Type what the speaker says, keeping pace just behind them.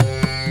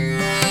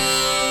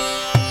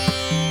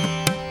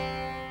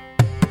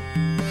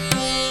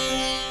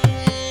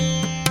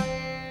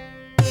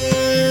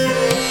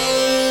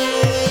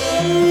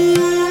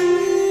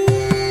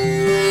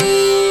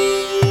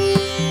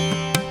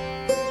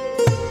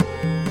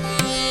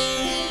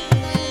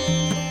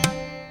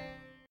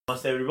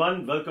Namaste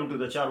everyone, welcome to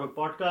the Charvak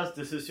podcast.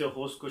 This is your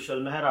host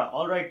Kushal Mehra.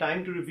 Alright,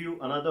 time to review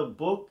another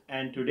book,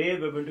 and today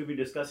we're going to be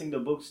discussing the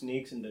book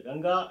Snakes in the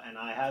Ganga, and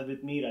I have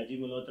with me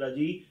Rajiv Malhotra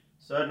ji.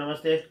 Sir,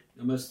 namaste.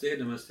 नमस्ते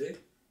नमस्ते.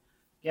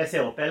 कैसे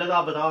हो? पहले तो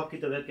आप बताओ आपकी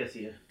तबीयत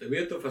कैसी है?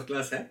 तबीयत तो फर्स्ट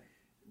क्लास है.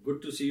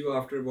 Good to see you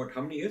after what,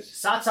 how many years?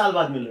 7 साल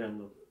बाद मिल रहे हैं हम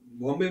लोग.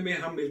 बॉम्बे में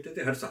हम मिलते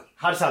थे हर साल.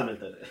 हर साल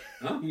मिलते थे.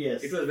 Huh?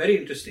 Yes. It was very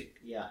interesting.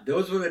 Yeah.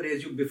 Those were the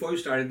days before you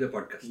started the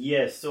podcast.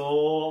 Yes.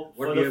 So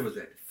What year was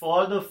that?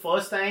 For the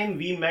first time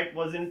we met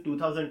was in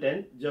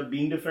 2010, जब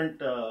Being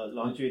Different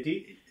launch हुई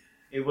थी.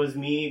 It was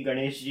me,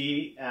 Ganesh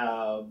ji.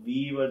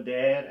 We were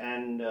there,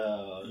 and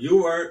You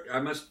were. I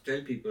must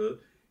tell people,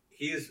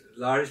 he is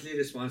largely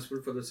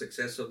responsible for the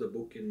success of the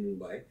book in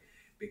Mumbai,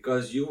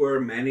 because you were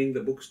manning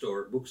the book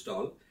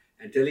stall,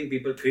 and telling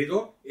people,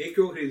 खरीदो, एक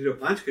क्यों खरीद रहे हो?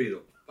 5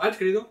 खरीदो, 5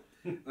 खरीदो.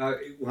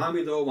 वहाँ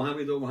भी दो, वहाँ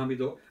भी दो, वहाँ भी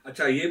दो.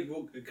 अच्छा, ये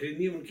बुक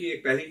खरीदनी, उनकी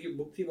एक पहले की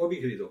बुक थी, वो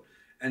भी खरीदो.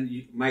 And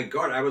my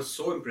God, I was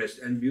so impressed,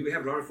 and we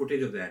have a lot of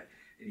footage of that.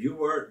 You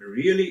were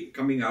really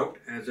coming out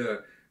as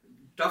a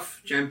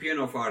tough champion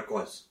of our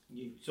cause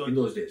in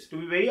those days. To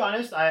be very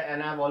honest,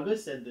 I've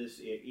always said this,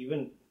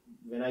 even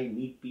when I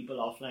meet people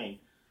offline,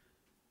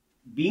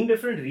 Being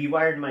Different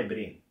rewired my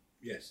brain.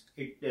 Yes.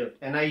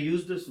 And I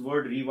use this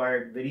word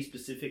rewired very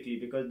specifically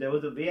because there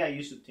was a way I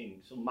used to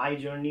think. So my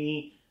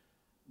journey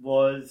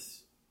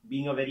was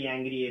being a very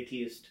angry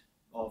atheist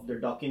of the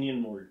Dawkinian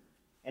mold,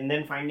 and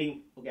then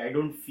finding, okay, I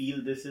don't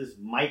feel this is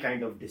my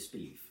kind of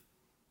disbelief.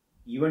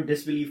 Even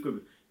disbelief could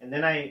be. And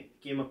then I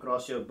came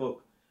across your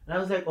book, and I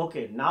was like,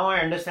 okay, now I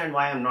understand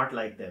why I'm not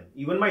like them.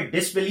 Even my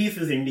disbelief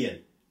is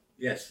Indian.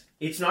 Yes.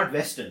 It's not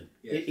Western.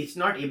 Yes. It's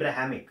not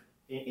Abrahamic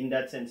in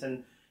that sense.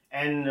 And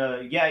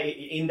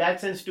in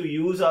that sense, to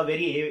use a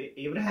very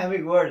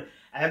Abrahamic word,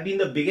 I have been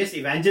the biggest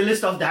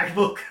evangelist of that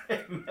book.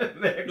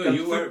 No,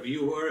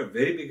 you were a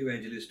very big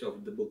evangelist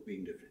of the book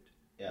Being Different.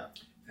 Yeah.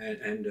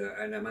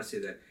 And I must say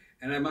that.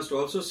 And I must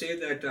also say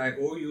that I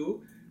owe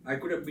you, I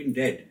could have been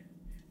dead.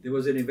 There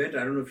was an event,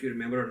 I don't know if you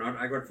remember or not,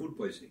 I got food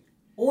poisoning.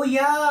 Oh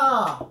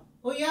yeah.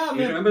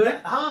 You remember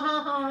that?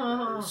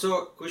 Ha.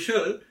 So,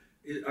 Kushal,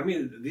 I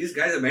mean, these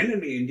guys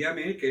abandoned me. India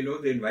में कई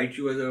लोग, they invite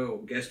you as a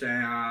guest,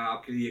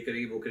 आपके लिए ये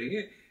करेंगे, वो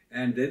करेंगे,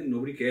 and then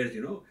nobody cares,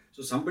 you know.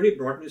 So somebody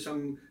brought me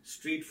some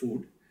street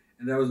food,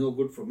 and that was no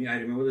good for me. I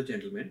remember the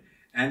gentleman,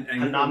 and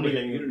नाम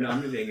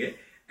नहीं लेंगे,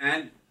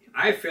 and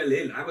I fell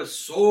ill. I was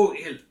so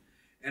ill,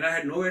 and I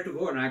had nowhere to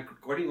go. And I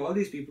calling all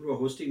these people who were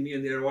hosting me,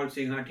 and they were all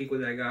saying, "हाँ ठीक हो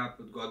जाएगा,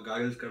 आप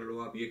gargles कर लो,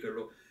 आप ये कर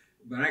लो."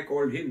 When I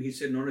called him, he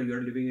said, "No,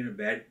 you're living in a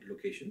bad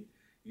location.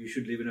 You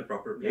should live in a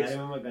proper place. Yeah,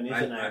 I remember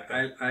Ganesh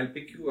and I'll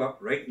pick you up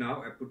right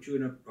now. I put you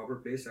in a proper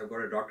place. I've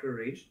got a doctor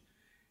arranged."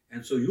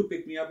 And so you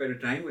picked me up at a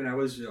time when I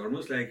was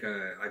almost like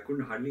I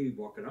couldn't hardly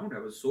walk around. I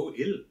was so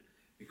ill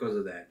because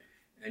of that.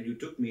 And you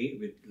took me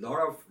with a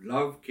lot of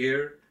love,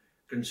 care,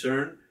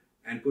 concern,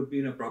 and put me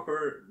in a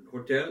proper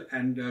hotel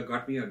and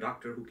got me a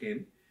doctor who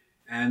came.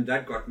 And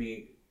that got me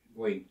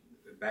going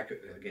back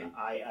again.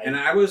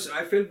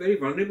 I felt very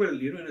vulnerable,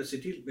 you know, in a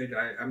city. But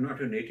I'm not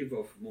a native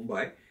of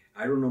Mumbai.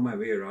 I don't know my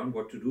way around,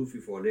 what to do if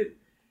you fall ill.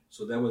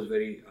 So that was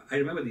I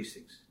remember these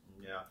things.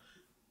 Yeah.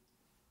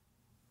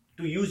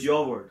 To use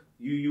your word,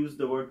 you use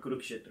the word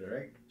Kurukshetra,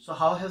 right? So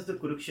how has the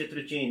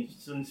Kurukshetra changed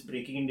since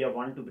Breaking India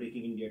 1 to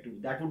Breaking India 2?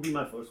 That would be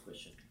my first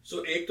question.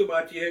 So एक तो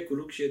बात ये है,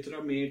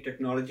 कुरुक्षेत्र में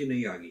technology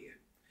नहीं आ गई है.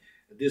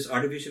 This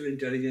artificial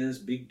intelligence,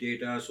 big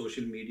data,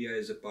 social media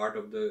is a part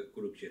of the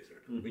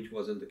Kurukshetra, which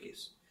wasn't the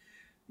case.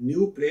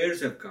 New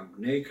players have come,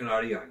 नए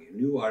खिलाड़ी आ गए,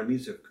 new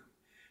armies have come.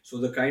 So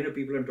the kind of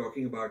people I'm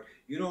talking about,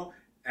 you know,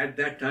 at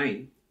that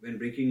time when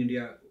Breaking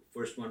India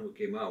first one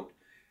came out,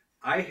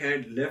 I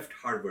had left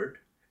Harvard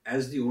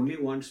as the only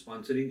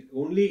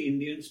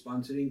Indian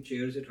sponsoring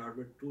chairs at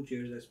Harvard. 2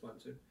 chairs I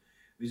sponsored,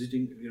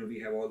 visiting, you know, we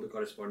have all the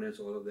correspondence,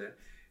 all of that.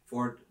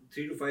 For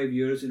 3 to 5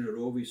 years in a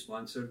row, we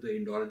sponsored the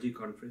Indology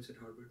conference at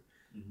Harvard.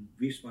 Mm-hmm.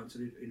 We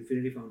sponsored it,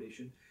 Infinity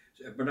Foundation.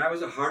 So, but I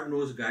was a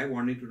hard-nosed guy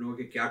wanting to know,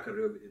 okay, kya kar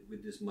rahe ho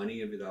with this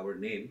money and with our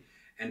name,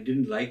 and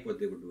didn't like what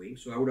they were doing.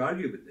 So I would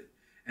argue with them.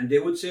 And they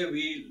would say,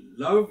 we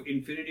love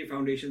Infinity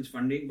Foundation's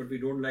funding, but we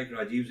don't like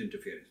Rajiv's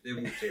interference. They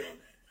would say all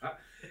that. Huh?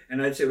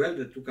 And I'd say, well,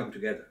 the two come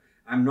together.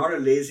 I'm not a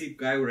lazy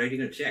guy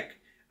writing a check.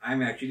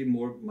 I'm actually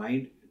more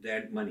mind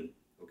than money.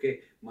 Okay?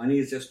 Money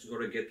is just to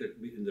sort of get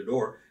in the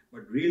door.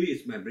 But really,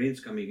 it's my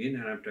brain's coming in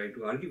and I'm trying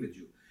to argue with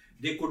you.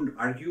 They couldn't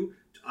argue.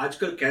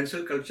 Aajkal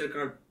cancel culture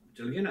ka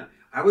chal gaya na.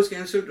 I was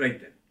cancelled right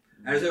then.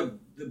 As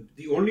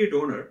the only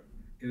donor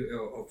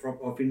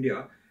of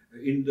India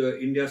in the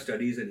India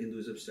studies and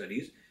Hinduism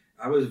studies,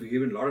 I was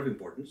given a lot of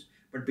importance,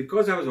 but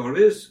because I was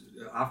always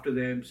after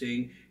them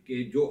saying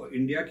कि जो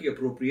India की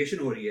appropriation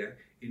हो रही है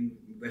in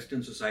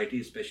Western society,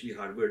 especially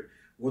Harvard,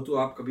 वो तो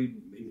आप कभी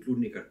include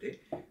नहीं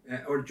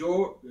करते, और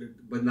जो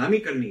बदनामी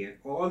करनी है,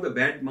 all the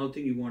bad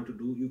mouthing you want to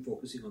do, you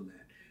focusing on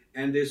that,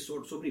 and there's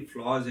so many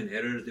flaws and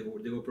errors.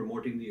 They were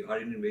promoting the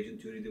Aryan invasion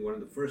theory. They were one of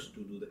the first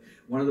to do that,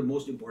 one of the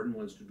most important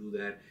ones to do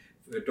that.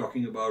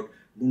 Talking about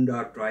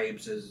Munda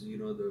tribes as, you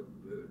know, the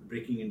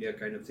Breaking India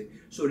kind of thing.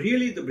 So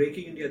really the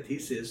Breaking India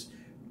thesis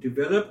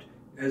developed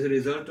as a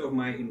result of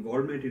my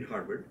involvement in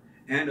Harvard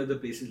and other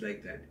places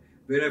like that,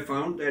 where I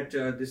found that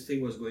this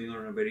thing was going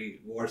on a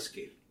very war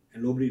scale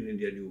and nobody in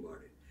India knew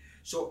about it.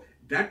 So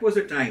that was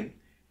a time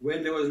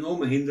when there was no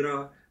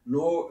Mahindra,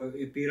 no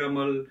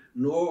Piramal,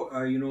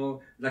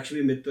 no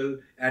Lakshmi Mittal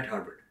at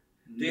Harvard.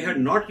 They had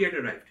not yet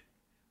arrived.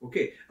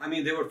 Okay, I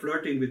mean, they were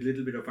flirting with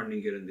little bit of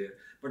funding here and there,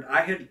 but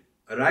I had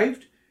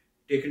arrived,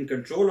 taken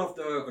control of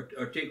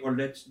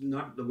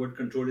the word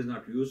control is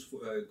not used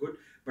good,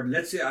 but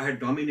let's say I had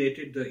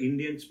dominated the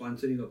Indian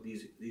sponsoring of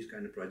these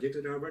kind of projects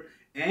at Harvard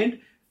and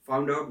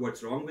found out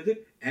what's wrong with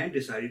it and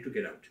decided to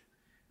get out,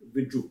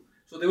 withdrew.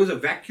 So there was a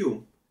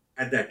vacuum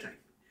at that time.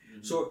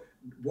 Mm-hmm. So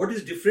what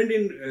is different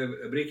in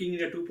Breaking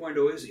India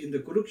 2.0 is in the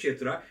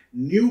Kurukshetra,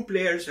 new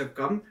players have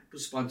come to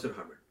sponsor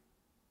Harvard.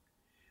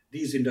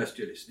 These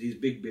industrialists, these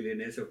big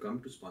billionaires have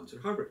come to sponsor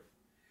Harvard.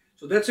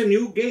 So that's a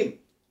new game.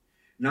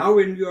 Now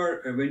when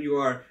you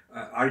are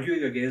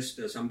arguing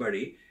against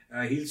somebody,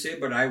 he'll say,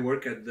 but I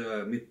work at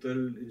the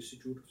Mittal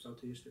Institute of South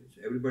Asia Studies.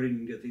 Everybody in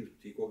India thinks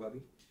theek hoga bhi.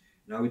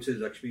 Now it says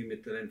Lakshmi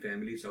Mittal and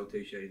Family South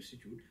Asia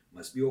Institute.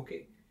 Must be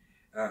okay.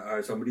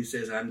 Somebody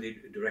says I'm the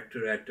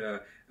director at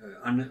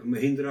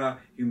Mahindra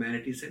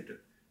Humanity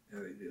Center.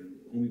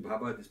 Homi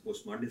Bhabha, this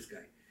postmodernist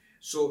guy.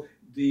 So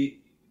the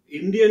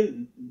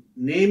Indian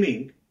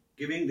naming,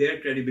 giving their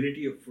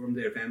credibility from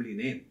their family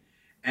name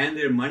and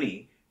their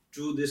money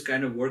to this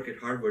kind of work at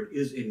Harvard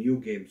is a new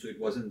game. So it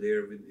wasn't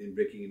there in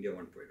Breaking India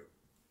 1.0.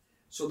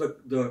 So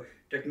the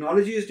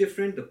technology is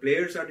different, the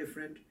players are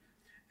different.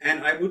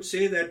 And I would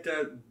say that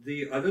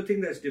the other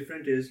thing that's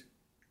different is,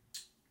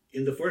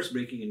 in the first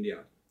Breaking India,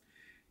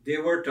 they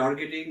were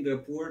targeting the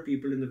poor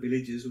people in the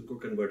villages who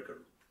could convert karo.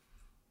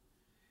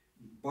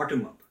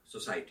 Bottom-up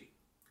society.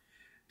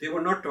 They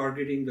were not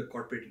targeting the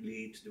corporate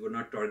elites. They were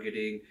not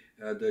targeting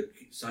the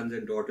sons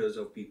and daughters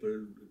of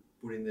people,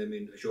 putting them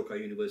in Ashoka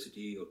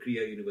University or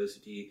Kriya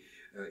University,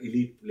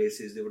 elite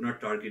places. They were not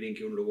targeting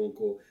कि उन लोगों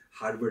को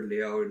Harvard ले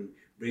आओ and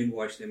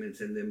brainwash them and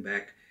send them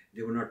back.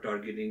 They were not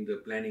targeting the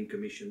planning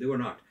commission. They were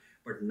not.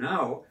 But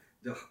now,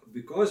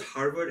 because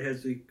Harvard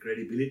has the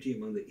credibility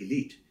among the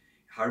elite,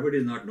 Harvard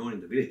is not known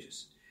in the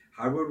villages.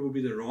 Harvard would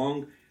be the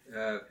wrong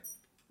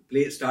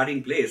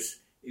starting place,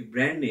 a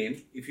brand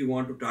name, if you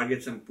want to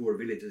target some poor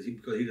villages,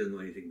 because he doesn't know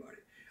anything about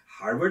it.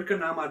 Harvard ka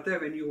naam aata hai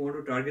when you want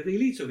to target the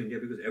elites of India,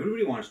 because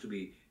everybody wants to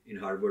be in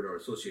Harvard or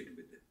associated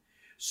with them.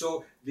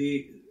 So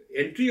the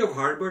entry of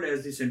Harvard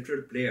as the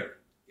central player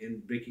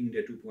in Breaking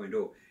India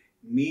 2.0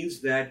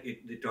 means that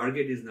the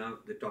target is now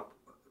the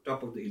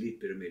top of the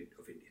elite pyramid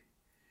of India.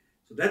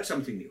 So that's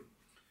something new.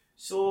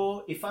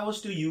 So if I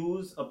was to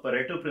use a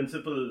Pareto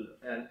principle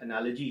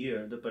analogy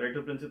here, the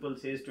Pareto principle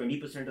says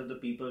 20% of the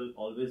people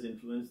always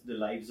influence the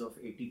lives of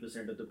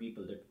 80% of the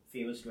people, that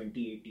famous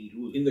 20-80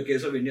 rule. In the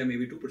case of India,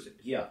 maybe 2%.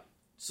 Yeah.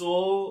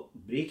 So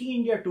Breaking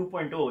India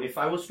 2.0, if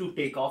I was to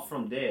take off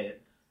from there,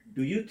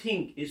 do you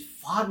think is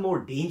far more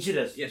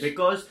dangerous? Yes.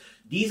 Because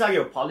these are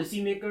your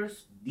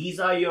policymakers, these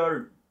are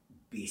your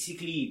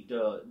basically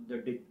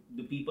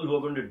the people who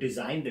are going to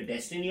design the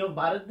destiny of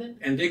Bharat then?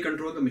 And they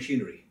control the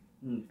machinery.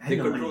 They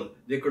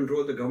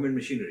control the government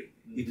machinery.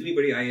 इतनी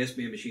बड़ी IS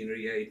में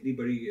machinery है, इतनी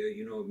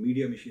बड़ी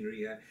media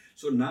machinery है.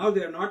 So now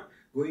they are not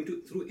going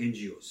through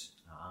NGOs.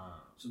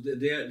 So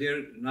they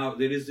are now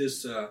there is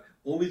this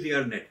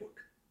Omidiyar network.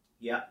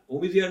 Yeah.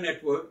 Omidiyar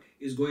network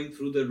is going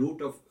through the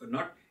route of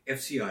not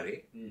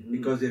FCRA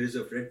because there is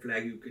a red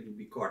flag, you can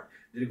be caught.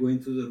 They're going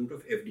through the route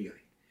of FDI.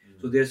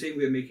 So they're saying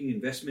we're making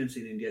investments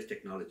in India's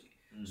technology.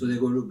 So they're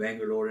going to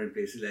Bangalore and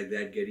places like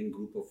that, getting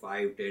group of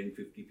 5, 10,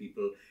 50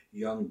 people,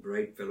 young,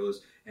 bright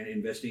fellows, and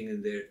investing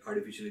in their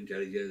artificial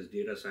intelligence,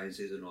 data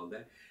sciences and all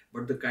that.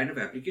 But the kind of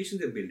application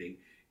they're building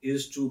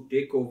is to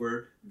take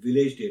over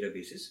village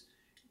databases,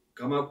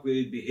 come up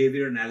with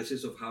behavior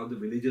analysis of how the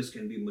villagers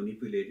can be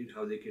manipulated,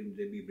 how they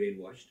be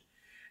brainwashed,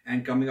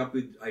 and coming up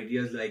with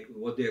ideas like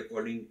what they are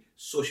calling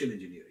social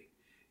engineering,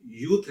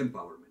 youth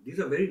empowerment. These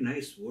are very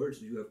nice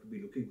words you have to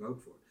be looking out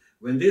for.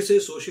 When they say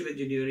social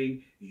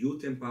engineering,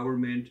 youth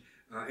empowerment,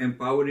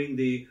 empowering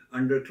the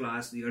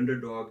underclass, the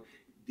underdog,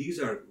 these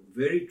are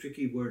very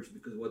tricky words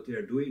because what they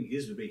are doing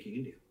is breaking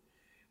India.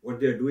 What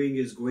they are doing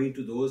is going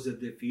to those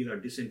that they feel are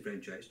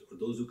disenfranchised or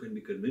those who can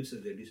be convinced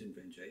that they're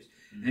disenfranchised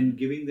and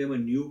giving them a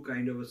new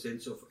kind of a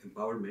sense of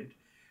empowerment,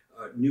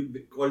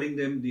 calling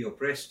them the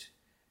oppressed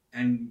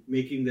and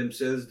making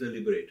themselves the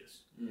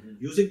liberators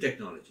using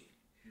technology.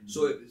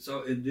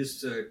 So in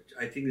this,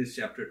 I think this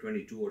chapter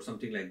 22 or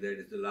something like that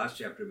is the last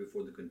chapter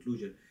before the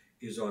conclusion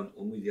is on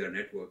Omidiyar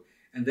network.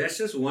 And that's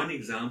just one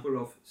example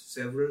of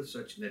several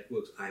such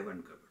networks I've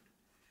uncovered.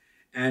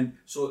 And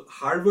so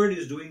Harvard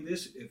is doing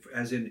this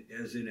as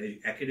an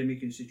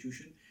academic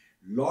institution.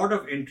 Lot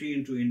of entry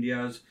into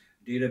India's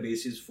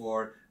databases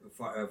for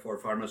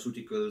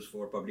pharmaceuticals,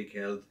 for public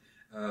health,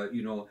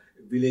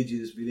 village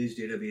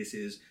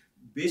databases,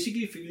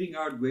 basically figuring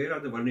out where are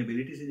the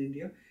vulnerabilities in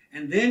India.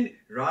 And then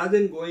rather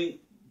than going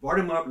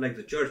bottom up like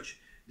the church,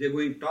 they're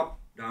going top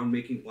down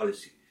making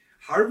policy.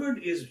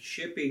 Harvard is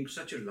shaping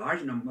such a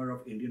large number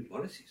of Indian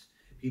policies.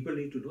 People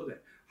need to know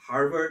that.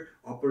 Harvard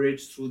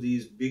operates through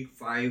these big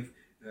five,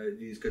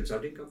 these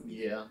consulting companies.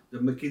 Yeah. The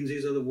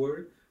McKinseys of the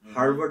world.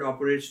 Harvard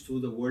operates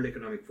through the World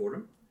Economic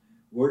Forum.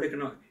 World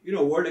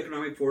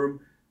Economic Forum,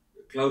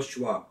 Klaus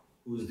Schwab,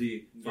 who's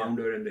the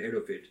founder and the head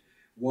of it,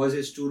 was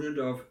a student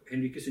of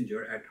Henry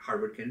Kissinger at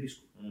Harvard Kennedy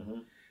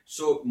School.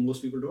 So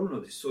most people don't know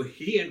this. So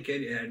he and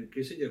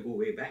Kissinger go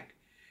way back.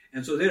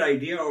 And so their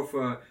idea of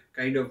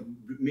kind of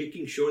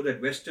making sure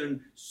that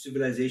Western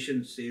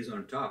civilization stays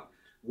on top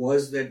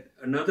was that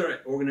another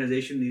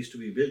organization needs to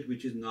be built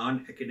which is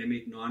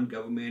non-academic,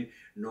 non-government,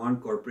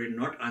 non-corporate,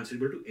 not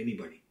answerable to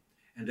anybody.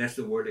 And that's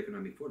the World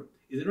Economic Forum.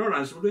 Is not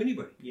answerable to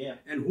anybody. Yeah.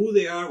 And who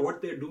they are,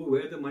 what they do,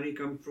 where the money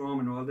comes from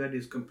and all that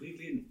is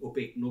completely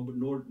opaque.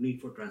 No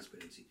need for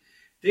transparency.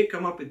 They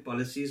come up with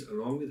policies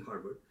along with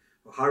Harvard.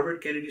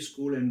 Harvard Kennedy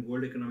School and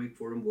World Economic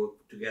Forum work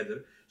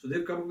together. So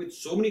they've come up with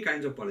so many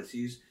kinds of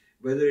policies,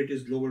 whether it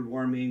is global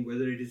warming,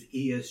 whether it is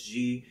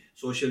ESG,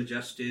 social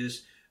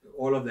justice,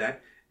 all of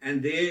that.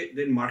 And they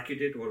then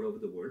market it all over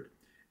the world.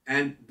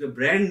 And the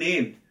brand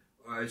name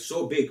is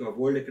so big of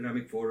World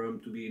Economic Forum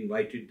to be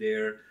invited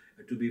there,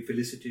 to be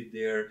felicitated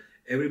there.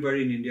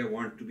 Everybody in India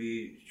want to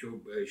be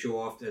show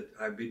off that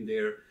I've been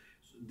there.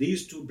 So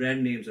these two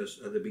brand names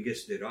are the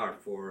biggest there are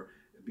for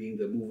being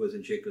the movers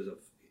and shakers of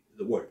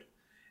the world.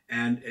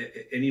 And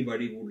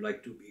anybody would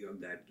like to be on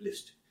that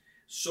list.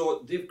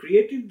 So they've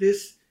created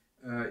this,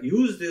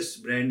 used this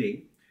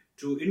branding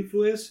to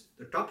influence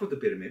the top of the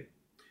pyramid,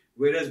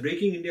 whereas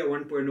Breaking India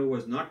 1.0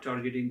 was not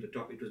targeting the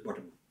top, it was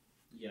bottom.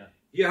 Yeah.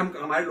 ये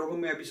हमारे लोगों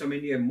में अभी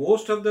समझ नहीं है.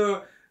 Most of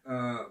the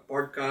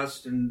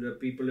podcasts and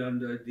people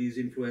on these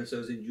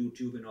influencers in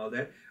YouTube and all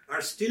that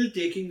are still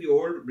taking the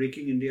old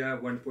Breaking India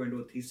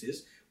 1.0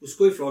 thesis,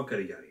 उसको ही flog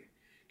करी जा रही है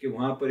कि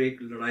वहाँ पर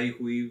एक लड़ाई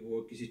हुई,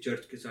 वो किसी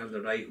चर्च के साथ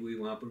लड़ाई हुई,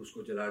 वहाँ पर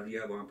उसको जला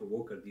दिया, वहाँ पर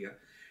वो कर दिया.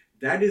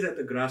 That is at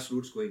the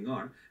grassroots going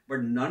on,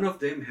 but none of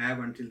them have,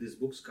 until these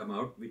books come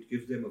out, which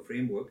gives them a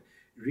framework,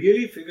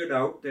 really figured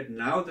out that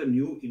now the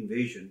new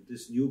invasion,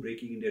 this new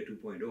Breaking India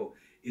 2.0,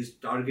 is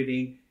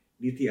targeting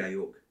Niti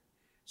Aayog.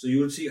 So you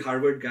will see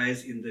Harvard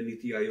guys in the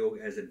Niti Aayog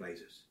as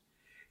advisors.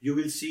 You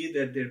will see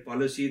that their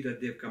policy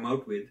that they've come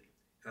out with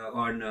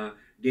on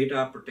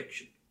data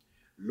protection.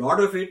 A lot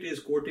of it is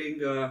quoting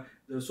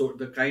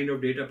the kind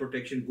of data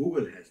protection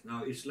Google has.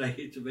 Now it's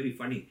very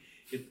funny.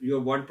 You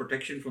want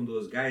protection from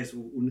those guys,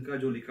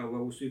 unka jo likha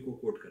hua usi ko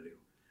quote kar rahe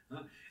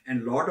ho.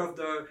 And a lot of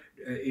the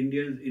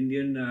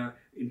Indian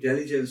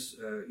intelligence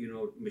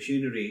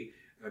machinery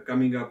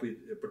coming up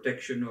with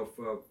protection of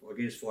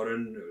against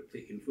foreign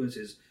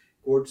influences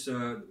quotes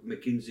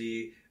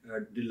McKinsey,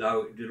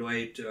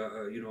 Deloitte,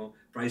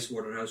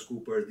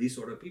 PricewaterhouseCoopers, these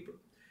sort of people.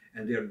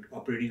 And they're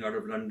operating out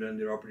of London,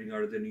 they're operating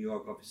out of the New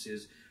York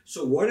offices.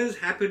 So what has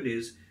happened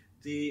is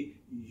the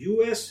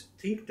US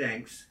think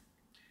tanks,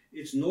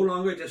 it's no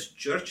longer just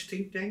church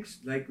think tanks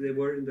like they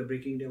were in the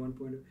Breaking India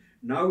 1.0.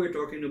 Now we're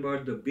talking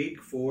about the big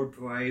 4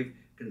 to 5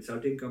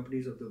 consulting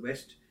companies of the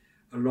West,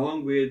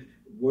 along with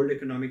World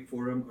Economic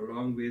Forum,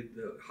 along with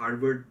the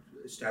Harvard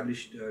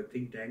established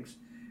think tanks,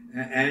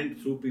 and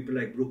through people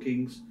like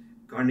Brookings,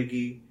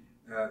 Carnegie,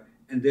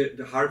 and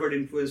the Harvard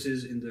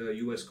influences in the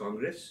US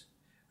Congress,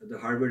 the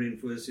Harvard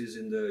influences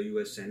in the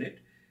US Senate.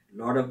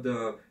 A lot of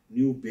the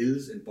new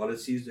bills and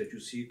policies that you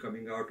see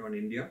coming out on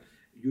India,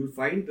 you'll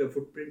find the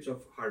footprints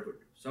of Harvard.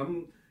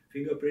 Some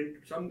fingerprint,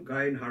 some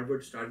guy in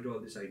Harvard started all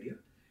this idea.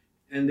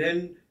 And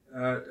then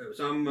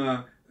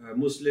some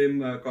Muslim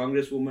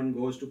congresswoman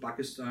goes to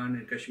Pakistan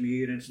and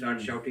Kashmir and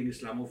starts shouting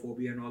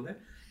Islamophobia and all that.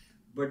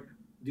 But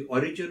the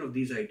origin of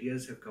these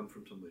ideas have come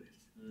from somewhere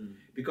else.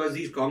 Because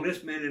these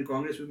congressmen and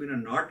congresswomen are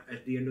not,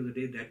 at the end of the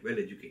day, that well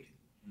educated.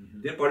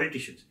 They're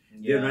politicians.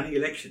 They're running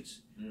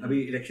elections.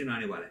 Abhi election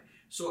aane wala hai.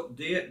 So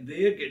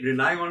they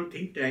rely on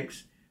think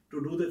tanks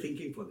to do the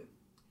thinking for them.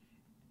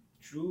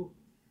 True.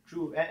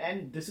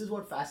 And this is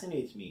what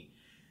fascinates me.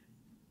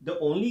 The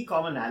only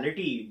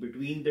commonality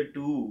between the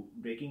two,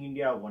 Breaking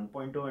India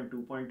 1.0 and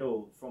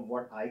 2.0, from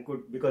what I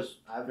could, because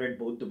I've read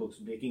both the books,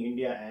 Breaking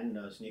India and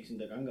Snakes in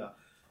the Ganga,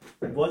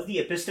 was the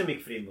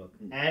epistemic framework.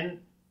 And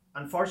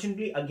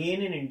unfortunately,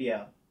 again in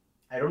India,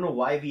 I don't know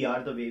why we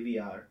are the way we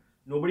are.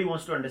 Nobody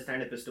wants to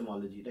understand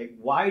epistemology. Like,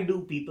 why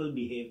do people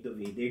behave the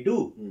way they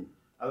do?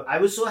 I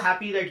was so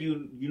happy that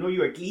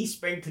you at least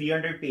spent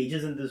 300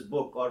 pages in this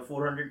book or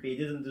 400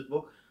 pages in this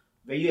book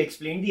where you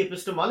explained the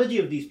epistemology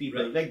of these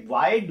people. Right. Like,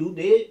 why do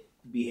they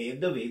behave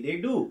the way they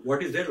do?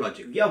 What is their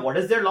logic? Yeah, what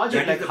is their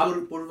logic? That is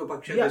the Purva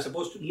Paksha they're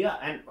supposed to do. Yeah,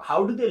 and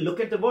how do they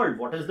look at the world?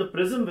 What is the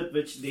prism with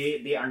which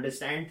they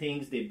understand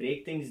things, they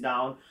break things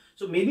down?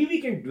 So maybe we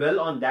can dwell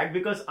on that,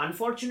 because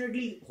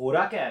unfortunately, हो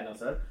रहा क्या है ना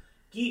sir,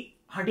 कि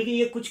हाँ ठीक है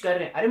ये कुछ कर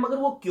रहे हैं, अरे मगर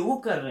वो क्यों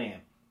कर रहे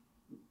हैं?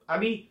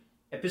 अभी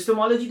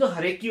एपिस्टेमोलॉजी तो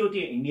हर एक की होती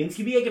है, इंडियंस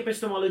की भी एक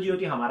एपिस्टेमोलॉजी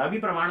होती है, हमारा भी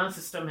प्रमाणा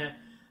सिस्टम है.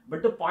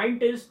 But the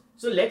point is,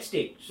 so let's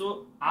take, सो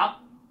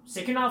आप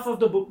second half of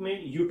the book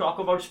में you talk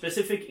about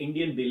specific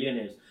Indian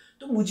billionaires.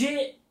 तो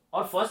मुझे,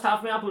 और फर्स्ट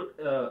हाफ में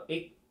आप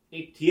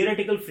एक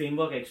थियोरेटिकल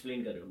फ्रेमवर्क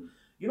एक्सप्लेन कर रहे हो.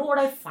 You know what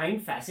I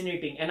find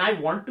fascinating, and I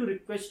want to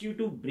request you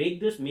to break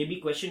this maybe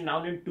question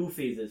down in two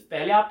phases.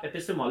 पहले आप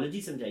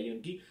epistemology समझाइए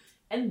उनकी,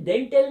 and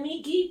then tell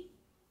me कि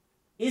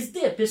is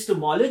the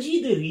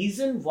epistemology the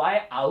reason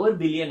why our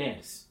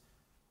billionaires,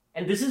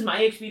 and this is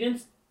my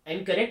experience,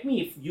 and correct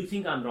me if you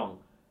think I'm wrong,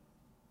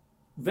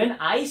 when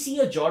I see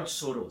a George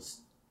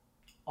Soros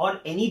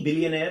or any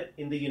billionaire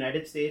in the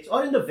United States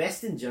or in the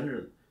West in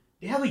general,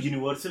 they have a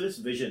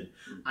universalist vision.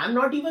 I'm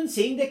not even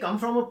saying they come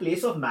from a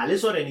place of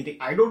malice or anything.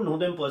 I don't know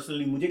them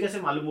personally. मुझे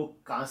कैसे मालूम वो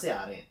कहाँ से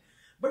आ रहे हैं?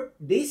 But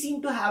they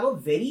seem to have a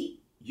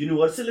very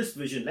universalist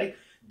vision. Like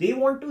they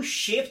want to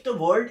shape the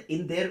world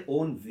in their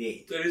own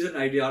way. There is an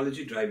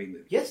ideology driving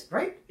them. Yes,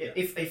 right? Yeah.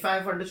 If I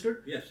have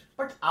understood. Yes.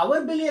 But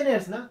our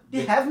billionaires,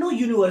 they have no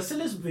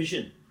universalist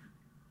vision.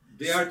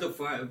 They are the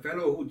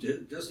fellow who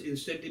just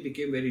instantly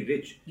became very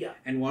rich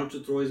and wants to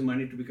throw his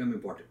money to become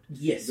important.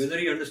 Yes. Whether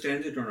he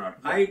understands it or not.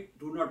 Yeah. I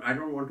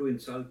don't want to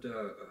insult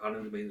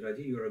Anand Mahindra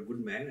ji. You are a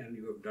good man and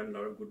you have done a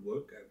lot of good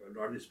work. I have a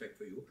lot of respect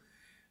for you.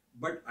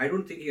 But I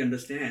don't think he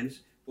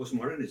understands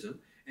postmodernism.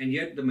 And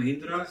yet the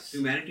Mahindra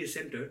Humanities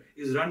Center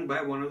is run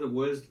by one of the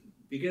world's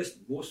biggest,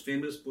 most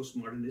famous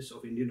postmodernists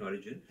of Indian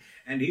origin.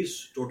 And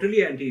he's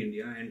totally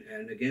anti-India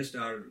and against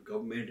our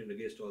government and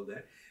against all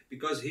that.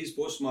 Because he's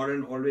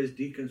postmodern, always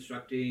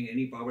deconstructing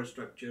any power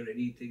structure,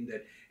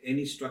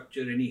 any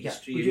structure, any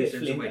history, any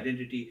sense of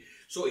identity.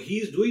 So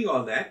he's doing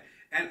all that.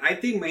 And I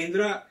think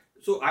Mahindra,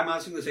 so I'm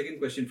asking the second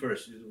question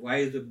first. Why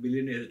is the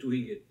billionaires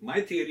doing it?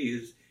 My theory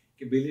is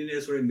that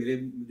billionaires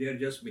they are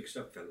just mixed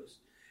up fellows.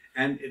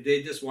 And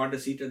they just want a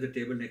seat at the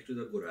table next to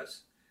the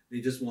Guras.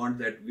 They just want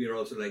that we are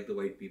also like the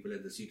white people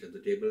at the seat at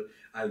the table.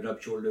 I'll rub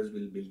shoulders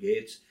with Bill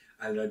Gates.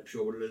 I'll rub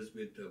shoulders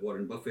with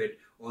Warren Buffett,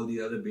 all the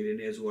other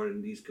billionaires who are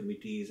in these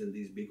committees and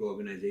these big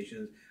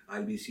organizations.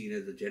 I'll be seen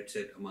as the jet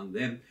set among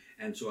them,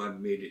 and so I've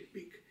made it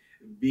big.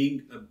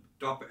 Being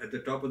at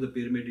the top of the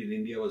pyramid in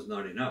India was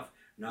not enough.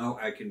 Now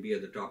I can be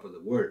at the top of the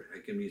world.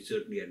 I can be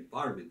certainly at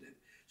par with them.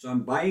 So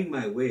I'm buying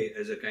my way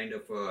as a kind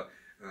of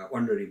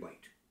honorary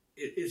bite.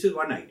 It's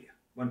one idea,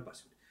 one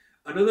possibility.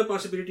 Another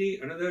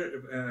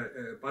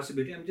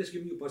possibility, I'm just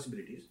giving you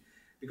possibilities.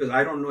 Because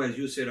I don't know, as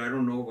you said, I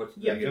don't know what.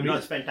 Yeah, you've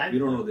not spent time. We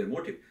don't know their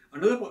motive.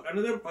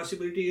 Another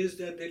possibility is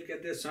that they'll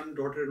get their son,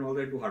 daughter, and all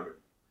that to Harvard,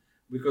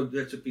 because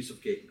that's a piece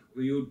of cake now.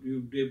 You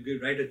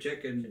write a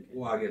check and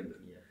go again.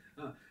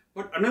 Yeah.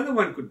 But another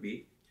one could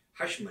be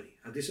hush money.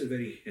 This is a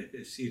very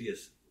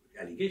serious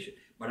allegation,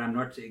 but I'm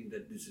not saying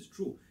that this is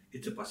true.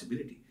 It's a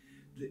possibility.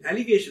 The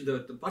allegation,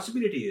 the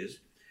possibility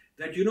is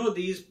that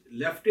these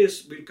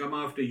leftists will come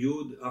after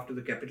you, after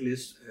the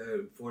capitalists,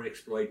 for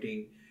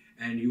exploiting,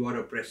 and you are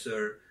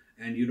oppressor.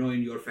 And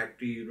in your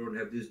factory you don't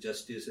have this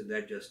justice and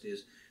that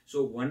justice.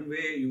 So one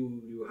way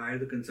you hire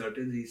the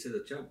consultants, he says,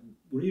 अच्छा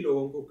उन्हीं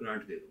लोगों को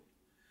grant दे दो,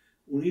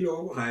 उन्हीं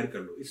लोगों को hire कर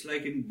लो. It's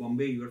like in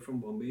Bombay, you are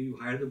from Bombay, you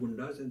hire the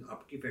gundas and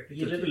आपकी factory.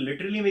 ये तो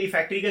literally मेरी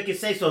factory का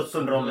किस्सा ही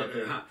सुन रहा हूँ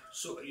मैं. हाँ,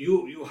 so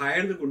you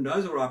hire the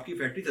gundas और आपकी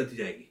factory चलती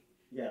जाएगी.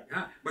 Yeah.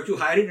 हाँ, but you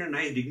hire it in a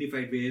nice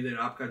dignified way that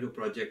आपका जो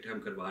project हम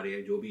करवा रहे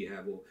हैं, जो भी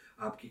है वो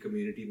आपकी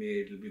community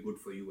में it will be good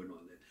for you and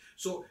all that.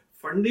 So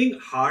funding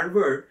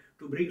Harvard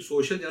to bring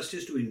social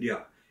justice to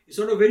India is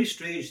sort of a very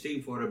strange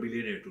thing for a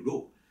billionaire to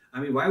do. I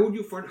mean, why would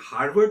you fund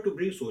Harvard to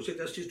bring social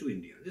justice to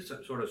India? This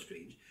is sort of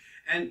strange.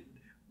 And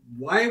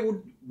why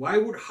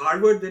would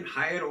Harvard then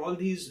hire all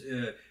these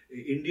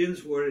Indians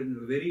who are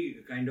in very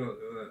kind of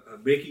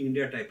breaking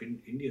India type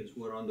Indians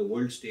who are on the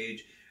world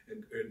stage,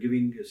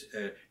 giving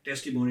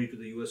testimony to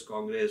the US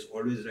Congress,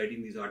 always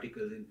writing these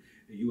articles in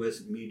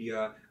US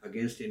media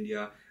against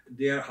India.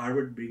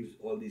 Harvard brings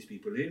all these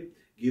people in,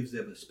 gives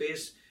them a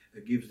space,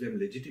 gives them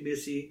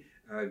legitimacy,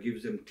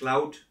 gives them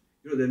clout.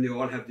 Then they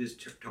all have this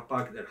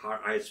tapak that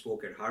I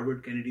spoke at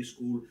Harvard Kennedy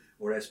School,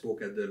 or I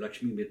spoke at the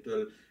Lakshmi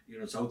Mittal,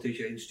 South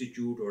Asia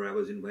Institute, or I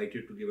was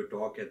invited to give a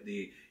talk at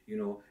the,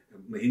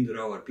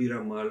 Mahindra or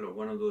Piramal or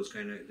one of those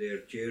kind of their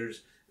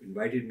chairs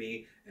invited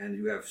me, and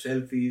you have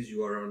selfies.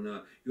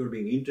 You're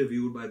being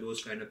interviewed by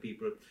those kind of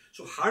people.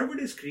 So Harvard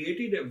has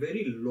created a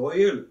very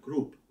loyal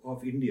group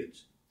of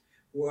Indians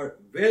who are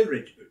well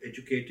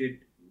educated,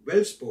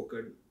 well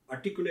spoken,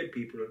 articulate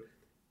people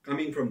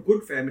coming from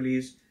good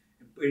families,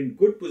 in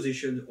good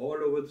positions all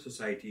over the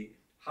society.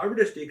 Harvard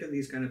has taken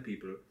these kind of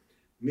people,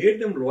 made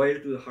them loyal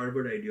to the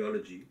Harvard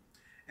ideology.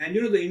 And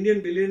the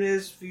Indian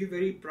billionaires feel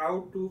very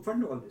proud to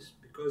fund all this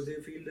because they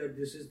feel that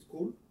this is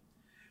cool.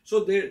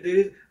 So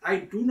I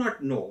do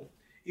not know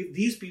if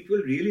these people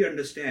really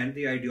understand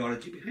the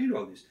ideology behind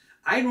all this.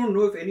 I don't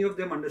know if any of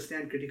them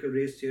understand critical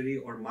race theory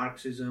or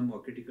Marxism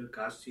or critical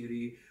caste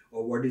theory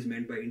or what is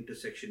meant by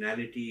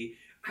intersectionality.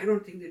 I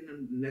don't think they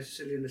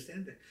necessarily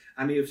understand that.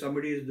 I mean, if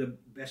somebody is the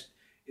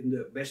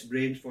best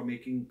brains for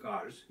making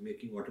cars,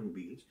 making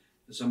automobiles,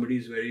 somebody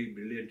is very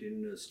brilliant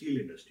in the steel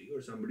industry,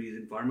 or somebody is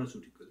in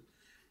pharmaceutical,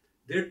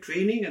 their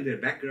training and their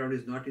background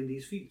is not in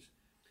these fields.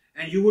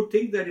 And you would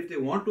think that if they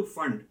want to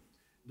fund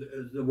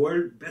the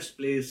world best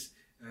place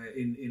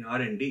in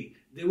R&D,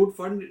 they would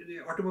fund the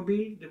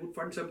automobile, they would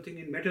fund something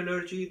in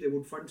metallurgy, they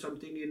would fund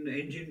something in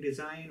engine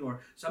design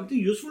or something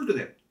useful to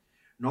them.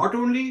 Not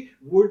only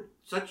would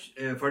such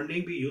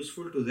funding be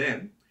useful to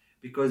them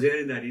because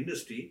they're in that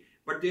industry,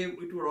 but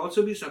it would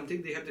also be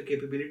something they have the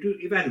capability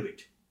to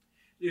evaluate.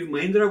 If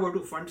Mahindra were to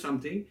fund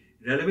something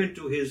relevant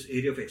to his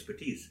area of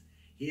expertise,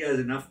 he has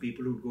enough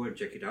people who would go and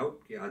check it out.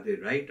 Okay, are they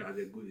right? Are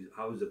they good?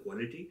 How is the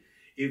quality?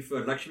 If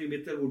Lakshmi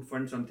Mittal would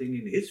fund something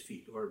in his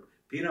field, or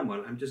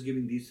Piramal, I'm just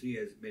giving these three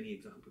as many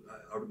examples,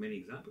 out of many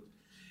examples.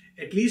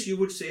 At least you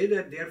would say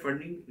that they are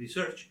funding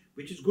research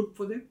which is good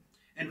for them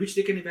and which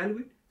they can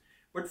evaluate.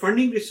 But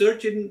funding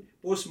research in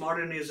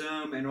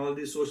postmodernism and all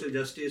this social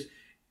justice,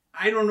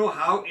 I don't know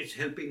how it's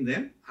helping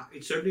them.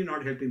 It's certainly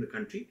not helping the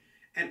country.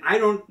 And I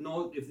don't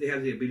know if they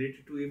have the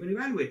ability to even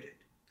evaluate it.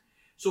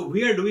 So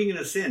we are doing, in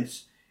a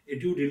sense, a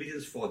due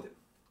diligence for them.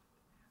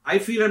 I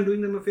feel I'm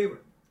doing them a favor.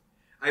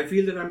 I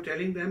feel that I'm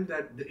telling them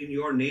that in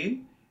your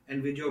name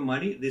and with your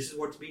money, this is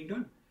what's being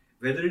done.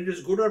 Whether it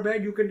is good or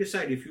bad, you can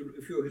decide. If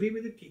you agree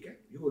with it, okay,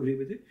 you agree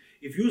with it.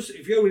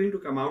 If you're willing to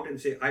come out and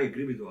say, I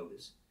agree with all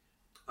this,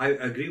 I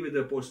agree with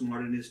the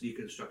postmodernist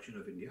deconstruction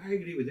of India, I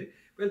agree with it,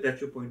 well, that's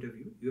your point of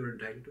view. You're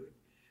entitled to it.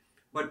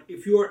 But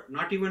if you are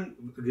not even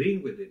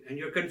agreeing with it and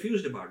you're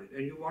confused about it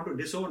and you want to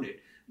disown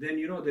it, then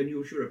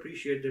you should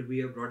appreciate that we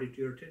have brought it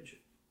to your attention.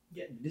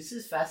 Yeah, this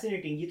is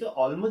fascinating. ये तो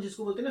almost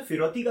जिसको बोलते हैं ना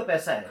फिरौती का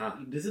पैसा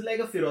है. This is like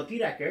a फिरौती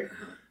racket,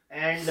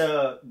 and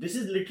this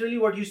is literally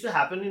what used to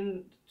happen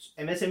in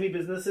MSME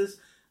businesses.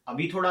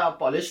 अभी थोड़ा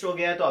polished हो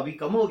गया है तो अभी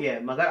कम हो गया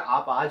है. मगर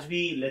आप आज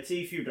भी, let's say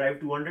if you drive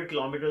 200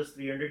 kilometers,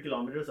 300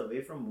 kilometers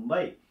away from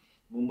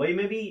Mumbai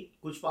में भी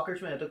कुछ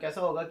पॉकेट्स में है तो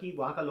कैसा होगा कि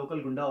वहाँ का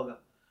लोकल गुंडा होगा,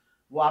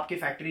 वो आपके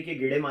फैक्ट्री के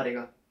गेड़े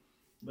मारेगा,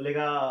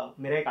 बोलेगा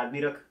मेरा एक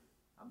आदमी रख.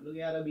 आप लोग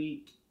यार अभी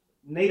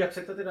नहीं रख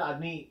सकता, तेरा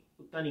आदमी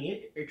उतना नहीं है.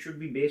 It should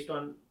be based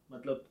on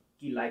मतलब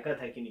कि लायकात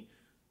है कि नहीं.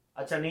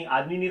 अच्छा नहीं,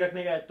 आदमी नहीं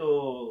रखने का है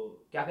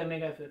तो क्या करने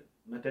का है फिर?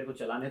 मैं तेरे को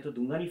चलाने तो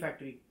दूंगा नहीं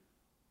फैक्ट्री,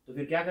 तो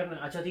फिर क्या करना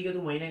है? अच्छा ठीक है,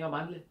 तू महीने का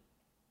बांध ले.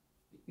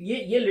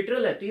 ये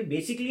लिटरल है. तो ये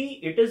basically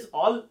it is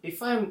all,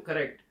 if I am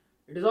correct,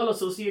 it is all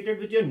associated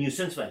with your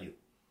nuisance value.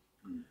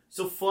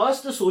 So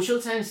first the social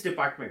science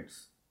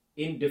departments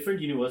in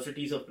different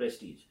universities of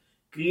prestige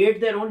create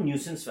their own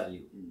nuisance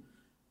value.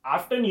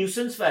 After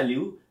nuisance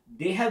value,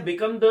 they have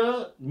become the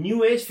new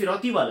age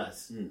firoti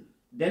walas.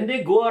 Then they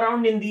go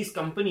around in these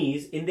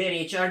companies in their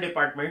HR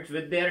departments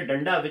with their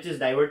danda, which is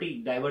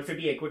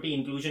diversity, equity,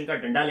 inclusion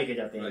का डंडा लेके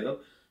जाते हैं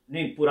लोग.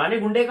 नहीं, पुराने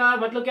गुंडे का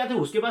मतलब क्या था?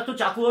 उसके पास तो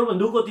चाकू और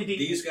बंदूक होती थी.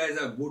 These guys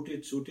are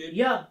booted, suited,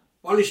 yeah,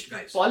 polished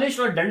guys. Polished,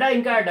 और डंडा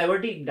इनका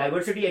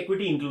diversity,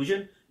 equity,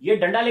 inclusion. ये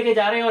डंडा लेके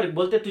जा रहे हैं और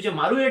बोलते तुझे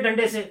मारू ये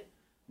डंडे से.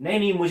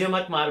 नहीं मुझे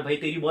मत मार भाई,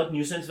 तेरी बहुत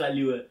न्यूसेंस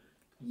वैल्यू है,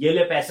 ये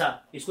ले पैसा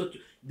इसको.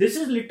 दिस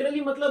इज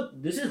लिटरली मतलब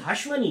this is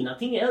hush money,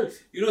 nothing else.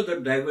 You know, the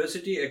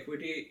diversity,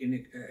 equity,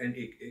 and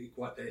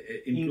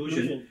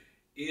inclusion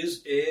is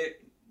a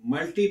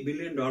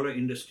multi-billion-dollar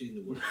industry in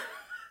the world.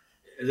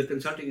 As a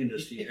consulting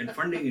industry and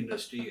funding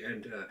industry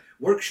and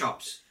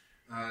workshops.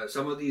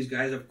 Some of these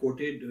guys have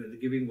quoted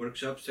giving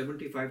workshops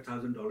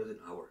 $75,000 an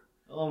hour.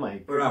 Oh my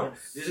God. Per hour.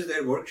 This is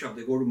their workshop.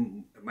 They go to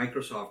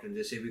Microsoft and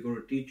they say, we're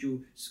going to teach you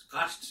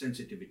caste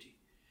sensitivity.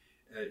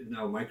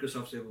 Now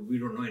Microsoft says, we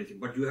don't know anything,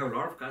 but you have a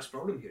lot of caste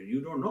problem here.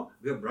 You don't know.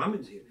 We have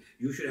Brahmins here.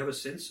 You should have a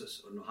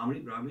census on how many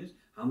Brahmins,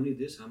 how many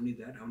this, how many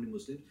that, how many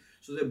Muslims.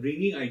 So they're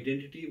bringing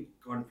identity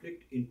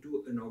conflict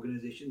into an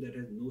organization that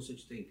has no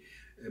such thing.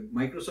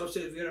 Microsoft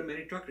says we are a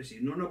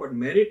meritocracy. No, but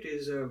merit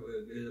is a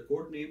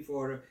code name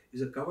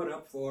is a cover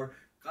up for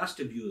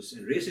caste abuse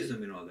and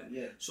racism and all that.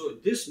 Yeah. So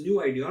this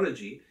new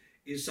ideology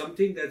is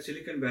something that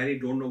Silicon Valley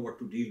don't know what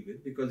to deal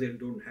with because they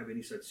don't have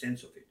any such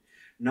sense of it.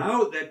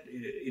 Now that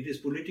it is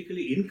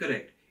politically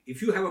incorrect,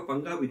 if you have a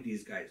panga with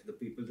these guys, the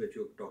people that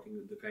you're talking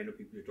with, the kind of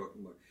people you're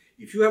talking about,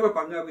 if you have a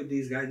panga with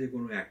these guys, they're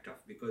going to act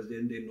tough because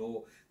then they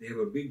know they have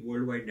a big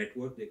worldwide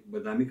network. They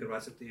badami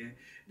karwa sakte hain.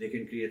 They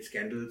can create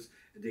scandals.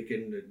 They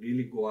can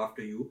really go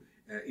after you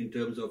in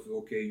terms of,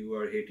 okay, you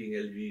are hating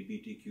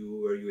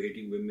LGBTQ or you're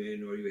hating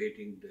women or you're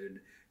hating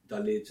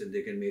Dalits, and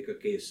they can make a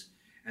case.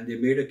 And they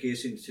made a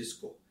case in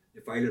Cisco. They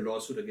filed a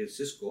lawsuit against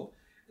Cisco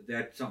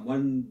that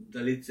one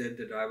Dalit said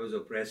that I was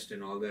oppressed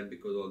and all that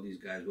because all these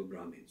guys were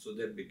Brahmins. So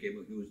that became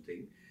a huge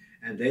thing.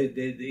 And they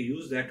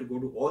used that to go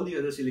to all the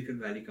other Silicon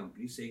Valley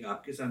companies saying,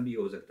 aapke saath bhi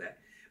ho sakta hai,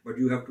 but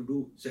you have to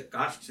do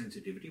caste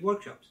sensitivity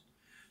workshops.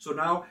 So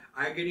now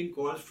I'm getting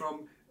calls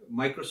from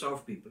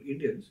Microsoft people,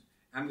 Indians.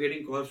 I'm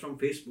getting calls from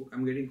Facebook.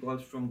 I'm getting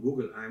calls from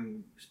Google.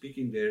 I'm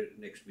speaking there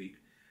next week,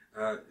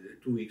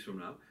 2 weeks from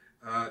now.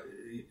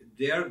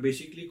 They are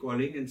basically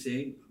calling and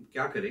saying,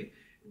 kya kare?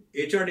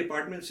 HR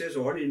department says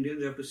all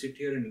Indians have to sit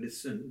here and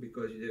listen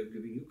because they're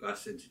giving you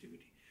caste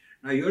sensitivity.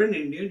 Now you're an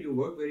Indian, you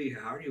work very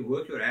hard, you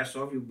work your ass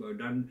off,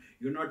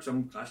 you're not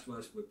some caste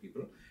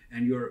people,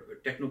 and you're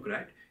a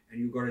technocrat,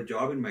 and you got a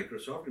job in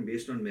Microsoft, and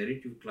based on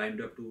merit you've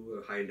climbed up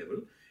to a high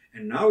level,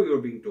 and now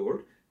you're being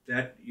told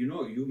that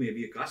you may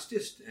be a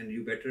casteist and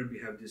you better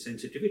have the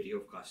sensitivity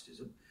of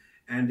casteism.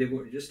 And they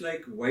were just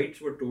like whites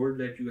were told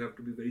that you have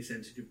to be very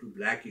sensitive to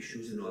black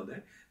issues and all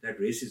that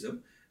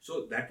racism.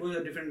 So that was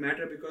a different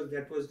matter because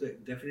that was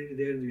definitely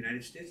there in the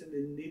United States and they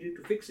needed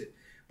to fix it.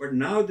 But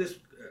now this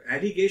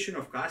allegation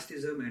of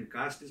casteism, and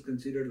caste is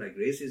considered like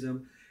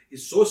racism,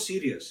 is so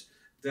serious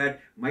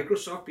that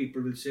Microsoft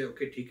people will say,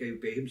 okay, ठीक है, you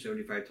pay him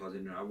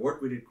 75,000 an hour.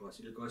 What will it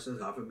cost? It will cost us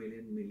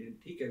 $500,000.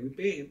 ठीक है, we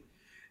pay him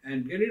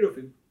and get rid of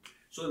him.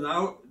 So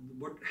now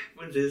what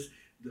happens is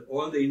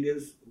all the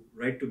Indians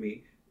write to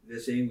me. They're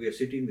saying we are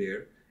sitting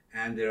there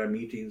and there are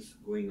meetings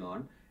going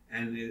on.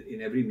 And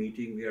in every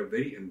meeting, we are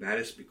very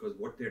embarrassed because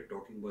what they're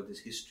talking about, this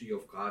history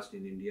of caste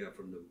in India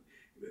from the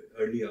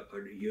earlier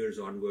years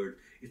onward,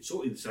 it's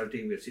so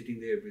insulting. We're sitting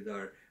there with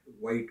our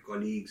white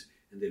colleagues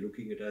and they're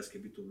looking at us, कि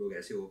भी तुम लोग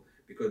ऐसे हो,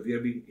 because we are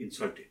being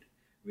insulted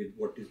with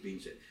what is being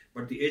said.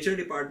 But the HR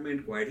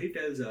department quietly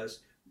tells us,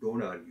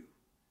 don't argue.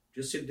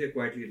 Just sit there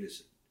quietly and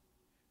listen.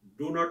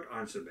 Do not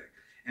answer back.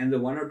 And the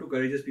one or two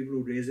courageous people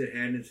who raise their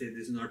hand and say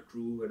this is not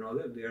true and all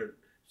that, they are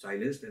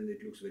silenced and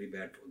it looks very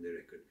bad on their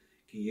record.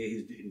 He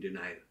is in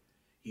denial.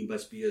 He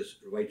must be a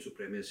white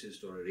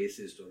supremacist or a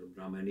racist or a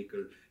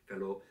Brahmanical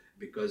fellow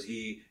because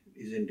he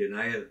is in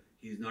denial.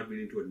 He is not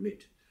willing to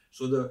admit.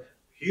 So the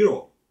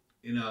hero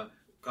in a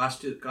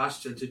caste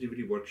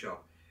sensitivity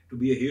workshop, to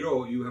be a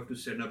hero, you have to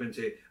stand up and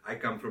say, I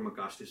come from a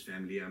casteist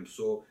family. I'm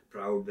so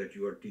proud that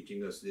you are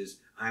teaching us this.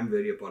 I'm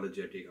very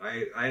apologetic.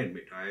 I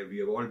admit, we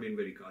have all been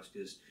very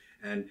casteist.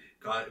 And,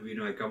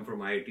 I come from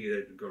IIT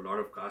that got a lot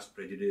of caste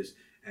prejudice.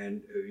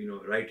 And,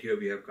 right here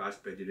we have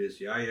caste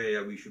prejudice.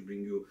 Yeah, we should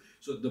bring you.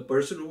 So the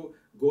person who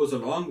goes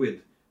along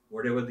with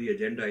whatever the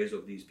agenda is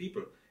of these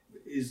people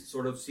is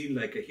sort of seen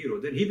like a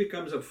hero. Then he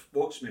becomes a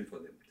spokesman for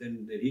them.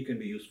 Then he can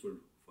be useful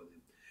for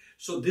them.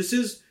 So this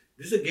is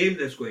a game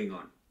that's going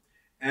on.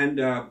 And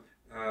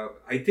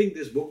I think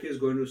this book is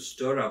going to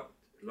stir up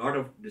a lot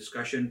of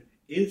discussion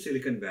in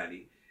Silicon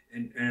Valley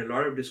and a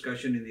lot of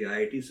discussion in the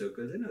IIT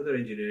circles and other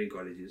engineering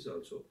colleges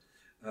also,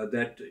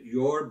 that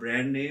your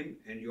brand name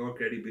and your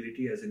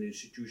credibility as an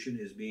institution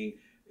is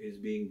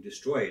being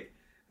destroyed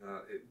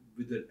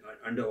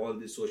under all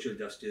this social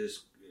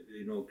justice,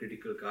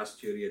 critical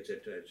caste theory,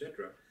 etc.,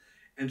 etc.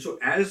 And so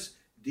as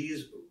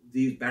these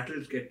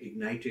battles get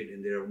ignited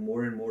and there are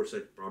more and more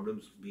such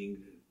problems being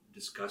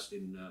discussed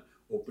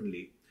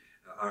openly,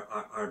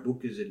 our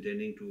book is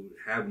intending to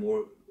have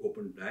more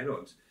open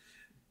dialogues.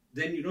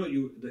 Then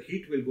the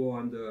heat will go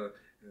on the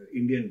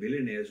Indian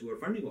billionaires who are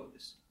funding all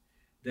this.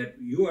 That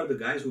you are the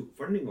guys who are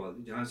funding all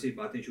this, जहाँ से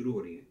बातें शुरू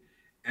हो रही हैं.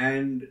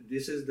 And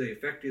this is the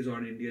effect is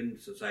on Indian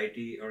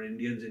society or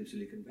Indians in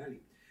Silicon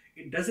Valley.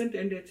 It doesn't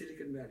end at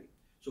Silicon Valley.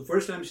 So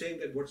first I'm saying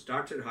that what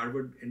starts at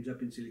Harvard ends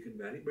up in Silicon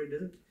Valley, but it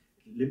doesn't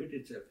limit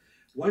itself.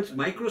 Once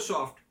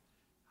Microsoft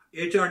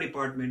HR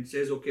department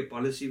says, okay,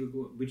 policy,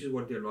 which is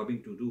what they're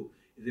lobbying to do.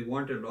 They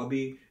want a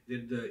lobby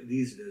that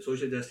these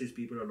social justice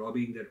people are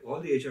lobbying that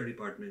all the HR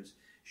departments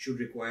should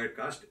require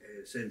caste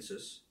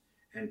census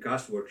and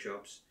caste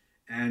workshops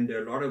and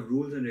a lot of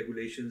rules and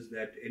regulations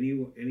that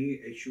any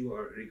issue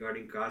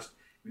regarding caste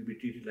will be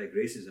treated like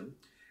racism.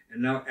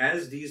 And now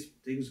as these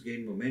things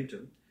gain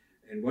momentum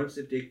and once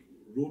they take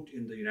root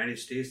in the United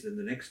States, then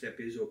the next step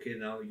is, okay,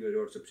 now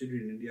your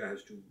subsidiary in India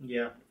has to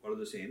follow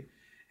the same.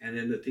 And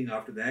then the thing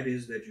after that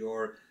is that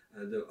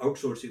the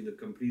outsourcing, the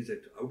companies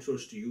that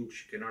outsource to you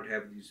cannot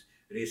have these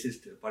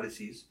racist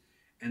policies.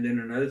 And then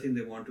another thing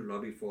they want to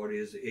lobby for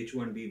is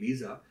H-1B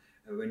visa.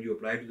 When you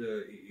apply to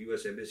the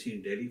US Embassy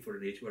in Delhi for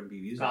an H-1B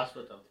visa,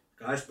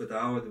 cast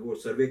बताओ, वो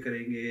सर्वे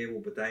करेंगे,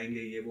 वो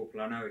बताएंगे, ये वो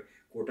फलाना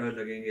कोटा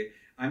लगेंगे.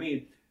 I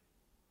mean,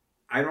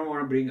 I don't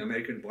want to bring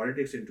American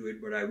politics into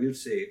it, but I will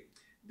say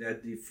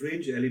that the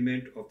fringe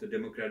element of the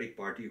Democratic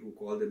Party who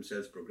call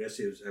themselves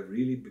progressives have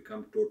really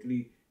become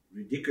totally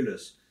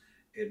ridiculous,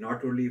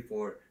 not only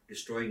for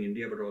destroying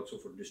India, but also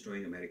for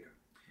destroying America,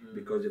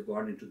 because they've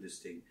gone into this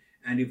thing.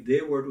 And if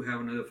they were to have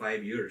another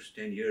 5 years,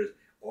 10 years,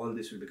 all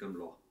this will become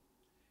law.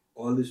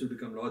 All this will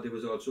become law. There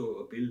was also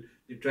a bill.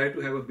 They tried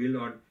to have a bill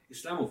on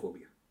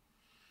Islamophobia.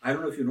 I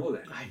don't know if you know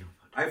that. I know.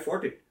 I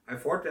fought it. I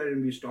fought that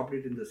and we stopped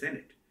it in the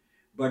Senate.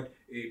 But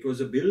it was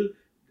a bill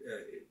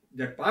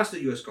that passed the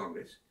US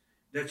Congress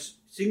that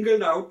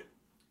singled out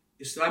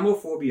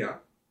Islamophobia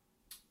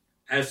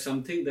as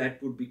something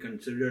that would be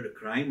considered a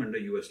crime under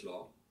US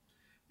law,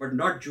 but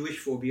not Jewish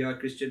phobia,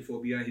 Christian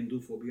phobia,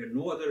 Hindu phobia,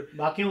 no other.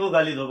 बाकियों को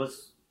गाली दो बस,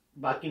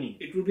 बाकी नहीं.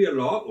 It would be a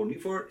law only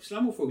for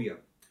Islamophobia.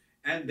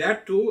 And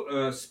that too,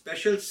 a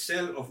special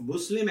cell of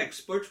Muslim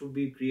experts would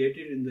be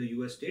created in the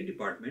US State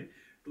Department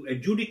to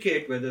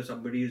adjudicate whether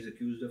somebody is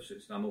accused of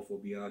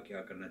Islamophobia,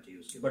 kya karna chahiye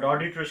uske. But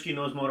Audit Rushki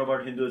knows more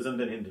about Hinduism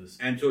than Hindus.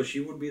 And so she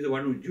would be the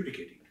one who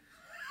adjudicating.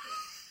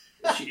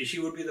 She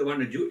would be the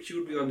one, she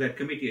would be on that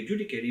committee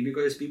adjudicating,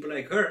 because people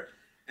like her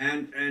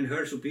and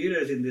her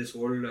superiors in this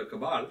whole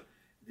cabal,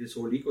 this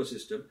whole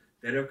ecosystem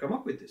that have come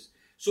up with this.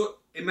 So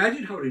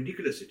imagine how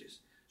ridiculous it is.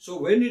 So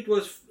when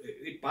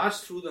it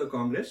passed through the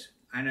Congress,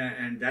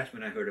 and that's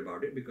when I heard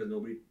about it, because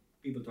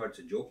people thought it's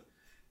a joke.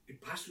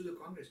 It passed through the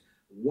Congress.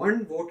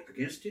 One vote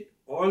against it,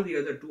 all the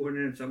other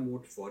 200 and some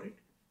votes for it,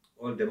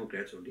 all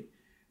Democrats only,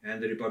 and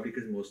the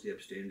Republicans mostly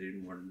abstained. They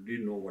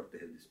didn't know what the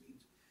hell this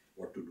means,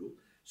 what to do.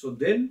 So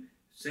then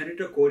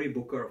Senator Cory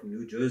Booker of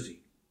New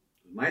Jersey,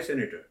 my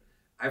senator,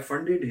 I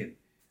funded him.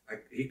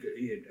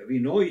 We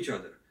know each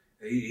other.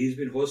 He's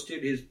been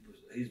hosted.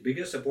 His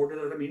biggest supporters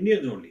are some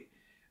Indians only.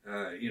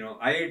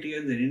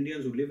 IITians and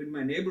Indians who live in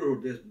my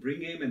neighborhood. They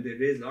bring him and they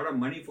raise a lot of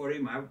money for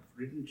him. I've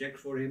written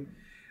checks for him.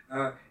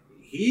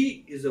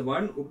 He is the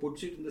one who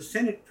puts it in the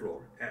Senate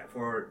floor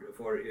for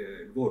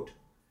vote.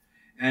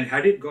 And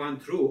had it gone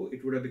through,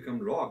 it would have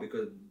become law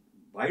because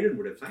Biden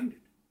would have signed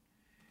it.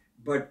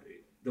 But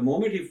the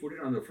moment he put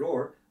it on the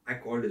floor, I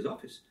called his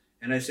office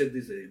and I said,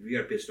 we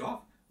are pissed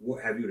off.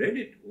 Have you read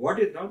it? What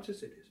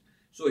nonsense it is.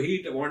 So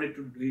he didn't want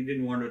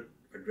to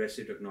address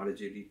it,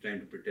 acknowledge it. He's trying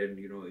to pretend,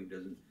 he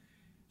doesn't.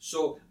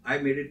 So I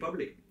made it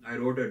public. I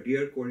wrote a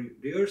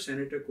dear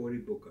Senator Cory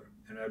Booker,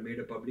 and I made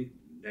a public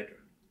letter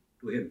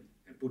to him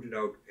and put it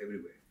out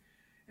everywhere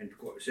and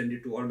send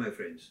it to all my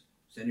friends,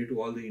 send it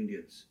to all the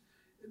Indians,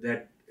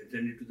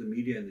 send it to the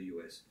media in the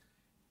US.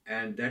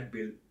 And that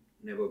bill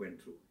never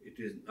went through. It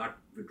is not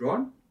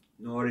withdrawn,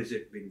 nor is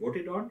it being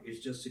voted on. It's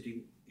just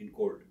sitting in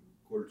cold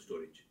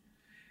storage.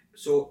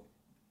 So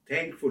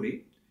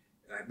thankfully,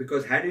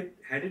 because had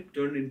it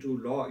turned into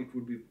law, it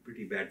would be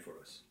pretty bad for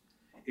us.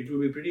 It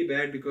would be pretty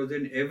bad because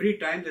then every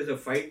time there's a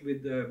fight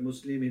with the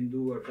Muslim,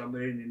 Hindu or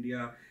somewhere in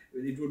India,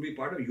 it would be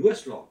part of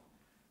US law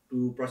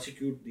to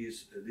prosecute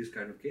these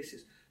kind of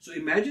cases. So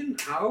imagine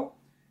how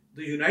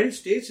the United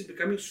States is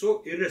becoming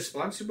so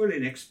irresponsible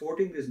in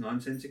exporting this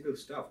nonsensical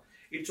stuff.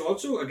 It's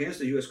also against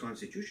the US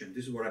Constitution.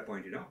 This is what I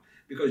pointed out.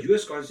 Because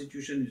US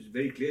Constitution is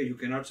very clear, you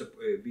cannot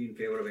be in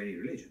favor of any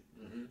religion.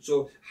 Mm-hmm.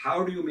 So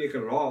how do you make a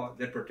law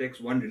that protects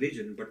one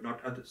religion but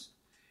not others?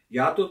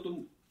 Ya to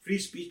tum free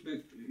speech,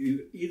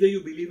 either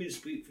you believe in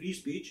free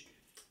speech,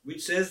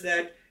 which says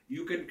that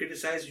you can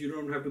criticize, you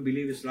don't have to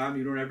believe Islam,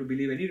 you don't have to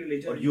believe any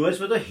religion. और US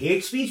में तो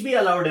hate speech भी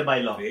allowed है by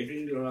law. Hate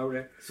is allowed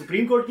है.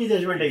 Supreme Court की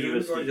judgment है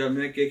US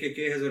की.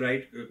 KKK has a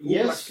right, Ku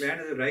Klux Klan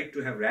has a right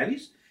to have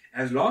rallies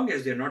as long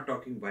as they're not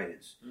talking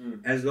violence.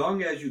 As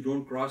long as you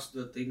don't cross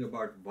the thing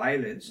about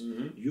violence,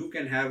 you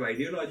can have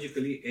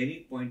ideologically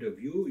any point of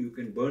view. You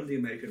can burn the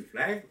American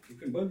flag. You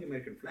can burn the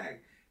American flag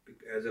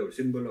as a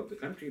symbol of the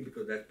country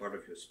because that's part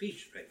of your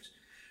speech rights.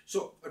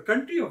 So a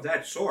country of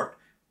that sort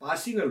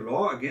passing a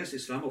law against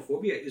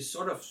Islamophobia is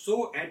sort of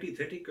so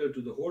antithetical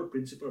to the whole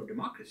principle of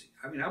democracy.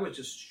 I mean, I was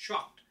just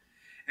shocked.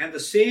 And the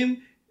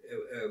same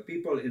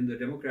people in the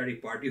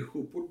Democratic Party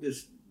who put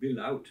this bill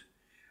out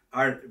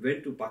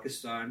went to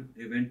Pakistan.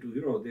 They went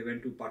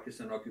to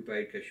Pakistan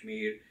occupied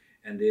Kashmir,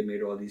 and they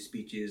made all these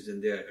speeches,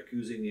 and they're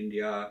accusing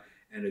India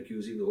and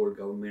accusing the whole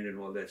government and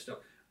all that stuff.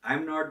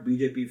 I'm not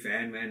BJP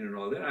fan and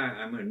all that.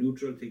 I'm a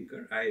neutral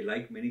thinker. I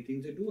like many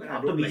things they do, and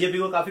I don't BJP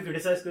को काफी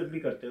criticize भी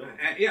करते हो.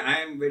 Yeah,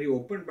 I am very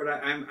open, but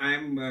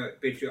I'm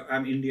patriot.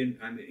 I'm Indian.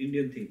 I'm an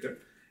Indian thinker.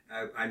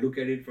 I look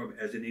at it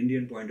as an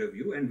Indian point of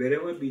view, and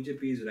wherever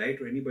BJP is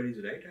right or anybody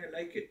is right, I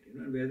like it.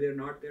 Where they're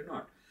not, they're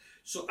not.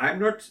 So I'm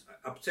not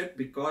upset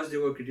because they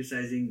were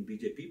criticizing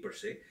BJP per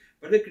se,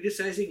 but they're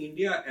criticizing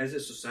India as a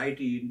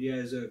society, India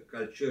as a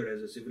culture,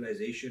 as a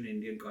civilization,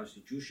 Indian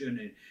constitution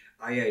and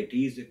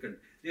IITs.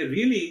 They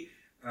really,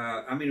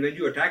 when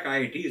you attack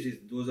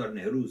IITs, those are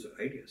Nehru's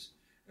ideas,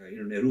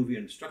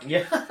 Nehruvian structure.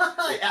 Yeah,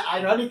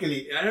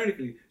 ironically.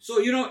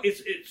 So,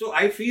 so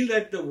I feel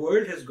that the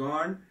world has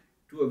gone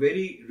to a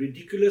very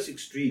ridiculous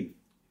extreme,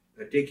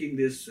 taking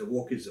this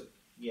wokeism.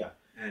 Yeah.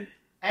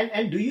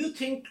 And do you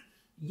think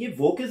ये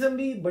wokeism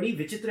भी बड़ी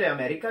विचित्र है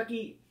America की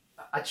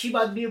अच्छी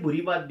बात भी है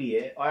बुरी बात भी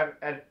है और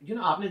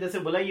आपने जैसे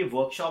बोला ये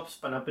वर्कशॉप्स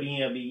पनप रही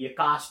हैं अभी ये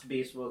caste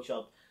based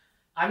workshop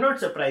I am not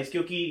surprise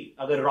क्योंकि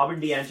अगर Robert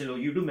डिएंजेलो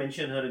you do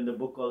mention her in the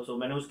book also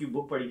मैंने उसकी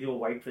बुक पढ़ी थी वो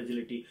वाइट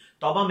फ्रेजिलिटी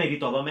तौबा मेरी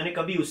तौबा मैंने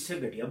कभी उससे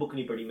घटिया बुक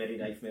नहीं पढ़ी मेरी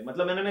लाइफ में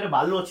मतलब मैंने मेरे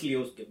बाल नोच लिए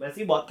उसके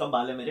वैसे ही बहुत कम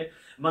बाल है मेरे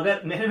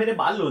मगर मैंने मेरे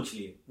बाल नोच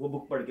लिए वो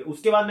बुक पढ़ के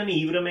उसके बाद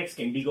मैंने इब्राहिम एक्स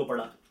केंडी को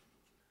पढ़ा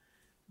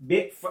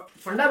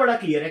फंडा बड़ा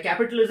क्लियर है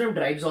capitalism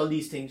drives all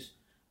these things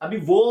अभी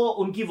वो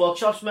उनकी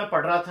वर्कशॉप्स में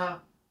पढ़ रहा था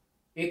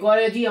एक और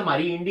है जी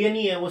हमारी इंडियन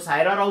ही है वो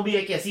सायरा राव भी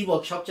एक ऐसी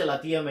वर्कशॉप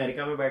चलाती है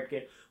अमेरिका में बैठ के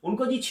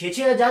उनको जी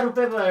 6,000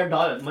 रुपए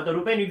मतलब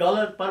रुपए नहीं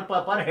डॉलर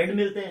पर हेड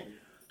मिलते हैं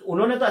तो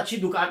उन्होंने तो अच्छी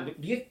दुकान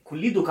ये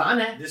खुली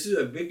दुकान है this is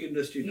a big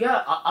industry या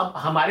अब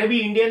हमारे भी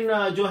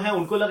इंडियन जो है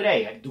उनको लग रहा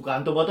है यार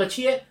दुकान तो बहुत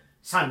अच्छी है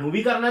सानू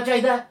भी करना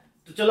चाहिए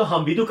तो चलो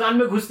हम भी दुकान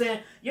में घुसते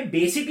हैं ये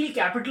basically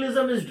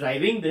capitalism is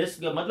driving this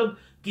मतलब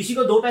किसी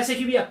को 2 पैसे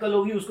की भी अक्ल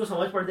होगी उसको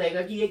समझ पड़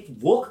जाएगा कि एक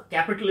वोक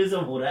कैपिटलिज्म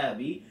हो रहा है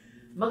अभी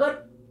मगर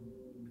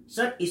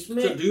सर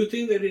इसमें So do you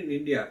think that in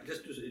India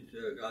just to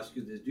ask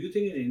you this do you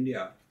think in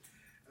India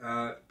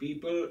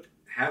people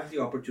have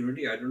the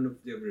opportunity I don't know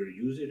if they ever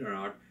use it or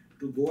not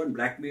to go and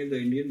blackmail the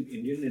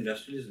Indian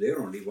industrialists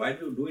there only why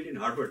do it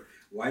in Harvard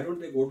why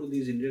don't they go to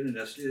these Indian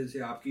industrialists and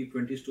say आपकी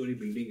 20-story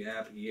building है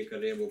आप ये कर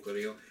रहे हैं वो कर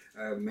रहे हो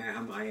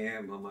हम आए हैं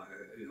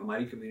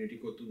हमारी कम्युनिटी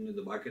को तुमने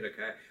दबा के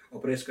रखा है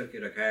ऑपरेस करके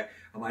रखा है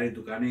हमारी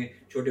दुकानें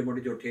छोटे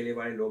मोटे जो ठेले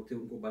वाले लोग थे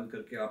उनको बंद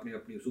करके आपने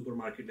अपनी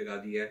सुपरमार्केट लगा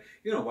दी है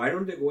why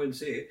don't they go and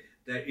say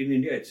that in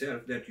India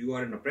itself that you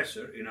are an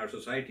oppressor in our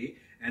society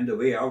and the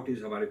way out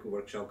is हमारे को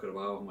वर्कशॉप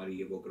करवाओ हमारी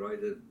ये वो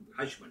करवाओ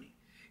hush money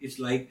it's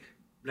like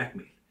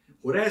blackmail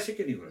हो रहा है ऐसे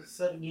कि नहीं हो रहा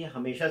सर ये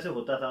हमेशा से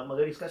होता था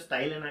मगर इसका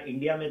स्टाइल है ना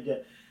इंडिया में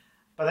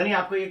पता नहीं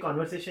आपको ये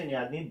कॉन्वर्सेशन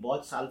याद नहीं,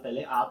 बहुत साल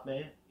पहले आप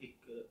में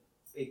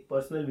एक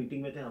पर्सनल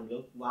मीटिंग में थे हम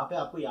लोग, वहां पे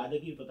आपको याद है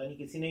कि पता नहीं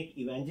किसी ने एक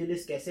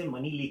इवेंजलिस्ट कैसे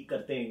मनी लीक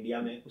करते हैं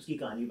इंडिया में, उसकी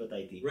कहानी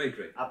बताई थी। Right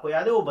right. आपको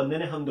याद है वो बंदे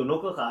ने हम दोनों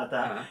को कहा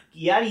था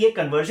कि यार ये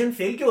कन्वर्जन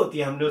फेल क्यों होती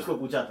है, हमने उसको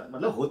पूछा था,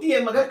 मतलब होती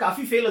है मगर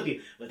काफी फेल होती है।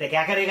 बोलते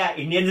क्या करेगा,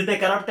 इंडियन जितने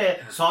करप्ट है,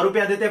 100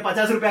 रुपया देते हैं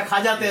 50 रुपया खा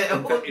जाते हैं।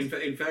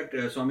 In fact,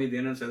 Swami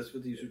Dayanand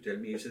Saraswati used to tell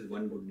me, he says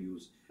one good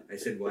news. I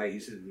said, why? He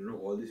says, you know,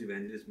 all this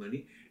evangelist money,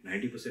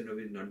 90% of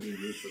it is not being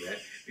used for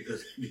that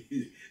because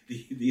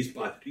these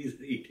padris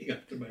are eating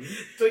up the money.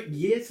 तो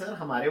ये sir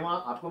हमारे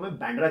वहाँ, आपको मैं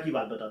बैंड्रा की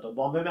बात बताता हूँ,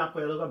 बॉम्बे में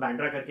आपको याद होगा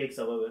बैंड्रा करके एक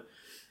सबब है,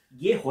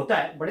 ये होता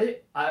है बड़े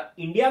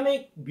इंडिया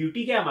में।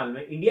 ब्यूटी क्या है मालूम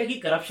है, इंडिया की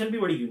करप्शन भी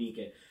बड़ी यूनिक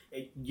है।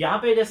 यहाँ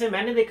पे जैसे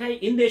मैंने देखा है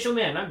इन देशों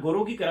में है ना,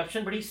 गोरों की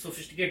करप्शन बड़ी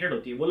सोफिस्टिकेटेड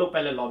होती है। वो लोग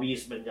पहले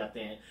लॉबीइस्ट बन जाते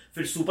हैं,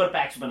 फिर सुपर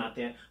पैक्स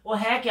बनाते हैं। वो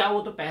है क्या, वो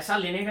तो पैसा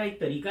लेने का एक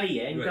तरीका ही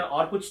है इनका,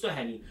 और कुछ तो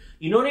है नहीं।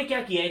 इन्होंने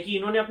क्या किया है कि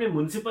इन्होंने अपने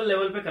म्युनिसिपल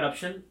लेवल पे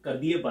करप्शन कर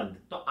दिए बंद,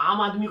 तो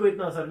आम आदमी को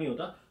इतना असर नहीं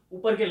होता,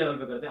 ऊपर के लेवल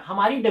पे करते हैं।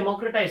 हमारी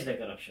डेमोक्रेटाइज्ड है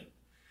करप्शन।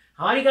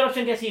 हमारी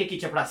करप्शन कैसी है कि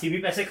चपरासी भी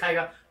पैसे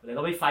खाएगा,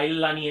 बोलेगा भाई फाइल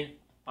लानी है,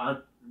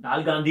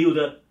 डाल गांधी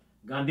उधर,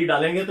 गांधी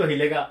डालेंगे तो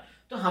हिलेगा।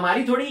 तो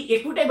हमारी थोड़ी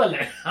इक्विटेबल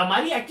है,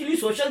 हमारी एक्चुअली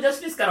सोशल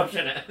जस्टिस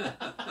करप्शन है।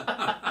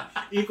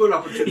 Equal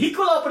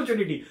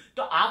opportunity.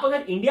 तो आप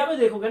अगर इंडिया में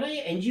देखोगे ना, ये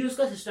एनजीओस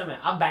का सिस्टम है।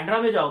 आप बैंड्रा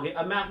में जाओगे,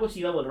 अब मैं आपको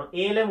सीधा बोल रहा हूँ,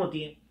 एएलएम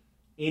होती है,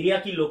 एरिया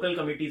की लोकल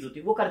कमिटीज होती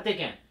है। वो करते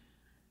क्या है,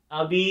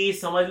 अभी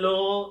समझ लो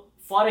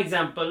फॉर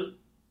एग्जाम्पल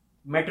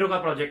मेट्रो का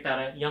प्रोजेक्ट आ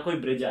रहा है या कोई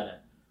ब्रिज आ रहा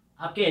है,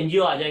 आपके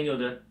एनजीओ आ जाएंगे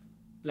उधर,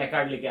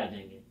 प्लेकार्ड लेके आ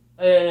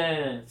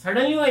जाएंगे।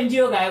 सडनली वो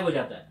एनजीओ गायब हो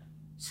जाता है,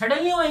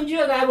 सडनली वो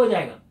एनजीओ गायब हो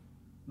जाएगा,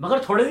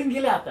 मगर थोड़े दिन के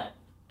लिए आता है।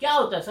 क्या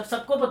होता है सर,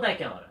 सबको पता है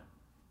क्या हो रहा है,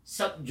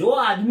 सब जो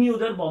आदमी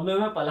उधर बॉम्बे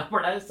में पला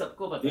पड़ा है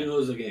सबको पता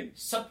है,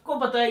 सबको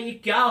पता है ये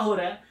क्या हो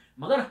रहा है।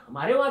 मगर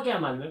हमारे वहां क्या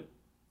मालूम है,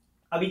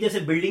 अभी जैसे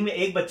बिल्डिंग में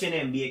एक बच्चे ने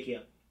एमबीए किया,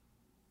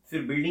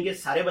 फिर बिल्डिंग के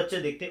सारे बच्चे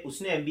देखते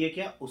उसने एमबीए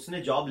किया,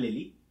 उसने जॉब ले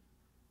ली,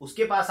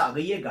 उसके पास आ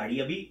गई है गाड़ी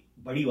अभी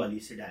बड़ी वाली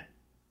सेडान,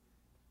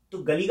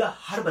 तो गली का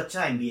हर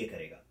बच्चा एमबीए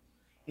करेगा।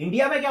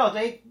 इंडिया में क्या होता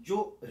है,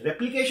 जो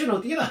रेप्लिकेशन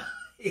होती है ना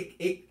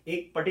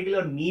एक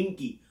पर्टिकुलर मीम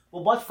की, वो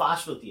बहुत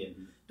फास्ट होती है।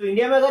 तो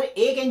इंडिया में अगर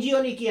एक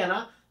एनजीओ ने किया ना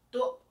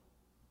तो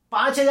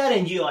 5000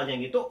 एनजीओ आ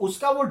जाएंगे, तो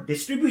उसका वो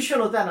डिस्ट्रीब्यूशन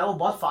होता है ना, वो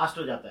बहुत फास्ट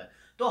हो जाता है।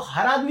 तो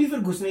हर आदमी फिर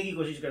घुसने की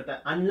कोशिश करता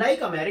है।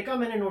 अनलाइक अमेरिका,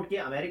 मैंने नोट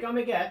किया अमेरिका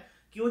में क्या है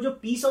कि वो जो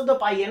पीस ऑफ द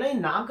पाई है ना,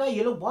 नाम का,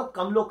 ये लोग बहुत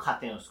कम लोग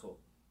खाते हैं उसको।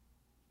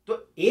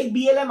 तो एक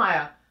बीएलएम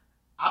आया,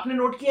 आपने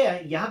नोट किया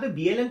है यहां पे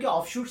बीएलएम के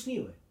ऑफशूट्स नहीं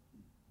हुए,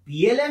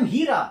 बीएलएम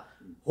ही रहा।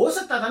 हो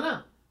सकता था ना,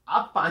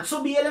 आप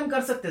 500 बीएलएम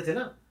कर सकते थे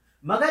ना,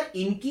 मगर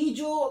इनकी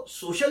जो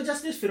सोशल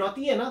जस्टिस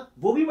फिरौती है ना,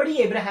 वो भी बड़ी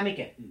एब्राहमिक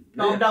है,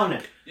 टॉप डाउन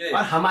है।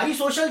 और हमारी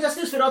सोशल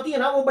जस्टिस फिरौती है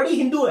ना, वो बड़ी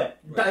हिंदू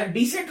है,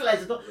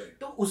 डिसेंट्रलाइज।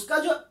 तो उसका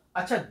जो,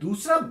 अच्छा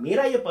दूसरा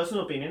मेरा ये पर्सनल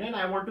ओपिनियन है,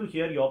 आई want to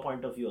here your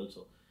point of view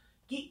also,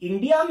 कि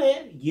इंडिया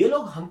में ये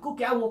लोग हमको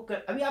क्या वो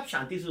कर, अभी आप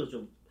शांति से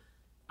सोचो,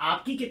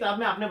 आपकी किताब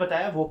में आपने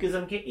बताया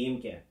वोकिज्म के एम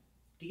क्या है,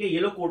 ठीक है, ये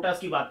लोग कोटास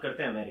की बात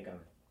करते हैं अमेरिका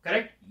में,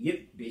 करेक्ट,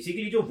 ये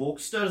बेसिकली जो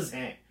वोकस्टर्स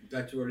हैं,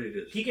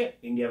 ठीक है,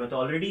 इंडिया में तो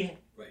ऑलरेडी है,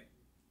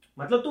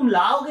 मतलब तुम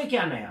लाओगे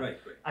क्या नया।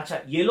 अच्छा,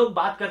 ये लोग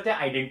बात करते हैं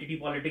आइडेंटिटी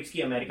पॉलिटिक्स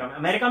की,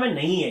 अमेरिका में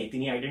नहीं है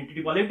इतनी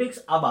आइडेंटिटी पॉलिटिक्स,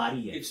 अब आ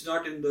रही है। It's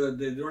not in the,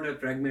 they don't have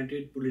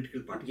fragmented political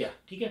parties,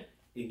 ठीक है,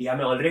 इंडिया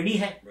में ऑलरेडी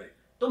है।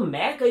 तो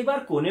मैं कई बार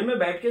कोने में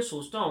बैठ के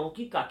सोचता हूं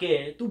कि काके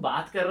तू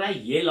बात कर रहा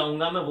है ये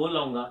लाऊंगा मैं वो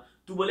लाऊंगा,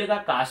 तू बोलेगा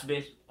कास्ट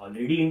बेस्ड,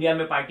 ऑलरेडी इंडिया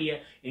में पार्टी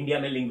है, इंडिया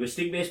में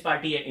लिंग्विस्टिक बेस्ड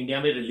पार्टी है, इंडिया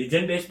में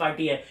रिलीजन बेस्ड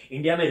पार्टी है,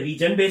 इंडिया में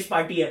रीजन बेस्ड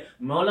पार्टी है,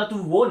 मौला तू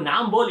वो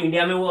नाम बोल,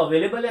 इंडिया में वो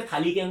अवेलेबल है,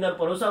 थाली के अंदर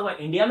परोसा हुआ,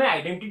 इंडिया में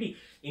आइडेंटिटी।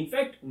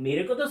 इनफैक्ट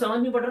मेरे को तो समझ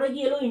नहीं पड़ रहा है कि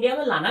ये लोग इंडिया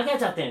में लाना क्या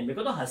चाहते हैं, मेरे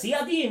को तो हंसी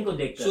आती है इनको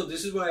देखकर। So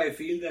this is why I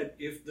feel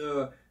that if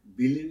the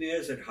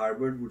billionaires at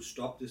Harvard would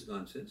stop this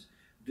nonsense,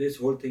 this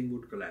whole thing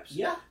would collapse.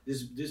 Yeah.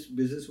 This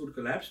business would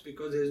collapse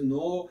because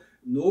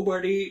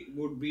nobody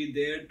would be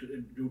there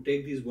to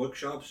take these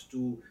workshops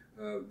to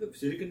the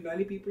Silicon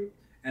Valley people,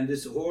 and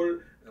this whole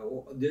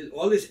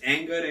all this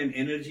anger and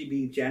energy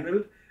being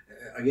channeled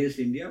against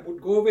India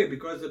would go away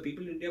because the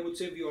people in India would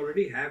say we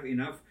already have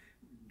enough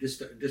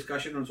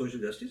discussion on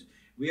social justice.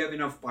 We have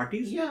enough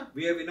parties. Yeah.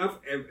 We have enough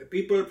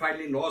people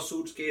filing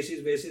lawsuits,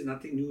 cases,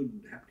 nothing new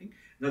happening,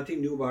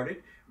 nothing new about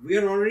it. We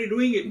are already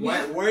doing it.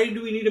 Yeah. Why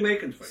do we need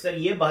Americans for it? Sir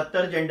ये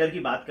 72 gender की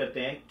बात करते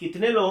हैं,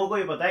 कितने लोगों को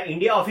ये पता है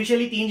इंडिया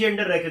ऑफिशियली 3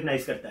 जेंडर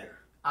रिकॉग्नाइज करता है,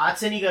 आज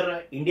से नहीं कर रहा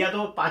है। इंडिया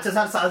तो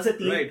 5000 साल से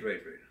 3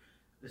 right.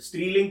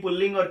 स्त्रीलिंग,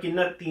 पुल्लिंग और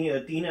किन्नर,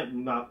 तीन है,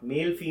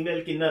 मेल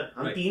फीमेल किन्नर,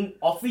 हम 3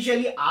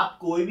 ऑफिशियली। आप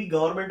कोई भी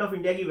गवर्नमेंट ऑफ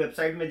इंडिया की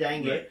वेबसाइट में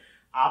जाएंगे,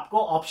 आपको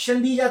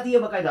ऑप्शन दी जाती है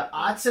बकायदा,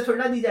 आज से थोड़ी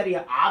ना दी जा रही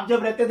है, आप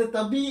जब रहते थे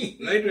तब भी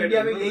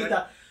इंडिया में यही था।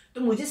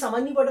 तो मुझे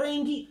समझ नहीं पड़ रहा है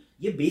इनकी,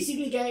 ये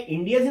बेसिकली क्या है,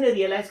 इंडियंस ने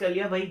रियलाइज कर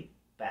लिया भाई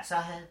पैसा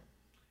है,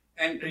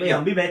 भाई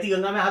हम भी बहती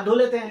गंगा में हाथ धो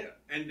लेते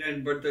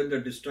हैं। But the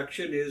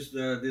destruction is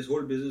this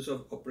whole business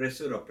of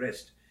oppressor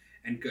oppressed,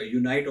 and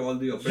unite all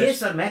the ये oppressed.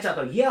 सर मैं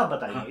चाहता हूँ ये आप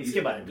बताइए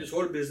इसके बारे में. This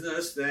whole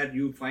business that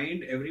you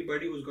find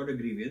everybody who's got a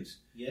grievance,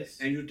 Yes.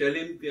 and you tell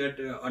him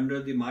that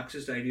under the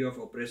Marxist idea of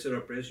oppressor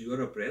oppressed, you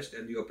are oppressed,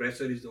 and the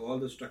oppressor is all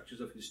the structures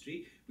of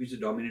history which the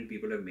dominant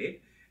people have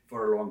made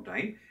for a long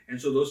time,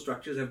 and so those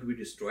structures have to be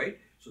destroyed.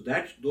 So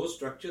that those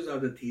structures are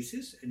the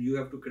thesis, and you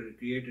have to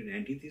create an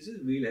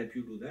antithesis. We'll help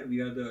you do that. We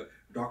are the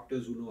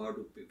doctors who know how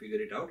to figure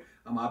it out.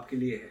 हम आपके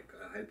लिए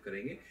help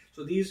करेंगे.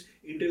 So these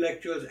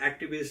intellectuals,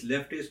 activists,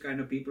 leftist kind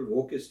of people,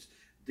 wokists,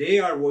 they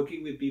are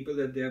working with people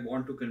that they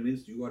want to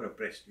convince you are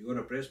oppressed. You are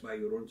oppressed by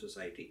your own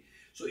society.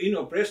 So in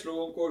oppressed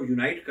लोगों को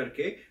unite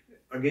करके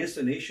against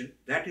the nation,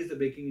 that is the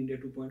Breaking India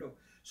 2.0.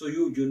 So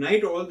you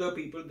unite all the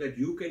people that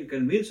you can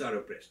convince are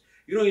oppressed.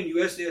 You know, in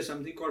US there is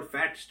something called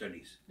fat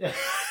studies.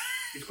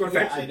 It's called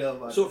fat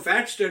studies. So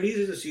fat studies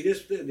is a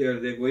serious thing.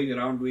 They're going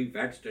around doing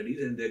fat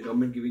studies, and the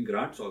government giving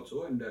grants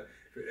also.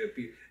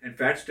 And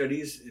fat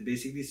studies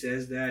basically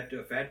says that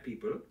fat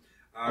people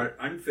are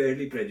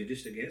unfairly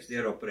prejudiced against. They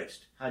are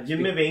oppressed.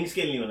 Gym में weighing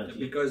scale नहीं होना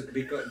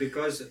चाहिए.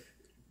 Because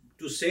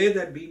to say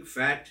that being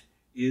fat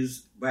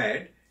is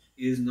bad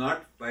is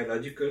not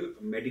biological,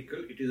 medical.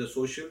 It is a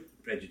social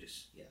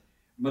prejudice. Yeah.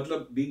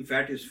 मतलब being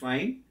fat is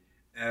fine,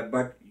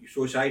 but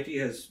society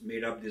has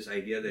made up this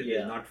idea that it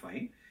is not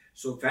fine.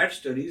 So fat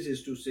studies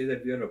is to say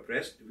that we are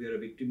oppressed, we are a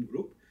victim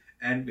group,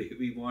 and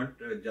we want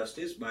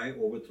justice by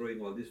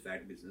overthrowing all this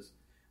fat business.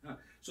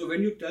 So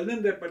when you tell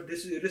them that, but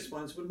this is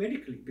irresponsible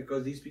medically,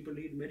 because these people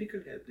need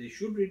medical help. They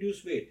should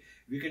reduce weight.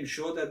 We can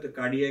show that the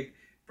cardiac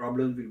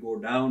problems will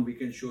go down. We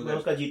can show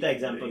that उसका जीता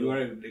example you are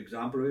an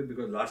example of it,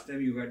 because last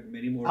time you had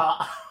many more,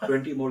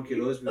 20 more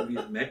kilos when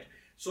we met.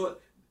 So,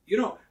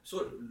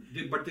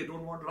 but they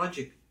don't want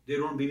logic. They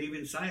don't believe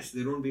in science.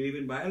 They don't believe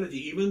in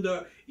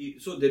biology.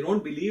 So they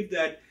don't believe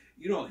that,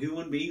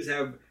 human beings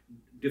have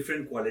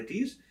different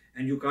qualities,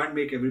 and you can't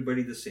make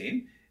everybody the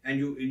same. And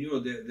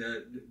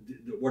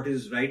what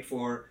is right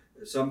for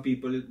some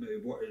people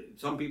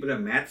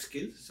have math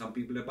skills, some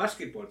people have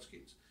basketball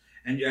skills,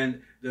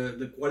 and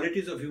the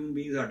qualities of human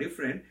beings are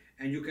different,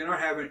 and you cannot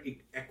have an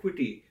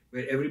equity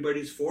where everybody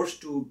is forced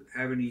to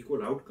have an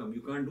equal outcome.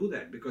 You can't do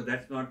that, because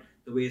that's not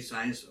the way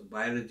science,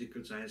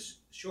 biological science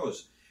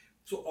shows.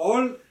 So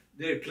all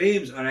their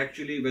claims are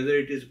actually, whether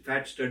it is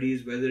fat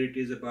studies, whether it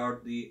is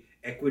about the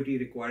equity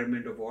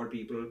requirement of all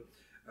people,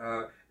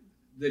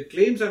 the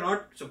claims are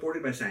not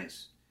supported by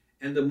science.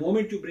 And the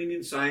moment you bring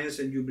in science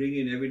and you bring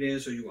in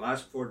evidence, or you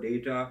ask for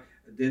data,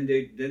 then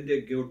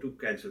they go to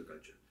cancel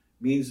culture.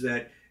 Means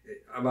that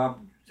अब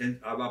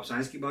आप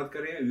science की बात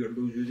करें, you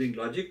are using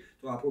logic,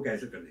 तो आपको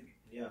cancel कर देंगे.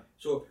 Yeah.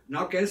 So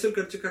now cancel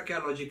culture का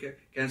क्या logic है?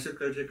 Cancel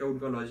culture का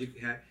उनका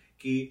logic है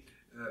कि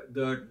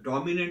the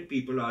dominant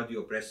people are the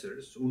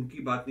oppressors.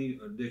 उनकी बात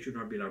नहीं, they should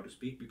not be allowed to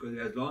speak, because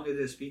as long as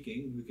they're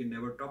speaking, we can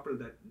never topple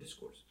that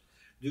discourse.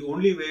 The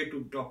only way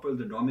to topple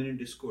the dominant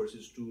discourse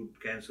is to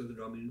cancel the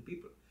dominant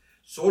people.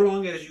 So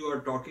long as you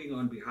are talking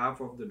on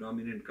behalf of the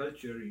dominant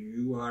culture,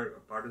 you are a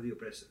part of the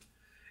oppressor.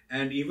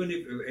 And even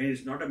if, and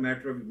it's not a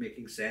matter of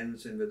making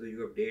sense and whether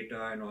you have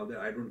data and all that,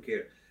 I don't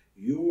care.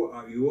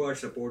 You are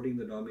supporting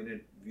the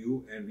dominant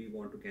view, and we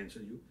want to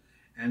cancel you.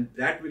 And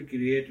that will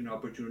create an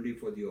opportunity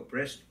for the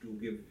oppressed to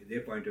give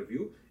their point of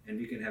view, and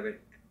we can have a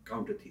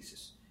counter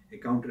thesis, a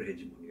counter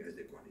hegemony, as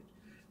they call it.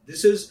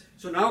 This is,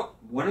 so now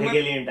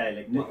Hegelian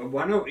dialect.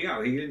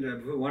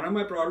 One of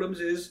my problems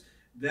is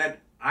that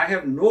I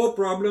have no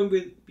problem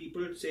with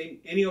people saying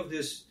any of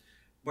this,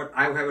 but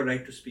I have a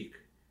right to speak.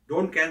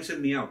 Don't cancel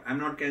me out. I'm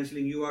not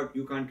cancelling you out.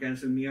 You can't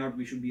cancel me out.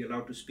 We should be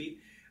allowed to speak.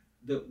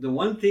 The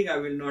one thing I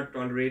will not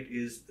tolerate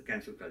is the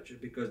cancel culture,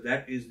 because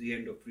that is the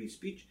end of free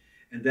speech,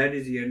 and that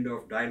is the end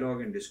of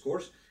dialogue and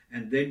discourse.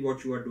 And then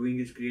what you are doing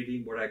is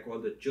creating what I call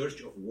the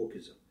church of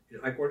wokeism.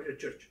 I call it a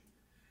church.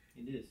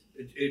 It is.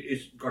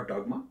 It's got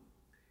dogma.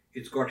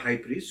 It's got high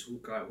priests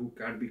who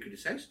can't be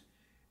criticized.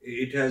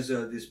 It has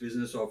this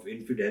business of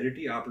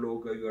infidelity. आप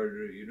लोग, you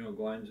are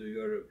goans,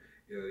 you are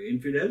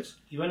infidels.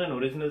 Even an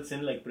original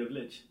sin like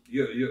privilege.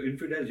 You're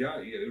infidels,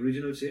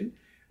 original sin.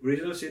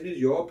 Original sin is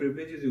your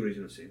privilege is the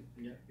original sin.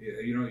 Yeah.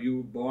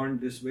 You born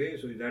this way,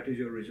 so that is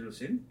your original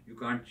sin. You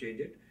can't change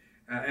it.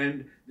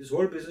 And this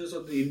whole business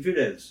of the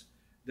infidels,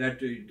 that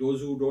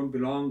those who don't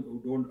belong,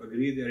 who don't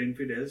agree, they are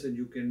infidels, and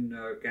you can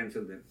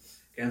cancel them.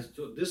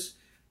 So this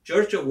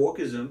church of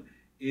wokeism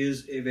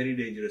is a very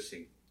dangerous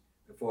thing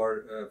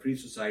for free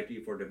society,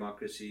 for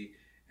democracy,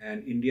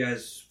 and India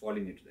is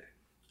falling into that.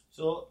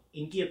 So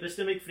इनकी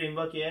epistemic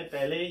framework ये है,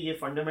 पहले ये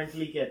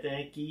fundamentally कहते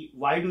हैं कि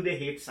why do they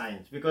hate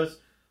science? Because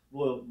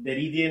वो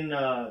Derridian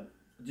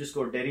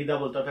जिसको Derrida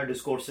बोलता था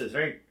discourses,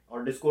 right?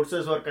 और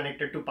discourses were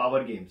connected to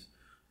power games.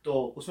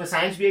 तो उसमें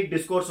science भी एक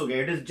discourse हो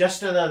गया. It is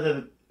just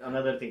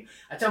another thing.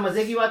 अच्छा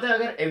मजे की बात है,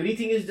 अगर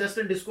everything is just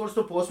a discourse,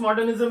 तो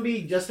postmodernism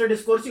भी just a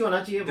discourse ही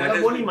होना चाहिए. मगर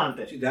वो नहीं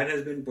मानते. That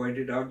has been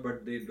pointed out,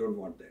 but they don't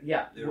want that.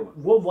 Yeah,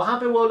 वो वहाँ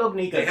पे वो लोग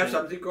नहीं करते. They have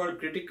something called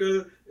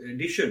critical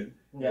edition.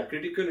 Yeah.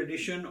 Critical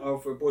edition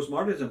of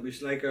postmodernism.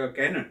 It's like a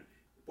canon.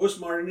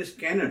 Postmodernist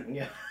canon.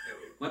 Yeah.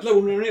 मतलब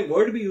उन्होंने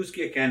word भी use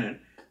किया canon.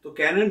 So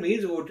canon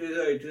means it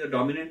is a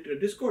dominant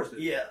discourse.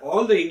 Yeah.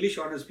 All the English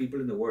honest people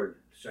in the world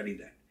study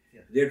that.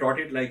 Yeah. They are taught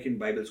it like in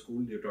Bible school.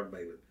 They are taught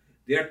Bible.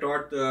 They are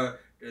taught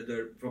the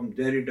from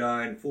Derrida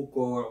and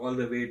Foucault all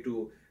the way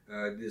to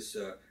this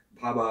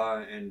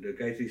Bhabha and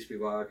Gayatri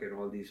Spivak and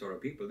all these sort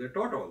of people. They're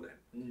taught all that.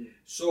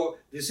 So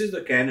this is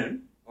the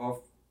canon of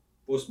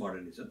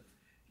postmodernism,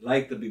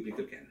 like the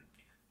biblical canon.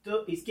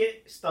 तो इसके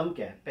स्तंभ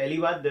क्या है? पहली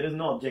बात, there is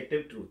no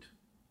objective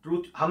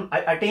truth हम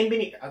attain भी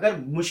नहीं, अगर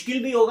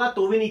मुश्किल भी होगा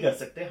तो भी नहीं कर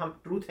सकते हम.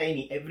 ट्रूथ है ही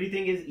नहीं.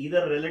 एवरीथिंग इज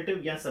ईदर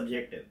रिलेटिव या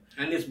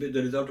subjective and it's the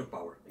result of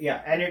power. या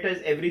and it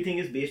is everything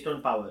is based on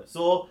power.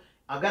 सो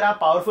अगर आप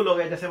पावरफुल हो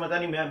गए, जैसे पता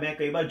नहीं, मैं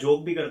कई बार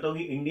जोक भी करता हूँ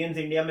कि इंडियंस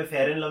इंडिया में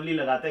फेयर एंड लवली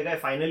लगाते गए,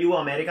 फाइनली वो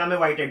अमेरिका में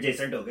व्हाइट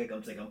एडजेसेंट हो गए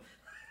कम से कम.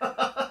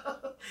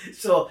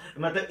 सो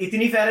मतलब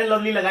इतनी फेयर एंड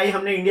लवली लगाई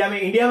हमने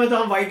इंडिया में तो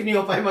हम व्हाइट नहीं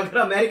हो पाए, मगर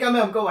अमेरिका में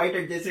हमको व्हाइट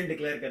एडजेसेंट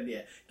डिक्लेयर कर दिया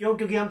है. क्यों?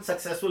 क्योंकि हम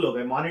सक्सेसफुल हो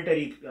गए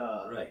मॉनेटरी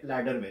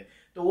लैडर में.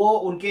 तो वो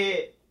उनके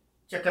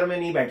चक्कर में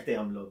नहीं बैठते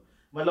हम लोग.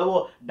 मतलब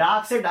वो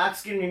डार्क से डार्क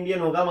स्किन इंडियन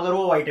होगा मगर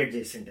वो व्हाइट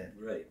एडजेसेंट है.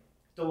 राइट.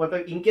 तो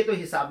मतलब इनके तो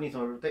हिसाब नहीं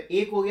समझ रहे.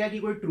 एक हो गया कि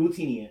कोई ट्रूथ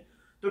ही नहीं है,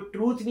 तो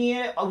ट्रूथ नहीं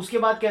है. और उसके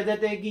बाद कह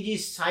देते हैं कि जी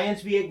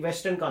साइंस भी एक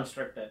वेस्टर्न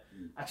कॉन्स्ट्रक्ट है.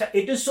 अच्छा,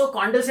 it is so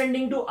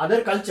कॉन्डेसेंडिंग to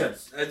other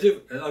cultures.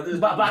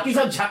 बाकी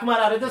सब झक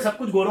मार रहे थे, सब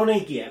कुछ गोरों ने ही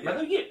किया है.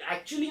 मतलब ये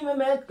एक्चुअली में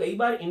मैं कई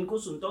बार इनको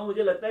सुनता हूं,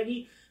 मुझे लगता है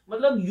कि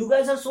मतलब you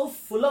guys are so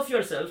full of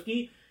yourself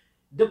कि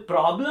the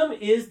problem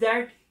is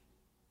that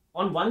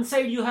on one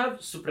side you have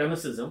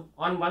supremacism,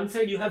 on one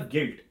side you have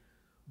guilt.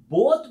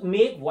 Both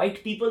make white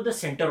people the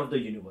center of the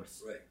universe.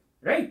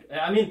 Right?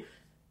 I mean,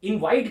 in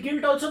white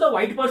guilt also the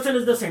white person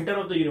is the center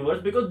of the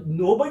universe, because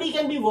nobody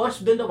can be worse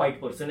than the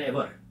white person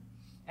ever.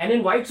 And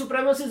in white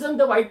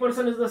supremacism the white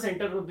person is the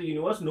center of the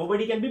universe.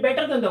 Nobody can be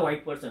better than the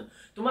white person.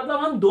 तो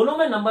मतलब हम दोनों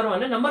में number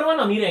 1 है. Number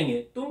 1 हम ही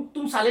रहेंगे.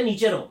 तुम साले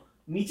नीचे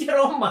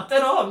रहो, मरते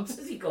रहो,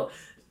 हमसे सीखो.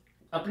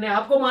 अपने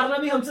आप को मारना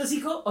भी हमसे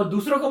सीखो और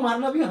दूसरों को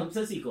मारना भी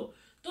हमसे सीखो.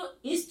 तो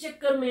इस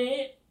चक्कर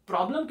में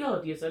प्रॉब्लम क्या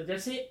होती है सर?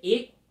 जैसे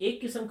एक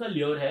किस्म का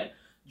ल्योर है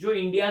जो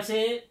इंडिया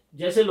से,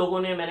 जैसे लोगों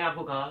ने, मैंने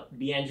आपको कहा,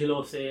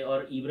 डिएंजेलो से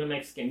और इब्राहिम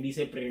एक्स कैंडी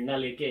से प्रेरणा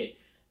लेके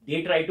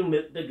they try to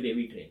milk the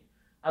gravy train.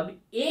 अब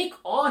एक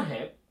और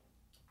है,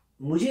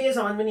 मुझे ये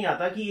समझ में नहीं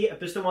आता कि ये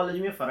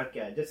एपिस्टेमोलॉजी में फर्क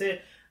क्या है. जैसे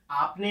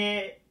आपने,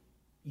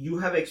 you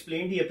have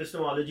explained the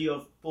epistemology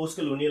of post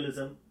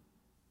colonialism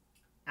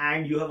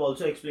and you have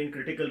also explained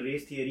critical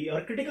race theory or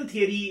critical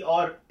theory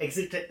or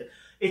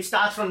it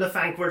starts from the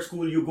Frankfurt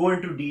School. You go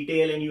into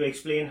detail and you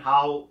explain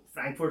how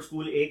Frankfurt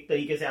School एक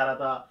तरीके से आ रहा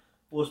था,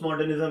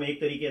 postmodernism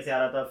एक तरीके से आ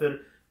रहा था, फिर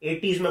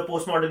 80s में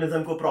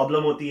postmodernism को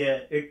problem होती है,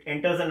 it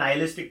enters a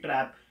nihilistic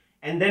trap,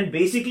 and then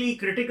basically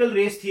critical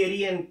race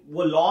theory and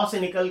वो law से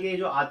निकल के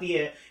जो आती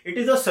है,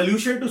 it is a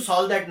solution to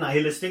solve that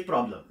nihilistic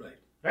problem.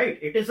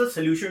 Right? It is a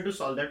solution to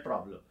solve that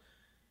problem.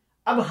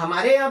 अब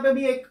हमारे यहाँ पे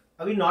भी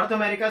अभी नॉर्थ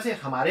अमेरिका से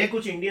हमारे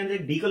कुछ इंडियंस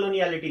एक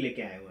डीकोलोनियलिटी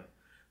लेके आए हुए हैं.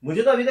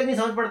 मुझे तो अभी तक नहीं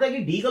समझ पड़ता कि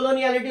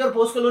डीकोलोनियलिटी और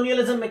पोस्ट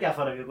कॉलोनियलिज्म में क्या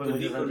फर्क है. कोई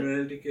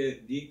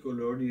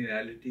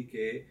डीकोलोनियलिटी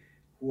के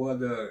who are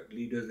the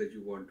leaders that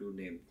you want to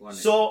name?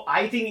 So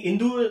I think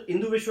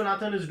Indu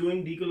Vishwanathan is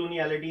doing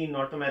decoloniality in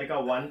North America.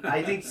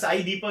 I think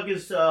Sai Deepak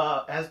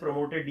has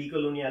promoted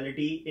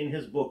decoloniality in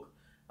his book,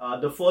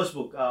 the first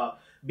book.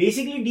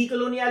 Basically,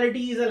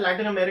 decoloniality is a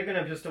Latin American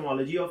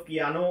epistemology of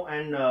Keanu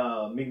and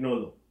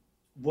Mignolo.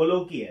 वो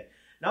लोग की है.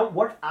 Now,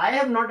 what I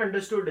have not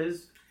understood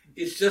is,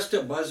 it's just a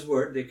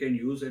buzzword they can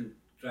use and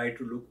try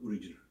to look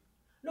original.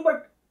 No,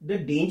 but the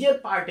danger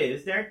part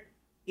is that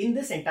in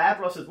this entire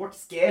process, what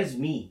scares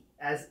me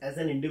as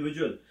an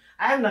individual,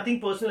 I have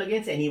nothing personal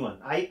against anyone.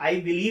 I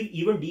believe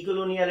even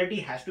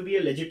decoloniality has to be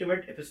a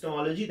legitimate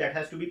epistemology that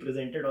has to be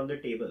presented on the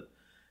table.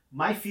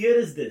 My fear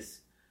is this,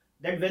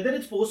 that whether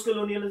it's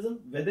post-colonialism,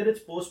 whether it's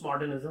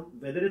postmodernism,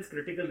 whether it's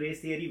critical race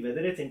theory,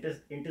 whether it's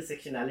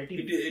intersectionality,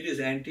 it is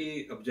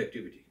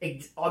anti-objectivity.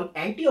 Or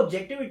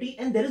anti-objectivity,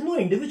 and there is no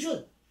individual.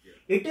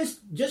 Yeah. It is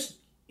just,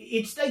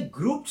 it's like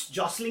groups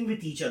jostling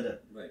with each other.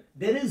 Right.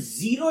 There is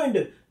zero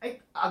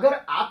अगर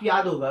आप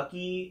याद होगा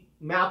कि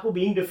मैं आपको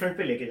being different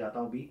पे लेके जाता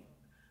हूँ.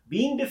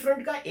 Being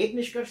different का एक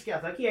निष्कर्ष क्या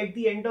था कि at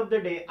the end of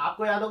the day,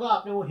 आपको याद होगा,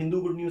 आपने वो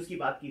हिंदू गुड न्यूज की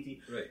बात की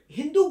थी.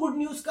 हिंदू गुड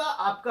न्यूज का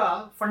आपका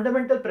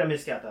फंडामेंटल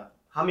प्रेमिस क्या था?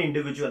 हम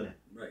इंडिविजुअल हैं.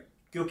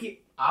 क्योंकि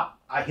आप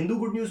हिंदू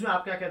गुड न्यूज में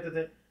आप क्या कहते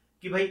थे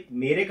कि भाई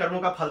मेरे कर्मों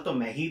का फल तो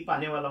मैं ही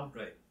पाने वाला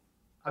हूं.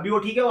 अभी वो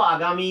ठीक है, वो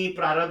आगामी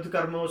प्रारब्ध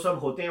कर्म वो सब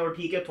होते हैं, वो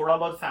ठीक है, थोड़ा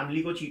बहुत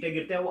फैमिली को चीटे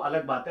गिरते हैं, वो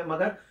अलग बात है.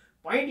 मगर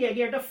पॉइंट ये है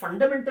कि एट अ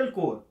फंडामेंटल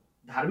कोर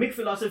धार्मिक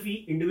फिलॉसफी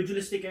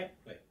इंडिविजुअलिस्टिक है.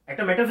 At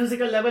a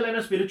metaphysical level and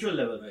a spiritual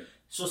level.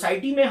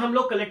 Society में हम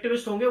लोग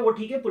कलेक्टिविस्ट होंगे, वो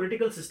ठीक है,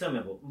 पॉलिटिकल सिस्टम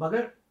है वो.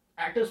 मगर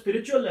एट अ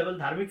स्पिरिचुअल लेवल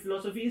धार्मिक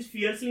फिलॉसफी इज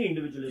फियर्सली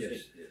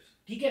इंडिविजुअलिस्टिक.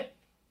 ठीक है.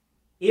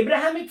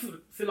 Abrahamic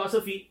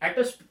philosophy at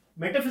a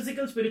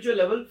metaphysical spiritual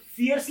level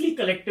fiercely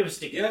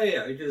collectivistic. Yeah,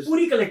 it is.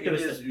 पूरी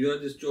collectivistic. You are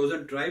this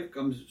chosen tribe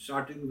comes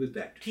starting with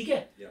that. ठीक है.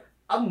 Yeah.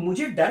 अब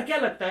मुझे डर क्या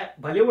लगता है,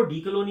 भले वो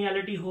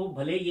decoloniality हो,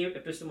 भले ये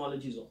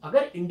epistemologies हो,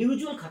 अगर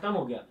individual खत्म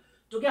हो गया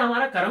तो क्या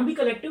हमारा कर्म भी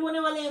collective होने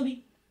वाले हैं अभी?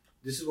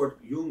 This is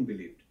what Jung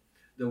believed.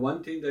 The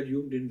one thing that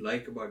Jung didn't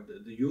like about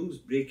the Jung's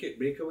break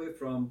away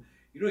from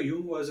You know,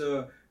 Jung was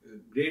a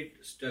great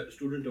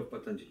student of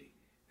Patanjali.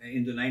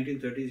 In the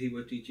 1930s, he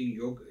was teaching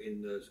yoga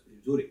in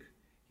Zurich.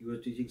 He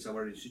was teaching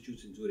summer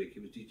institutes in Zurich. He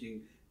was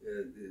teaching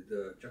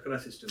the chakra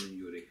system in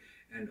Zurich,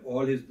 and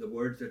all the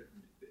words that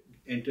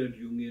entered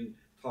Jungian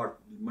thought,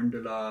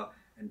 mandala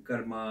and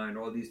karma and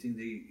all these things,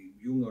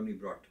 Jung only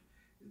brought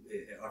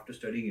after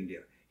studying India.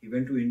 He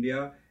went to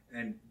India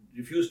and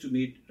refused to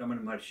meet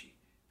Ramana Maharshi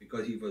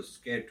because he was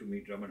scared to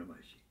meet Ramana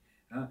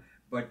Maharshi.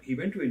 But he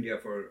went to India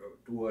for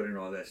a tour and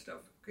all that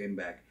stuff, came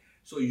back.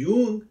 So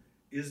Jung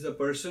is the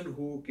person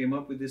who came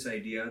up with this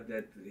idea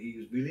that he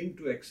is willing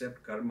to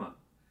accept karma,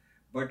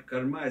 but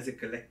karma as a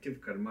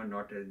collective karma,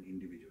 not as an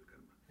individual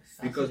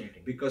karma.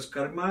 Because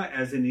karma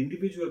as an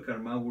individual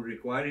karma would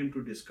require him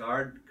to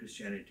discard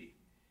Christianity.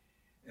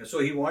 So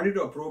he wanted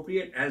to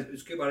appropriate, as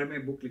uske bare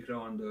mein book likh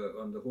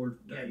raha on the whole.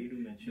 Yeah, you do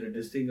mention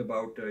this thing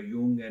about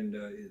Jung and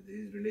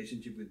his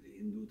relationship with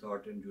Hindu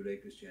thought and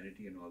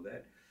Judeo-Christianity and all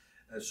that.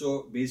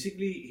 So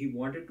basically, he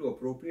wanted to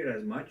appropriate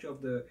as much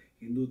of the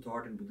Hindu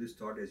thought and Buddhist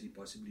thought as he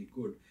possibly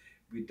could,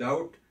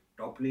 without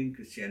toppling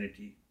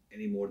Christianity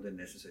any more than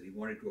necessary. He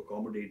wanted to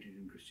accommodate it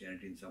in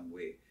Christianity in some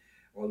way,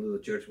 although the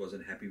church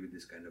wasn't happy with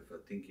this kind of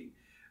thinking.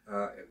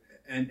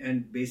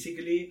 And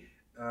basically,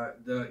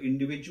 the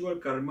individual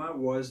karma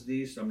was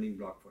the stumbling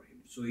block for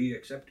him. So he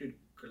accepted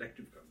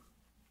collective karma.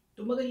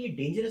 तो मगर ये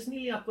dangerous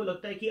नहीं है आपको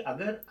लगता है कि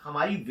अगर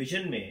हमारी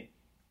विजन में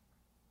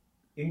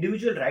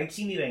इंडिविजुअल राइट्स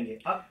ही नहीं रहेंगे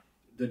अब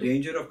The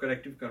danger of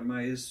collective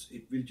karma is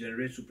it will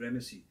generate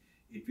supremacy.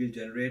 It will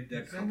generate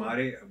that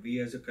we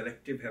as a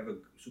collective have a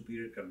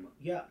superior karma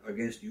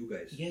against you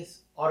guys.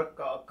 Yes. और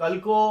कल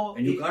को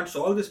and you can't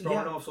solve this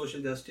problem of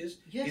social justice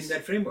in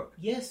that framework.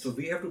 Yes. So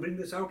we have to bring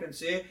this out and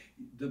say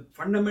the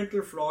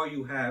fundamental flaw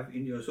you have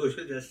in your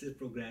social justice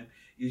program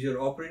is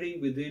you're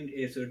operating within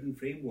a certain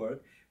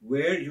framework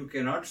where you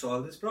cannot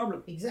solve this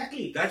problem.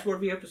 Exactly. That's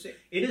what we have to say.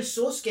 It is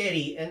so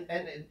scary,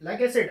 and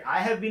like I said, I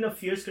have been a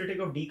fierce critic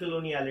of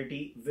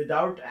decoloniality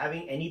without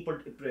having any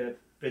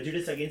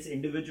prejudice against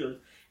individuals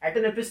at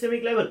an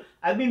epistemic level.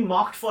 I've been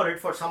mocked for it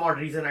for some odd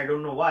reason, I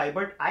don't know why,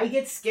 but I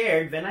get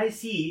scared when I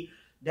see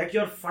that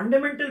your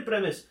fundamental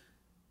premise,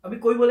 abhi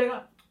koi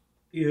bolega,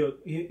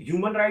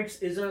 human rights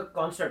is a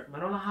construct.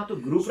 मैंने बोला हाँ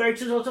तो group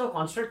rights is also a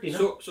construct.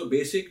 So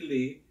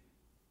basically,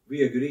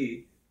 we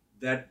agree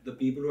that the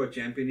people who are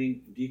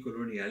championing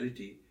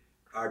decoloniality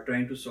are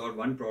trying to solve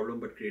one problem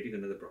but creating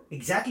another problem.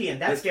 Exactly,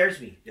 and that scares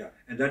me. Yeah,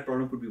 and that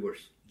problem could be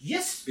worse.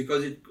 Yes.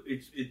 Because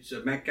it's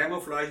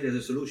camouflaged as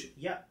a solution.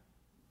 Yeah.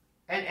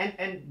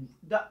 And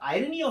the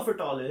irony of it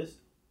all is,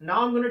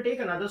 now I'm going to take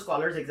another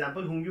scholar's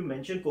example whom you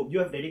mentioned. You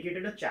have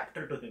dedicated a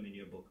chapter to him in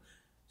your book.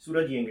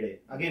 Suraj Yengde.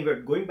 Again,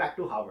 we're going back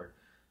to Harvard.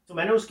 So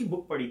मैंने उसकी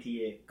book पढ़ी थी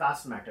ये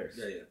Caste Matters.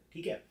 Yeah.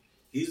 ठीक है.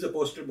 He's the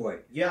poster boy.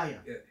 Yeah.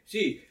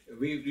 See,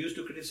 we used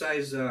to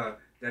criticize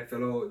that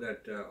fellow,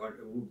 that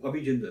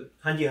Bobby Jindal.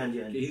 हाँ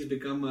जी. He's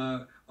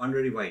become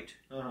honorary white.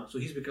 Uh-huh. So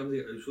he's become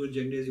Suraj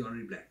Yengde is the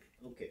honorary black.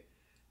 Okay.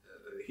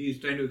 He's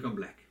trying to become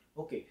black.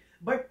 Okay.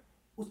 But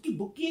उसकी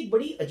book की एक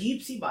बड़ी अजीब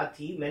सी बात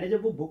थी. मैंने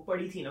जब वो बुक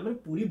पढ़ी थी ना, मैंने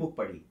पूरी बुक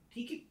पढ़ी.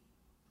 ठीक है.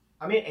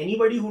 I mean,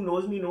 anybody who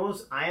knows me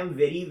knows I am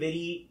very,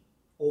 very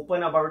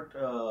open about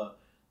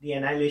the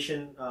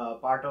annihilation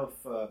part of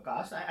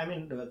caste. I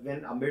mean,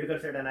 when Ambedkar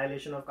said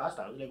annihilation of caste,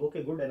 I was like,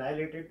 okay, good,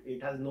 annihilate it.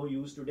 It has no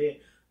use today.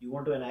 You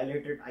want to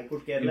annihilate it? I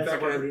could care less. In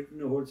fact, I have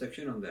written a whole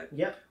section on that.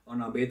 Yeah. On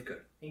Ambedkar.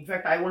 In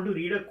fact, I want to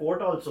read a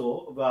quote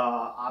also.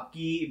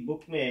 आपकी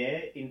book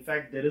में, in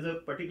fact, there is a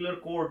particular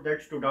quote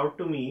that stood out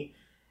to me.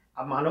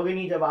 अब मानोगे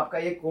नहीं, जब आपका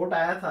ये coat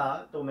आया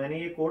था तो मैंने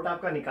ये कोट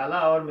आपका निकाला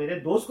और मेरे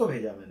दोस्त को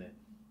भेजा.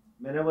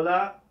 मैंने बोला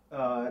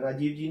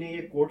राजीव जी ने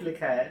ये कोट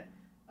लिखा है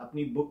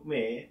अपनी बुक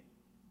में.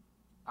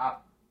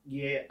 आप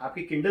ये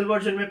आपकी किंडल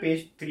वर्जन में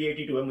पेज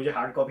 382 है, मुझे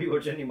हार्ड कॉपी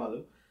वर्जन नहीं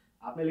मालूम.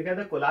 आपने लिखा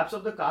था collapse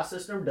of the caste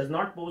system does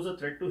not pose a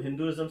threat to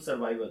Hinduism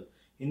survival.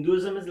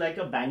 Hinduism is like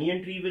a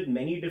banyan tree with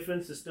many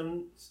different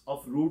systems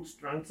of roots,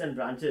 trunks and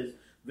branches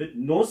with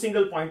no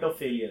single point of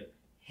failure.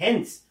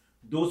 Hence,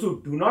 those who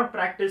do not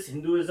practice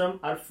Hinduism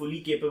are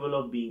fully capable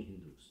of being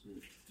Hindus.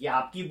 ये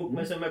आपकी book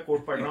में से मैं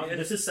coat पढ़ रहा हूँ.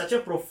 This is such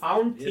a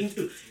profound thing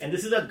to, and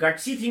this is a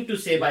gutsy thing to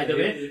say, by the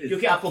way,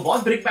 क्योंकि आपको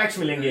बहुत brickbats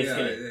मिलेंगे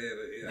इसके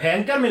लिए,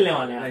 भयंकर मिलने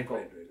वाले हैं आपको.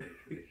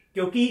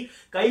 क्योंकि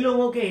कई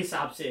लोगों के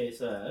हिसाब से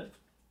सर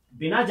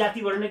बिना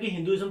जाति वर्ण के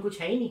हिंदुइज्म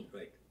कुछ है ही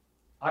नहीं.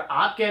 और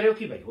आप कह रहे हो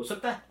कि भाई हो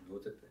सकता है,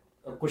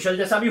 कुशल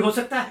जैसा भी हो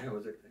सकता है,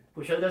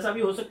 कुशल जैसा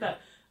भी हो सकता है.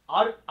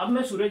 और अब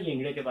मैं सूरज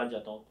येंगड़े के पास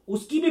जाता हूँ.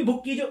 उसकी भी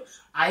बुक की जो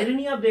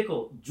आयरनी आप देखो,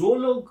 जो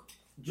लोग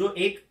जो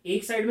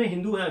एक साइड में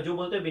हिंदू हैं जो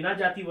बोलते हैं बिना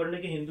जाति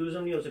वर्ण के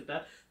हिंदुइज्म नहीं हो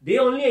सकता, they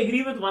only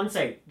agree with one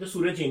side, the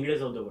Suraj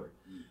येंगड़ेस of the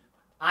world.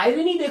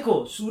 Irony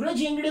देखो,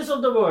 सूरज येंगड़ेस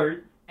ऑफ द वर्ल्ड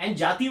एंड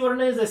जाति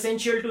वर्ण is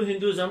essential to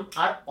Hinduism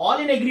are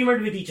all in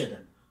agreement with each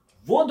other.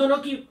 वो दोनों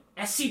की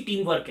ऐसी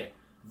टीम वर्क है.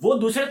 वो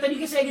दूसरे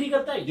तरीके से एग्री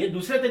करता है, ये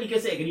दूसरे तरीके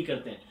से एग्री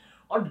करते हैं,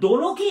 और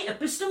दोनों की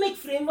एपिस्टेमिक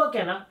फ्रेमवर्क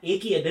है ना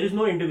एक ही है. There is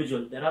no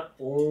individual, there are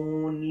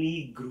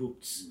only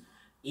groups.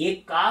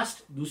 एक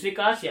कास्ट दूसरे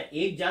कास्ट, या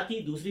एक जाति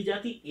दूसरी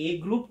जाति,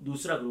 एक ग्रुप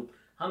दूसरा ग्रुप,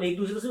 हम एक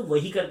दूसरे से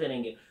वही करते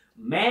रहेंगे.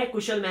 मैं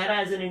कुशल Mehra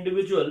as an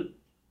individual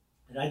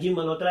Rajiv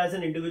Malhotra as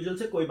an individual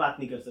से कोई बात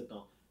नहीं कर सकता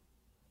हूँ,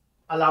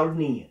 अलाउड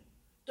नहीं है.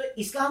 तो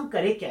इसका हम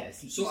करें क्या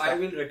ऐसी? So I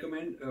will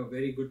recommend a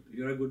very good,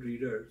 you're a good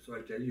reader, so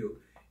I'll tell you,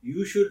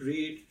 you should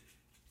read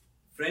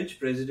French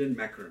President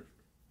Macron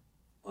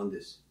on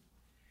this.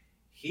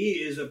 He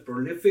is a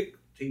prolific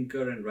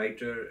thinker and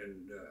writer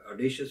and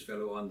audacious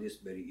fellow on this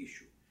very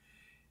issue.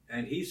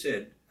 And he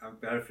said, I'm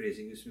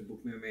paraphrasing, this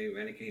book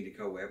मैंने कहीं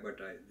लिखा हुआ है, but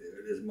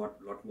there's a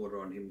lot more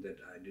on him that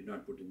I did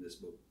not put in this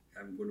book.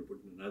 I'm going to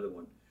put in another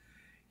one.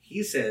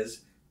 He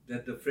says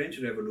that the French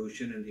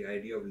Revolution and the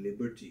idea of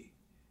liberty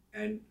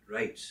and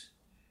rights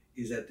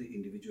is at the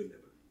individual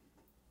level.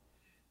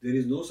 There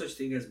is no such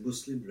thing as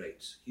Muslim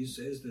rights. He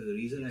says that the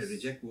reason I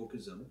reject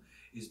wokeism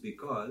is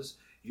because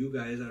you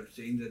guys are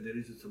saying that there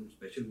is some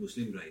special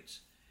Muslim rights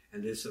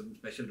and there's some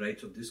special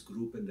rights of this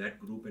group and that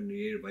group and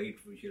white,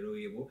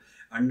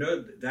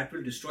 under that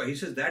will destroy. He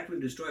says that will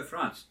destroy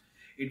France.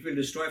 It will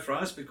destroy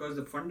France because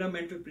the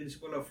fundamental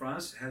principle of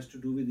France has to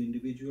do with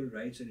individual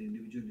rights and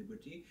individual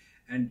liberty,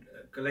 and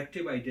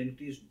collective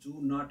identities do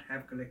not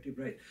have collective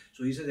rights.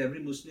 So he says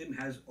every Muslim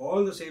has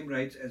all the same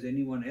rights as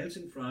anyone else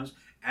in France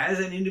as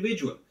an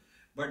individual,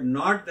 but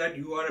not that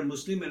you are a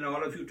Muslim and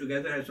all of you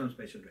together have some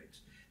special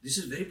rights. This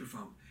is very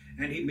profound.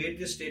 And he made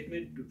this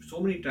statement so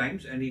many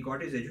times, and he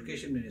got his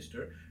education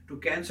minister to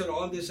cancel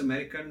all this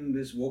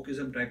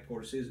wokeism type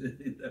courses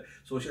in the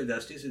social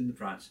justice in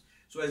France.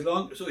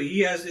 So he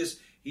has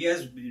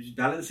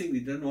balancing. He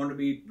doesn't want to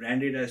be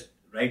branded as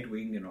right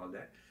wing and all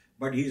that,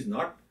 but he's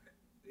not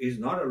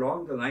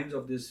along the lines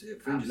of this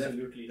fringe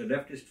Absolutely. left. The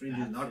leftist fringe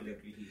is not there.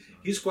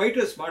 Not. He's quite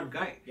a smart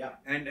guy. Yeah.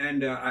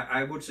 And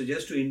I would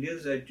suggest to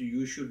Indians that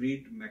you should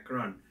read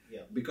Macron.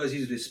 Yeah. Because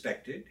he's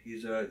respected,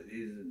 he's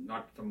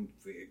not some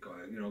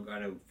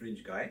kind of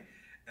fringe guy,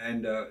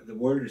 and the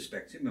world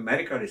respects him.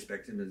 America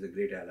respects him as a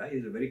great ally.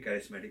 He's a very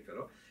charismatic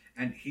fellow,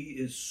 and he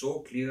is so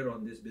clear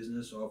on this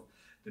business of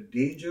the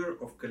danger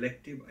of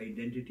collective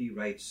identity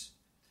rights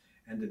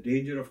and the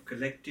danger of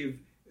collective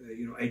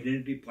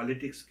identity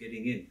politics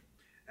getting in,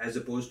 as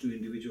opposed to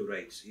individual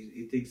rights.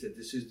 He thinks that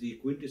this is the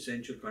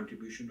quintessential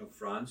contribution of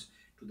France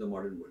to the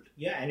modern world.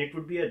 Yeah, and it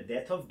would be a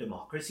death of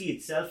democracy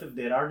itself if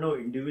there are no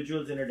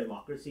individuals in a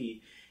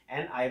democracy.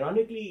 And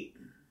ironically,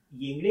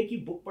 येंगड़े की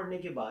book पढ़ने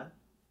के बाद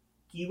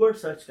keyword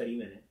search करी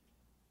मैंने,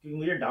 क्योंकि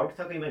मुझे doubt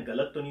था कि मैं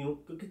गलत तो नहीं हूँ,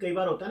 क्योंकि कई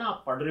बार होता है ना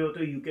आप पढ़ रहे हो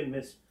तो यू कैन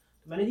मिस.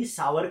 तो मैंने जी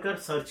सावरकर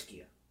सर्च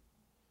किया,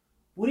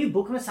 पूरी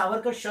बुक में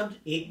सावरकर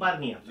शब्द एक बार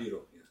नहीं आता,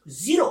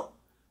 जीरो.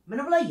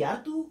 मैंने बोला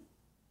यार तू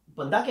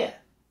बंदा क्या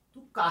है,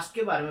 तू कास्ट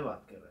के बारे में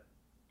बात कर रहा है.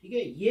 ठीक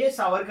है, ये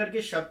सावरकर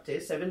के शब्द थे,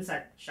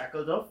 7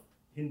 शैकल्स ऑफ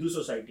हिंदू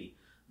सोसाइटी.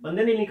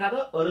 बंदे ने लिखा था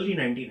अर्ली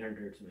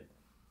 1900s में.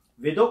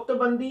 वेदोक्त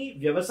बंदी,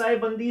 व्यवसाय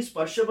बंदी,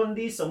 स्पर्श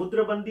बंदी,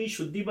 समुद्र बंदी,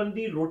 शुद्धि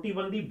बंदी, रोटी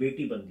बंदी,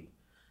 बेटी बंदी.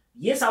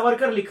 ये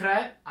सावरकर लिख रहा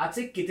है आज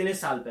से कितने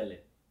साल पहले.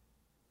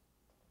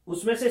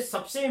 उसमें से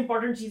सबसे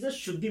इंपॉर्टेंट चीज है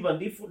शुद्धि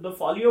बंदी. The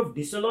folly of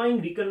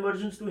डिसअलाउइंग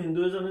रिकन्वर्जन to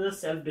Hinduism is a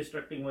self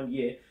distracting one.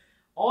 ये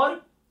और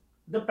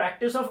the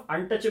practice of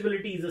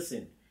untouchability is a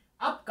सिन.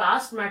 आप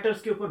कास्ट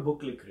मैटर्स के ऊपर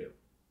बुक लिख रहे हो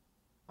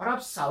और आप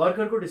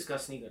सावरकर को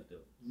डिस्कस नहीं करते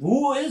हो.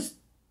 वो इज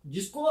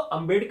जिसको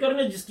अंबेडकर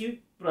ने जिसकी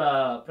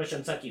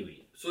प्रशंसा की हुई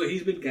है. So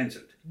he's been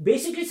cancelled.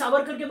 Basically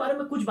Savarkar के बारे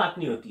में कुछ बात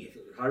नहीं होती है.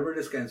 Harvard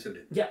has cancelled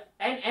him. Yeah,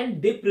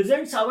 and they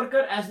present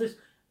Savarkar as this.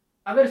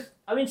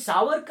 अगर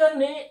सावरकर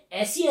ने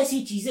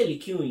ऐसी चीजें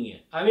लिखी हुई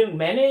हैं.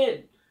 मैंने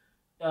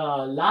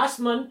लास्ट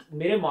मंथ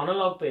मेरे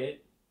मोनोलॉग पे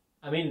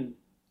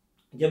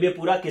जब ये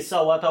पूरा किस्सा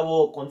हुआ था,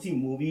 वो कौन सी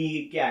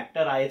मूवी के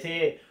एक्टर आए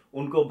थे,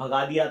 उनको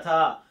भगा दिया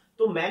था,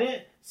 तो मैंने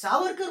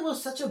Savarkar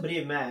was such a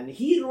brave man.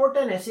 He wrote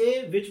an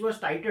essay which was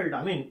titled,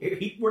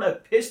 he would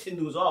have pissed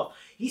Hindus off.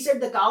 He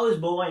said the cow is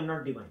bovine,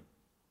 not divine.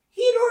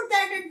 He wrote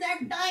that at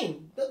that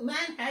time. The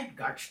man had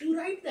guts to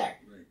write that.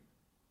 Right.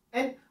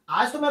 And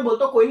आज तो मैं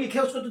बोलता हूँ कोई लिखे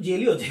उसको तो jail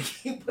ही हो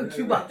जाएगी.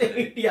 क्यों बात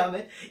है इंडिया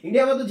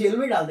में तो जेल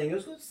में डाल देंगे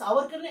उसको.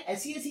 सावरकर ने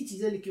ऐसी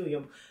चीजें लिखी हुई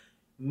हैं.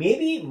 मे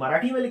बी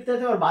मराठी में लिखते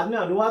थे और बाद में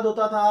अनुवाद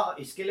होता था,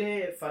 इसके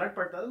लिए फर्क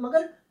पड़ता था.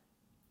 मगर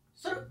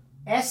सर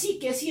ऐसी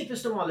कैसी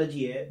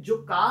एपिस्टेमोलॉजी है जो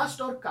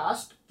कास्ट और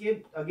कास्ट के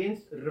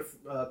अगेंस्ट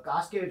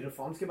कास्ट के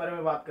रिफॉर्म्स के बारे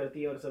में बात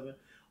करती है और सब,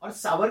 और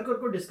सावरकर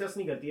को डिस्कस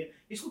नहीं करती है.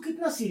 इसको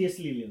कितना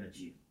सीरियसली लेना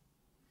चाहिए?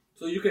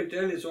 So you can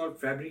tell it's all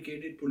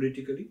fabricated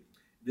politically.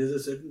 There's a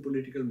certain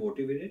political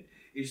motive in it.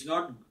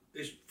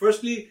 It's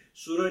firstly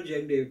Suraj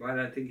Jengde, while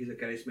I think he's a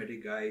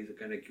charismatic guy, he's a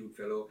kind of cute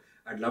fellow.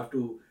 I'd love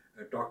to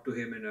talk to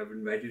him, and I've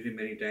invited him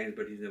many times,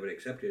 but he's never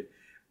accepted.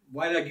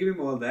 While I give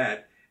him all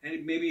that,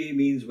 and maybe he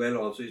means well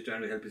also, he's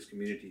trying to help his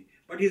community,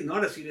 but he's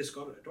not a serious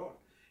scholar at all.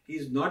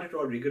 He's not at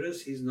all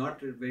rigorous. He's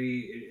not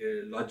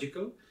very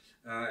logical.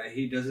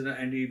 He doesn't,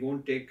 and he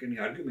won't take any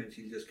arguments.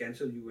 He'll just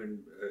cancel you and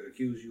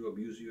accuse you,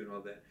 abuse you, and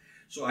all that.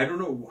 So I don't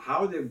know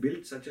how they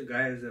built such a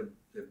guy as a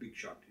big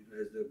shot,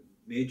 as the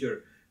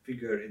major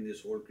figure in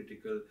this whole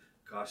critical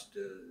caste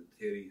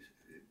theory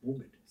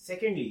movement.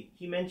 Secondly,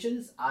 he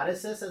mentions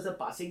RSS as a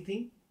passing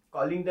thing,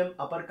 calling them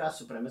upper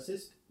caste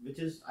supremacists, which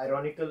is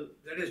ironical.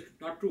 That is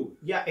not true.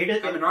 Yeah, it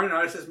is. I'm not an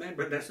RSS man,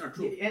 but that's not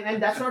true.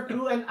 And that's not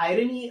true. And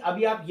irony,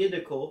 अभी आप ये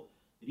देखो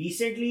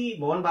recently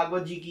Mohan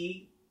Bhagwat जी की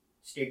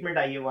statement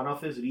आई है, one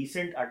of his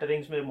recent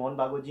utterings में मोहन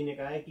भागवत जी ने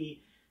कहा है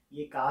कि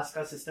ये कास्ट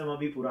का सिस्टम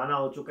अभी पुराना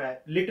हो चुका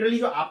है. लिटरली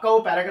जो आपका वो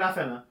पैराग्राफ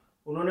है ना,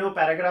 उन्होंने वो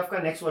पैराग्राफ का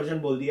नेक्स्ट वर्जन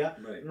बोल दिया.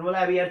 उन्होंने बोला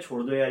अभी यार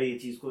छोड़ दो यार, ये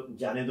चीज को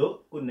जाने दो,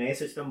 कोई नए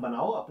सिस्टम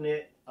बनाओ, अपने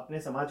अपने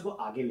समाज को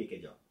आगे लेके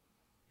जाओ.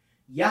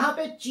 यहाँ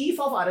पे चीफ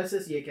ऑफ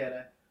आरएसएस ये कह रहा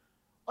है,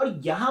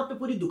 और यहाँ पे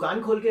पूरी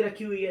दुकान खोल के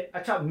रखी हुई है.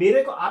 अच्छा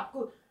मेरे को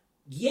आपको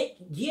ये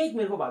एक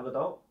मेरे को बात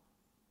बताओ.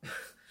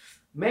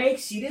 मैं एक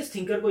सीरियस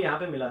थिंकर को यहाँ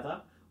पे मिला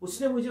था,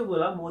 उसने मुझे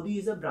बोला मोदी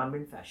इज अ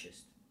ब्राह्मण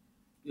फैशिस्ट.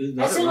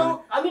 ऐसे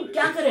लोग, आई मीन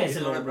क्या करें ऐसे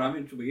लोग?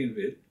 Brahmin to begin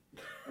with.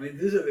 I mean,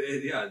 this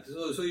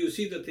is So you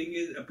see, the thing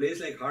is, a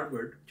place like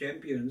Harvard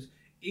champions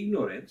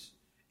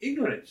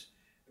ignorance.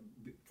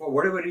 For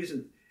whatever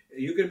reason,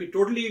 you can be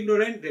totally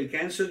ignorant. They'll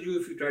cancel you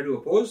if you try to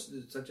oppose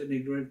such an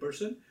ignorant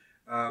person,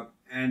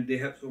 and they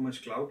have so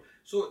much clout.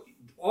 So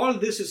all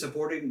this is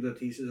supporting the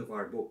thesis of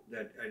our book.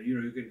 That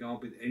you can come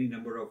up with any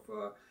number of.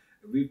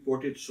 We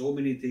quoted so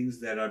many things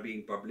that are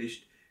being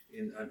published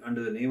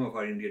under the name of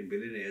our Indian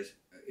billionaires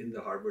in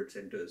the Harvard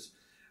centers,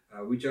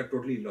 which are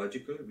totally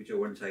illogical, which are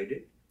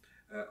one-sided.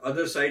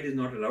 Other side is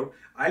not allowed.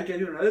 I'll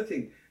tell you another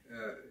thing.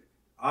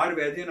 R.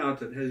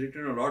 Vaidyanathan has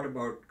written a lot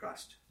about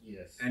caste.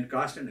 Yes. And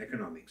caste and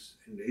economics.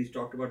 And he's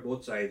talked about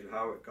both sides,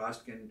 how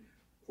caste can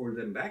hold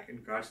them back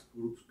and caste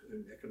groups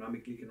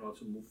economically can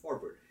also move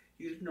forward.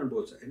 He's written on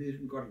both sides and he's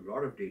got a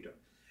lot of data.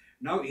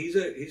 Now he's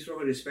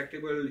from a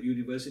respectable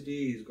university,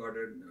 he's got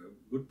a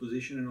good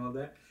position and all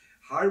that.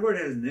 Harvard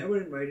has never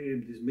invited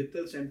him. This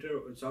Mittal Center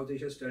of South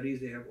Asia Studies,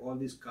 they have all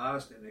these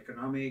caste and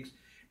economics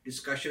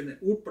discussion,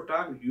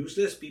 oot-patang,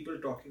 useless people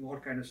talking all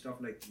kind of stuff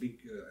like big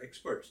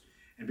experts.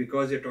 And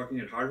because they're talking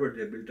at Harvard,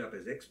 they're built up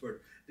as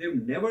experts.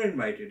 They've never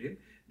invited him.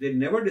 They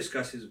never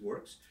discuss his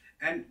works.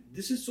 And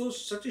this is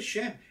such a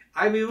shame.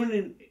 I've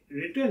even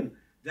written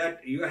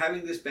that you're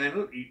having this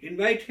panel,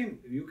 invite him.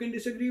 You can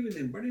disagree with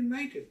him, but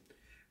invite him.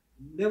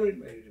 Never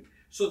invited him.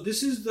 So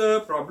this is the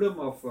problem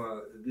of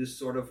this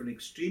sort of an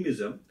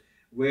extremism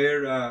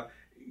where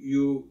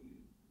you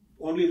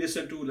only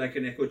listen to, like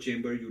an echo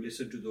chamber, you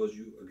listen to those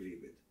you agree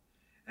with.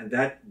 And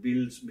that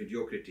builds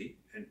mediocrity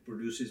and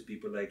produces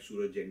people like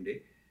Suraj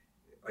Jende,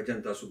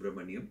 Ajanta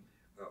Subramaniam.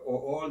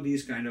 All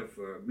these kind of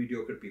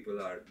mediocre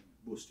people are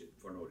boosted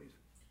for no reason.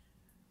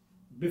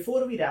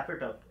 Before we wrap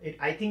it up,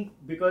 I think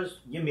because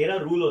ये मेरा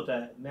rule होता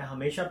है, मैं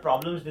हमेशा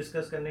problems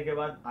discuss करने के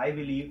बाद I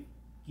believe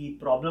कि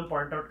प्रॉब्लम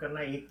पॉइंट आउट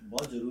करना एक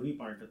बहुत ज़रूरी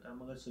पॉइंट होता है,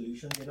 मगर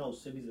सोल्यूशन देना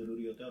उससे भी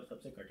ज़रूरी होता है और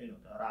सबसे कठिन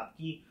होता है. और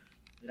आपकी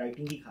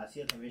राइटिंग की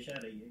खासियत हमेशा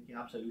रही है कि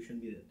आप सोल्यूशन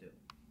भी देते हो,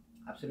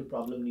 आप सिर्फ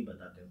प्रॉब्लम नहीं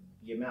बताते हो.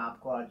 ये मैं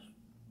आपको आज,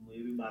 मुझे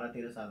भी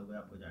 12-13 साल हो गए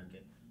आपको जान के,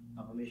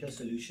 आप हमेशा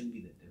सोल्यूशन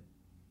भी देते हो.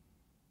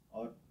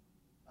 और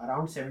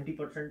अराउंड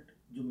 70%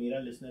 जो मेरा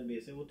लिसनर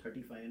बेस है वो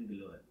 35 एंड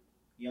बिलो है,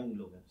 यंग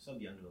लोग हैं, सब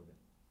यंग लोग हैं.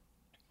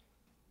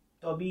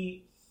 तो अभी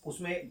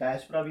उसमें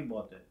डायस्पोरा भी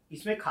बहुत है.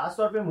 इसमें खास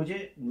तौर पे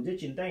मुझे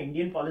चिंता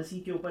इंडियन पॉलिसी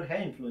के ऊपर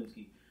है इन्फ्लुएंस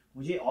की,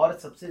 मुझे और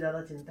सबसे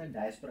ज़्यादा चिंता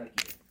डायस्पोरा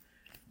की है.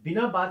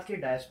 बिना बात के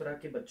डायस्पोरा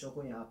के बच्चों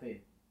को यहाँ पे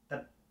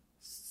तब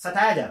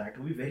सताया जा रहा है.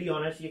 टू बी वेरी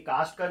ऑनेस्ट, ये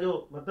कास्ट का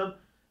जो, मतलब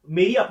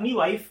मेरी अपनी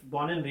वाइफ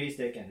बॉर्न एंड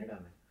रेज्ड है कनाडा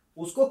में,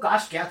 उसको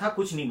कास्ट क्या था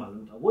कुछ नहीं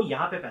मालूम था. वो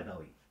यहाँ पे पैदा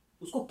हुई,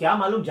 उसको क्या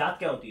मालूम जात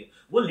क्या होती है.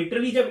 वो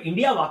लिटरली जब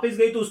इंडिया वापस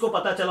गई तो उसको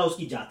पता चला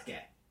उसकी जात क्या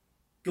है,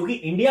 क्योंकि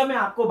इंडिया में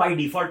आपको बाय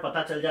डिफॉल्ट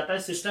पता चल जाता है,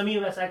 सिस्टम ही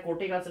वैसा है,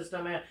 कोटे का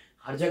सिस्टम है,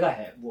 हर जगह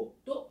है वो.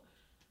 तो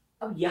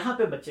अब यहाँ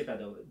पे बच्चे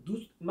पैदा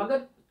हुए.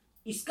 मगर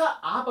इसका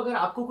आप, अगर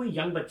आपको कोई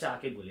यंग बच्चा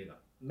आके बोलेगा,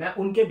 मैं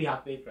उनके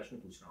बिहाफ पे एक प्रश्न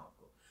पूछ रहा हूँ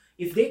आपको.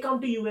 If they come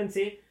to you and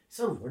say,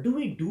 sir what do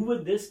we do with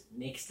this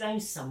next time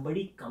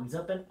somebody comes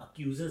up and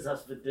accuses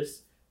us with this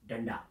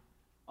danda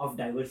of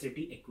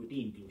diversity,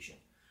 equity, inclusion,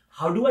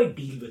 how do I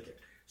deal with it?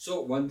 So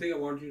one thing I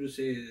want you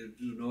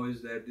to know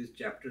is that this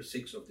chapter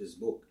 6 of this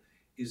book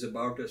is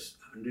about a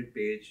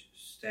 100-page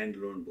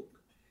standalone book.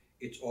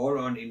 It's all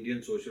on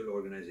Indian social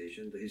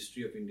organization, the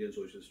history of Indian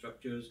social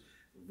structures,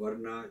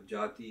 varna,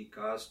 jati,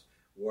 caste,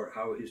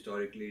 how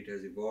historically it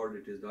has evolved.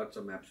 It is not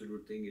some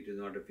absolute thing. It is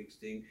not a fixed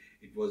thing.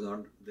 It was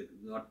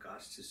not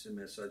caste system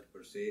as such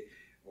per se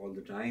all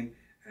the time.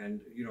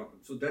 And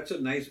so that's a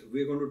nice.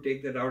 We're going to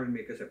take that out and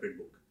make a separate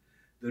book.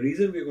 The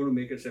reason we're going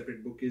to make a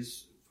separate book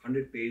is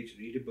 100-page,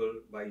 readable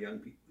by young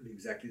people,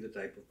 exactly the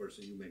type of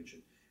person you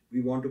mentioned.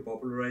 We want to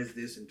popularize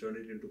this and turn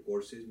it into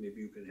courses.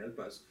 Maybe you can help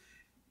us.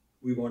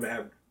 We want to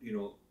have,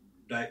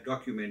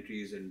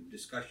 documentaries and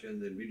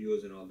discussions and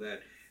videos and all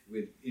that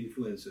with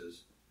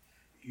influencers,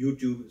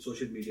 YouTube,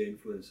 social media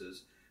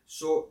influencers.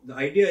 So the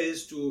idea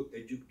is to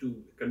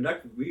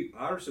conduct.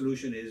 Our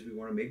solution is we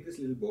want to make this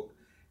little book.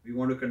 We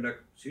want to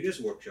conduct serious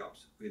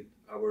workshops with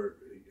our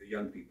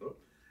young people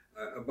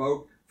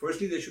about.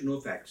 Firstly, they should know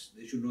facts.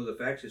 They should know the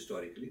facts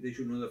historically. They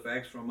should know the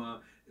facts from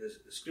a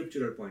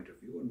scriptural point of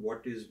view and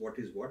what is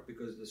what,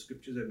 because the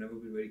scriptures have never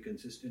been very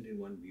consistent in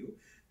one view.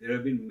 There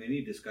have been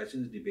many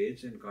discussions,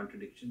 debates, and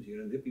contradictions here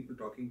and there. People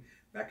talking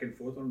back and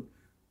forth on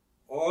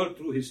all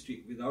through history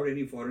without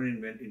any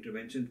foreign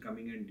intervention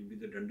coming in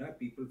with the danda.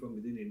 People from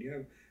within India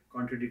have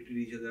contradicted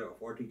each other,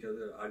 fought each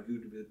other,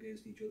 argued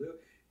against each other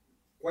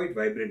quite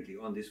vibrantly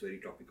on this very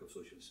topic of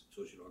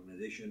social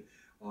organization,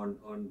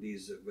 on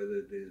these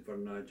whether there is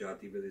varna,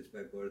 jati, whether it's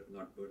by birth,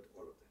 not birth,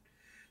 all of that.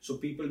 So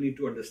people need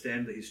to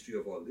understand the history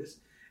of all this,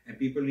 and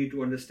people need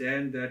to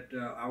understand that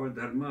our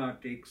dharma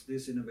takes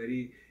this in a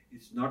very.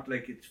 It's not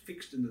like it's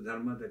fixed in the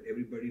dharma that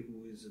everybody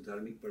who is a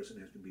dharmic person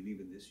has to believe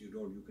in this. You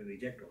don't. You can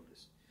reject all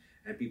this,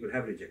 and people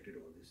have rejected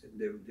all this, and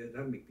they're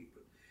dharmic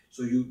people.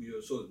 So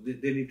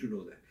they need to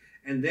know that.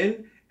 And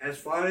then, as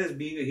far as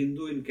being a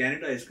Hindu in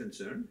Canada is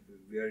concerned,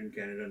 we are in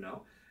Canada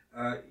now.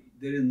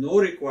 There is no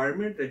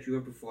requirement that you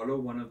have to follow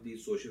one of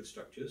these social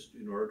structures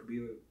in order to be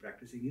a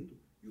practicing Hindu.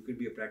 You can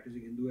be a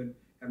practicing Hindu and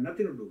have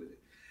nothing to do with it.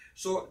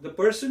 So the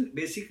person,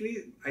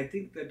 basically, I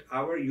think that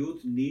our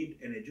youth need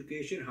an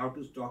education, how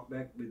to talk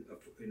back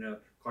in a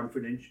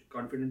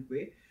confident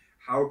way,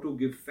 how to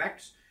give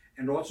facts,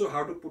 and also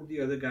how to put the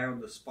other guy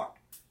on the spot.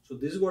 So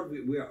this is what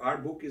our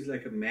book is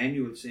like a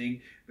manual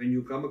saying, when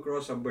you come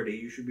across somebody,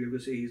 you should be able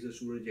to say he's a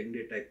Suraj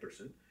Jangde type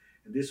person.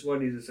 And this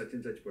one is a such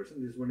and such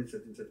person, this one is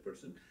such and such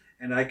person.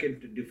 And I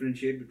can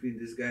differentiate between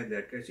this guy and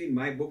that guy. See, in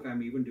my book,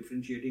 I'm even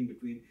differentiating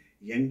between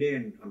Jangde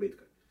and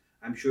Ambedkar.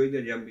 I'm showing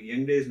that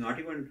Jangde is not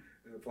even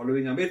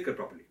following Ambedkar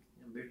properly.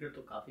 Ambedkar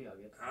to काफी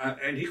आगे था.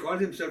 And he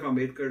calls himself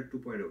Ambedkar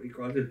 2.0. He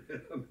calls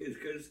himself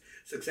Ambedkar's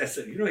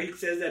successor. You know, he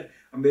says that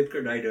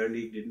Ambedkar died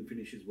early, didn't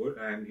finish his work.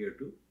 I am here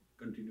to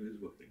continue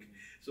his work.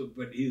 So,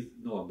 but he's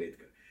no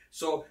Ambedkar.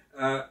 So,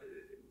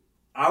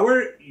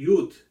 our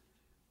youth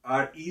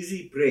are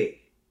easy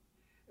prey,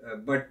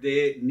 but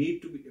they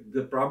need to be.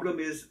 The problem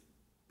is,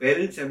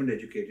 parents haven't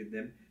educated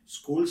them.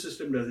 School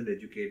system doesn't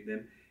educate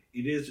them.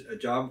 It is a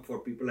job for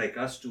people like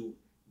us to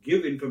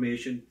give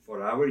information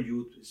for our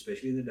youth,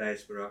 especially in the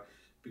diaspora,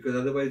 because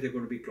otherwise they're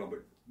going to be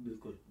clobbered.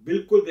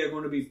 Bilkul, they're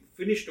going to be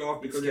finished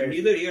off because they're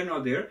neither here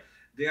nor there.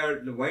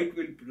 The white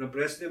will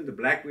repress them, the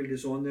black will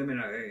disown them and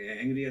are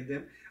angry at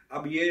them.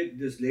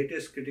 This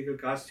latest critical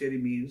caste theory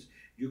means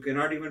you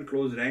cannot even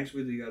close ranks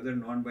with the other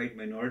non-white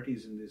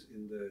minorities in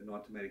the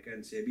North America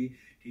and say, "Bhi,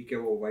 theek hai,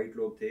 wo white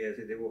log the, aise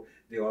the."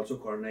 They also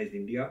colonized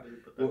India.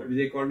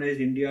 They colonized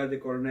India. They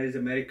colonized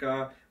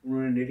America.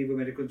 Unhone Native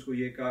Americans ko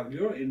ye kaha. You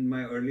know, in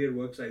my earlier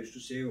works, I used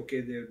to say,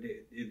 okay,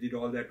 they did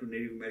all that to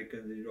Native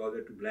Americans. They did all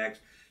that to blacks.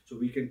 So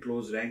we can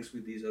close ranks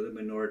with these other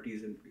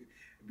minorities, and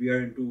we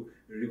are into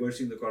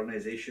reversing the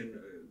colonization,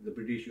 the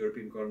British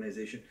European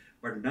colonization.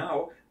 But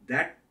now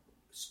that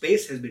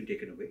space has been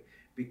taken away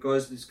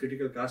because this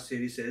critical caste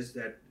theory says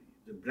that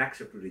the blacks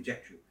have to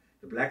reject you.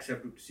 The blacks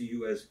have to see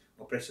you as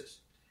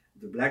oppressors.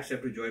 The blacks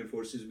have to join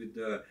forces with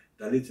the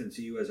Dalits and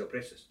see you as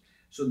oppressors.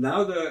 So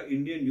now the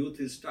Indian youth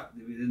is stuck.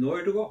 There is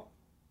nowhere to go.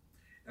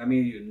 I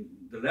mean,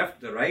 the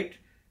left, the right,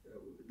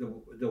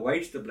 the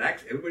whites, the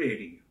blacks, everybody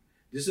hating you.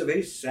 This is a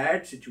very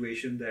sad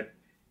situation that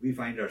we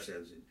find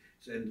ourselves in.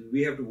 So, and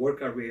we have to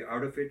work our way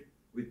out of it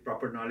with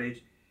proper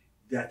knowledge.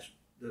 That's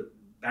the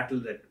battle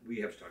that we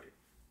have started.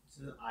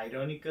 So the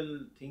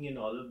ironical thing in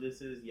all of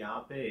this is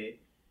यहाँ पे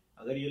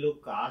अगर ये लोग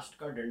cast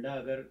का डंडा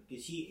अगर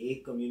किसी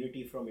एक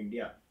कम्युनिटी फ्रॉम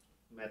इंडिया,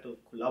 मैं तो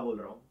खुला बोल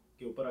रहा हूँ,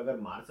 के ऊपर अगर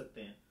मार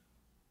सकते हैं,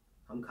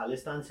 हम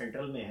खालिस्तान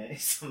सेंट्रल में हैं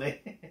इस समय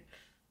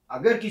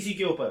अगर किसी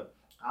के ऊपर,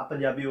 आप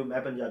पंजाबी हो,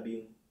 मैं पंजाबी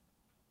हूँ,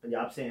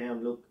 पंजाब से हैं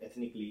हम लोग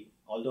एथनिकली,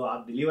 ऑल्दो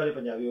आप दिल्ली वाले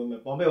पंजाबी हो,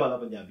 मैं बॉम्बे वाला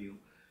पंजाबी हूँ,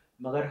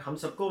 मगर हम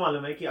सबको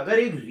मालूम है कि अगर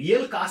एक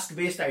रियल कास्ट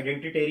बेस्ड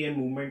आइडेंटिटेरियन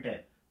मूवमेंट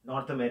है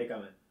नॉर्थ अमेरिका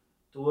में,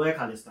 तो वो है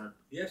Khalistan.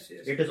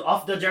 It is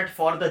of the jet,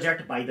 for the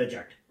jet, by the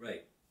jet.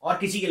 Right. और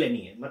किसी के लिए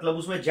नहीं है. मतलब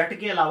उसमें जेट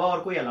के अलावा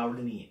और कोई अलाउड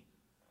नहीं है.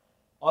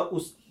 और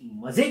उस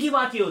मजे की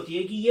बात ये होती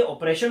है कि ये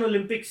ऑपरेशन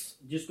ओलंपिक्स,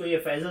 जिसको ये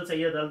फैजल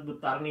सैयद अल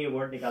बुत्तार ने ये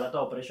वर्ड निकाला था,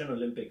 ऑपरेशन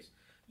ओलंपिक्स,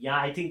 या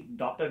आई थिंक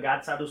डॉक्टर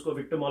गैट साड उसको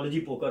विक्टिमोलॉजी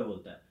पोकर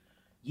बोलता है.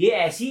 ये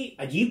ऐसी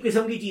अजीब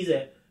किस्म की चीज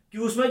है कि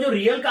उसमें जो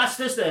रियल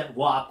कास्टिस्ट है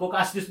वो आपको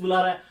कास्टिस्ट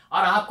बुला रहा है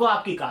और आपको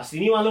आपकी कास्ट ही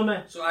नहीं मालूम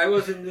है. So I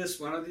was in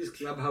one of these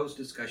clubhouse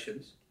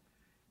discussions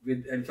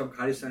and some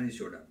Khalistanis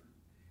showed up,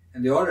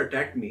 and they all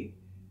attacked me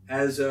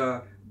as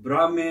a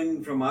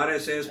Brahmin from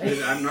RSS.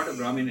 Because I'm not a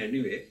Brahmin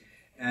anyway,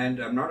 and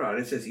I'm not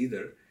RSS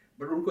either.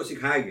 But उनको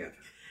सिखाया गया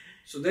था.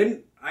 So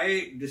then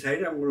I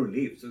decided I'm going to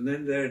leave. So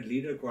then their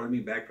leader called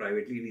me back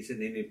privately and he said,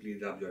 "नहीं,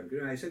 please, आप join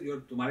करो." I said,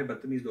 तुम्हारे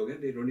बदतमीज लोग हैं.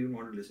 They don't even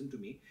want to listen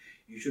to me.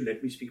 You should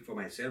let me speak for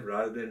myself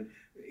rather than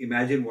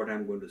imagine what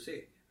I'm going to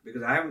say,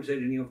 because I haven't said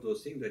any of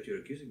those things that you're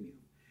accusing me of.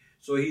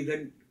 So he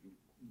then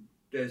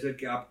said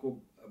कि आपको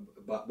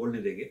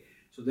बोलने देंगे.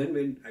 So then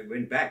when I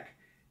went back,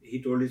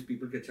 he told his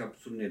people कि अच्छा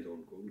सुनने दो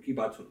उनको, उनकी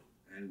बात सुनो.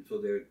 And so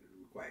they were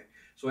quiet.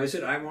 So I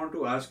said, I want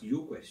to ask you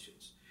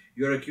questions.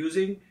 You're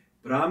accusing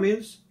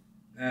Brahmins,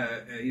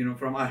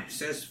 from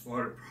RSS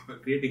for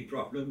creating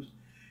problems.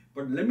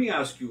 But let me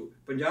ask you,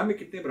 Punjab में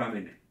कितने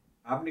Brahmin हैं?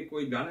 आपने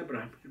कोई जाना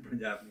Brahmin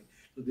Punjab में?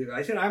 So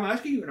I said, I'm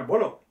asking you, ना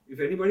बोलो. If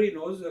anybody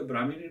knows a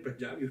Brahmin in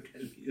Punjab, you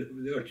tell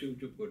me. They are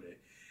chup हो रहे.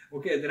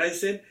 Okay, then I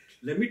said,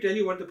 let me tell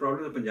you what the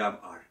problems of Punjab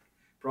are.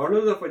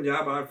 Problems of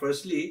Punjab are,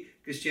 firstly,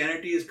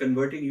 Christianity is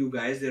converting you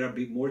guys. There are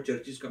more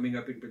churches coming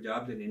up in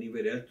Punjab than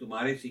anywhere else.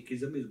 तुम्हारे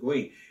Sikhism is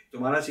going.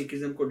 तुम्हारा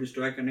Sikhism को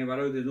destroy करने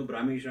वाला, there's no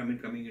Brahmin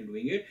coming and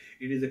doing it.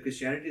 It is the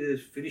Christianity that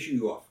is finishing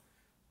you off.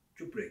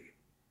 चुप रहिए.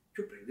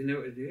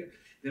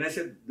 Then I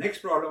said, next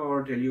problem I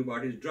want to tell you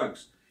about is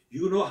drugs.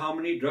 You know how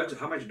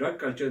much drug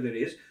culture there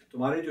is.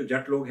 तुम्हारे जो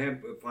जट लोग हैं,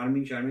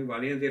 farming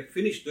वाले हैं, they're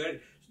finished.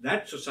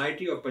 That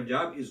society of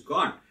Punjab is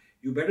gone.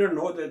 You better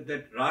know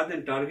that rather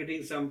than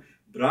targeting some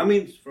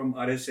Brahmins from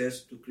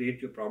RSS to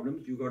create your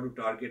problems, you got to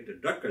target the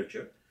drug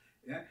culture,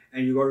 yeah,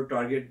 and you got to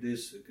target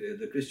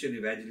the Christian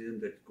evangelism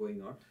that's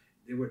going on.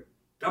 They were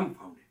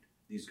dumbfounded,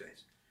 these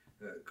guys.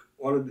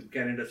 All of the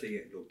Canada से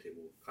ये लोग थे,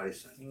 वो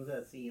खालिस्तानी।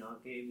 यहाँ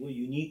के वो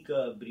unique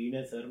breed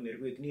है sir, मेरे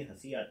को इतनी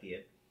हंसी आती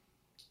है।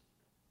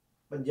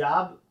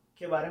 पंजाब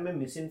के बारे में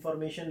मिस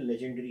इन्फॉर्मेशन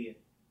लेजेंडरी है।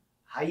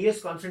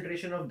 Highest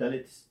concentration of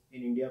Dalits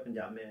in India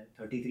Punjab में है,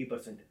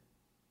 33% है।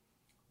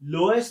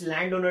 Lowest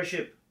land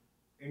ownership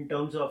in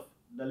terms of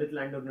Dalit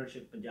land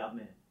ownership Punjab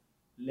में है,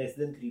 less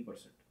than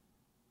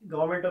 3%।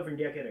 Government of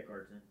India के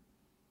रिकॉर्ड्स हैं।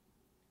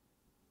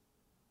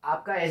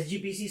 आपका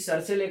एसजीपीसी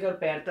सर से लेकर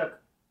पैर तक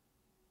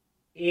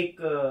एक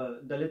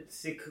दलित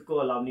सिख को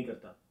अलाउ नहीं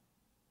करता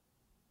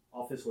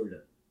ऑफिस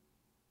होल्डर।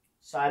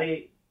 सारे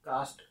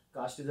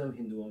कास्टिज्म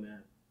हिंदुओं में है।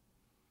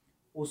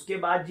 उसके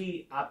बाद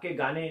जी आपके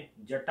गाने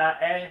जटा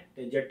ए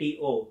ते जटी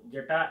ओ,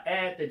 जटा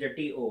ए ते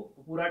जटी ओ,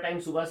 पूरा टाइम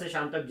सुबह से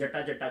शाम तक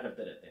जटा जटा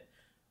करते रहते हैं।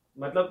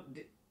 मतलब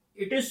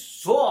इट इज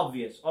सो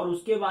ऑब्वियस। और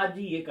उसके बाद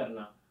जी ये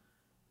करना,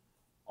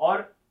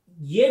 और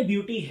ये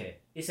ब्यूटी है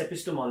इस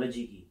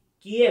एपिस्टेमोलॉजी की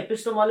कि ये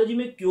एपिस्टेमोलॉजी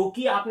में,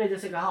 क्योंकि आपने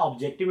जैसे कहा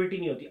ऑब्जेक्टिविटी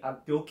नहीं होती,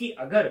 क्योंकि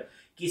अगर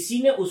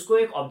किसी ने उसको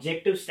एक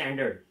ऑब्जेक्टिव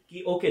स्टैंडर्ड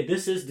कि okay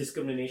this is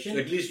discrimination,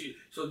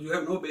 at least so you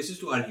have no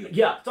basis to argue.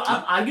 या तो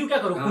आप आर्ग्यू क्या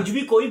करो, कुछ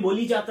भी कोई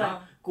बोली जाता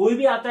है, कोई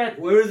भी आता है,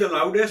 whoever is the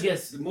loudest,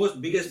 yes, the most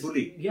biggest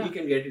bully, yeah, he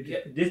can get it.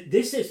 Yeah,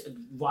 this is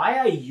why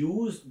I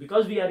used,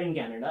 because we are in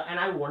Canada and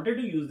I wanted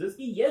to use this,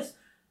 yes,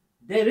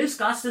 there is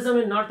casteism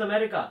in North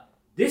America.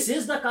 This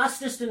is the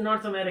casteist in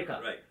North America.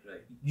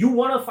 Right. You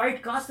want to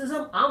fight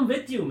casteism? I'm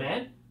with you,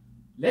 man.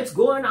 Let's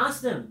go and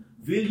ask them,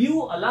 will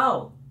you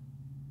allow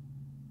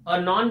a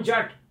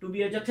non-Jat to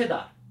be a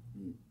jathedar?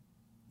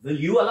 Will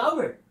you allow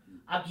it?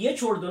 आप ये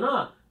छोड़ दो ना,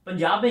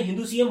 पंजाब में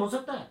Hindu CM हो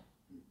सकता है।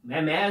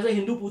 मैं एज ए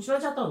हिंदू पूछना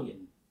चाहता हूँ, ये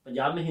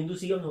पंजाब में हिंदू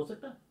सीएम हो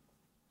सकता है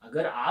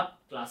अगर आप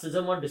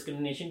क्लासिज्म और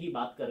डिस्क्रिमिनेशन की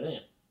बात कर रहे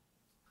हैं।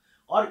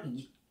 और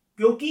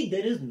क्योंकि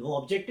देयर इज नो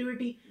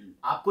ऑब्जेक्टिविटी,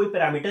 आप कोई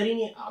पैरामीटर ही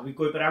नहीं है, अभी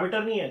कोई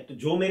पैरामीटर नहीं है, तो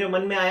जो मेरे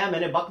मन में आया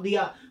मैंने बक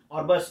दिया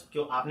और बस।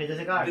 क्यों आपने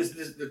जैसे कहा,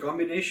 this the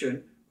combination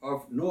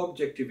of no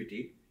objectivity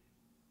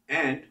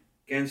and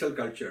cancel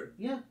culture,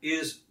 yeah,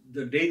 is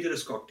the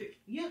dangerous cocktail.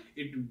 Yeah,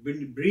 it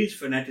breeds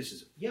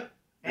fanaticism. Yeah,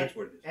 that's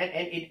what it is.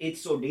 And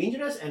it's so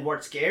dangerous. And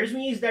what scares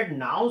me is that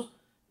now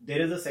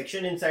there is a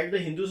section inside the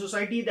Hindu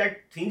society that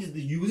thinks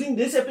using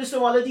this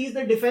epistemology is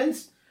the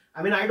defense.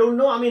 I mean, I don't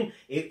know. I mean,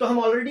 एक तो हम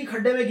already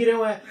खड्डे में गिरे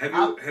हुए हैं।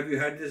 Have you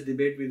had this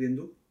debate with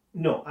Hindu?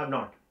 No, I've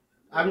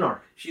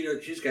not.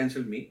 She's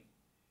cancelled me.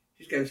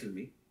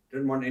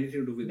 Doesn't want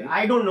anything to do with me.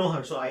 I don't know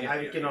her, so I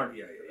cannot.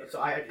 Yeah. So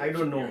I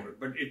don't know her.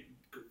 But it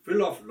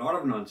full of lot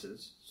of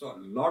nonsense.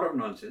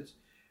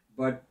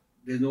 But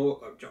there's no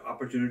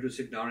opportunity to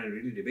sit down and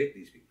really debate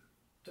these people.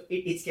 So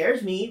it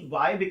scares me.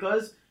 Why?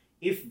 Because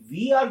if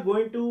we are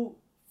going to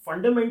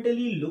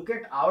fundamentally look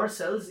at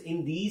ourselves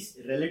in these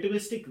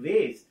relativistic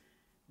ways,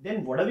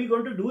 then what are we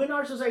going to do in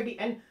our society?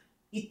 And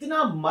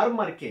इतना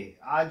मर के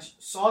आज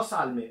 100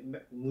 साल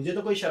में, मुझे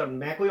तो कोई शर्म,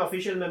 मैं कोई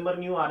ऑफिशियल मेंबर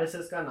नहीं हूँ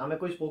आरएसएस का, ना मैं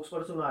कोई स्पोक्स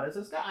पर्सन हूँ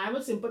आरएसएस का। I am a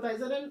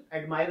sympathiser and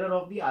admirer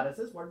of the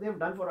RSS, what they have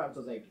done for our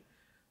society.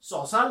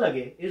 100 साल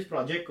लगे इस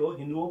प्रोजेक्ट को,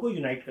 हिंदुओं को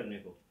यूनाइट करने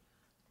को।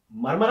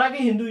 मरमरा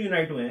के हिंदू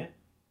यूनाइट हुए हैं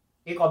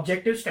एक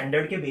ऑब्जेक्टिव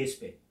स्टैंडर्ड के बेस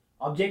पे।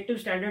 ऑब्जेक्टिव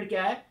स्टैंडर्ड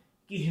क्या है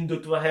कि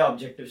हिंदुत्व है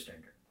ऑब्जेक्टिव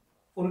स्टैंडर्ड।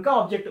 उनका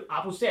ऑब्जेक्टिव,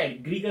 आप उससे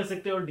एग्री कर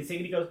सकते हो और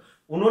डिसएग्री कर,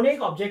 उन्होंने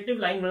एक ऑब्जेक्टिव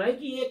लाइन बनाई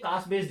कि ये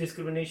कास्ट बेस्ड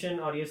डिस्क्रिमिनेशन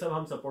और ये सब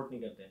हम सपोर्ट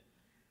नहीं करते हैं।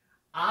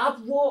 आप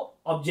वो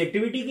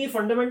ऑब्जेक्टिविटी की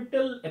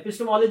फंडामेंटल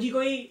एपिस्टेमोलॉजी को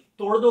ही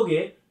तोड़ दोगे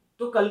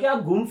तो कल के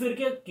आप घूम फिर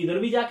के किधर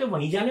भी जाके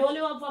वहीं जाने वाले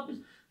हो। आप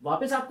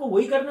वापस आपको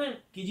वही करना है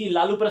कि जी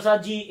लालू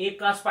प्रसाद जी एक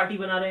कास्ट पार्टी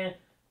बना रहे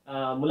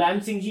हैं, मुलायम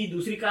सिंह जी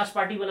दूसरी कास्ट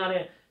पार्टी बना रहे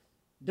हैं।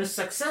 The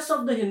success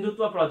of the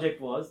Hindutva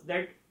project was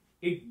that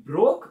it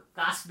broke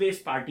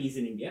caste-based parties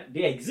in India.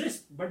 They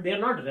exist, but they are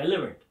not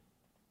relevant.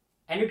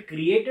 And it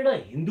created a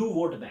Hindu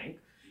vote bank.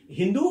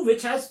 Hindu,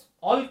 which has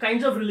all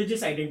kinds of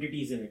religious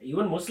identities in it.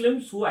 Even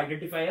Muslims who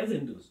identify as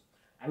Hindus.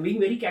 I'm being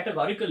very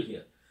categorical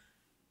here.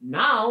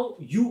 Now,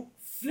 you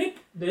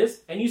flip this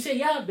and you say,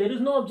 yeah, there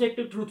is no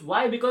objective truth.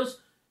 Why? Because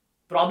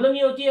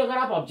problem ये होती है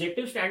अगर आप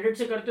objective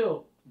standard से करते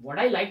हो.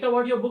 What I liked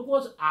about your book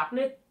was,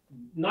 आपने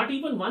not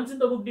even once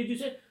in the book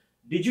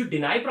did you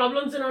deny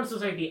problems in our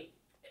society.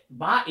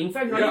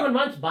 In fact not even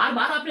once,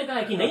 बार आपने कहा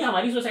है कि नहीं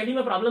हमारी सोसाइटी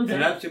में प्रॉब्लम्स हैं।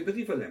 And I have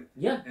sympathy for them.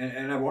 Yeah.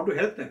 And I want to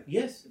help them.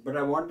 Yes. But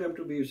I want them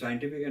to be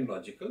scientific and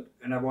logical,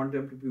 and I want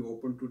them to be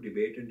open to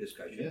debate and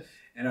discussion. Yes.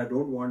 And I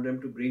don't want them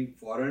to bring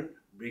foreign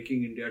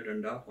breaking India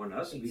danda on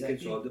us. Exactly. We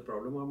can solve the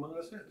problem among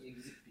ourselves.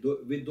 Exactly.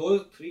 With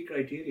those three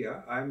criteria,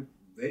 I'm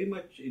very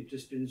much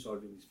interested in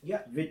solving this problem.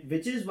 Yeah,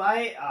 which is why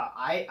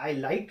I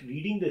liked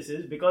reading this,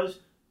 is because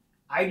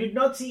I did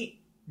not see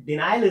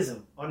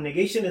denialism or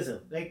negationism.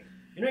 Like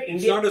It's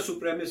India, not a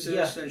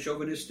supremacist and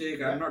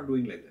chauvinistic. I'm not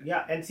doing like that.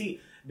 Yeah, and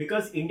see,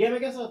 because India में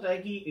कैसा होता है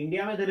कि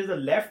India में there is a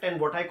left and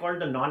what I call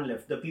the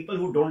non-left, the people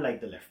who don't like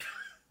the left.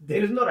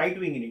 There is no right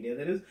wing in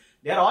India.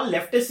 They are all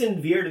leftists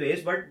in weird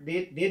ways, but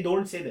they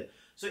don't say that.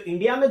 So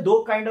India में दो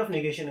kind of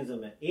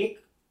negationism है. एक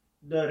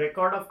the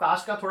record of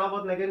caste का थोड़ा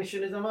बहुत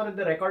negationism है और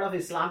the record of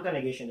Islam का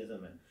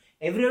negationism है.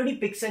 Everybody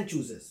picks and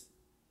chooses.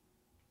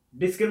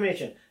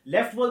 Discrimination.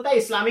 Left बोलता है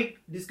Islamic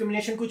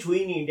discrimination कुछ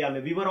हुई नहीं इंडिया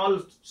में. We were all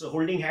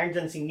holding hands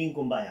and singing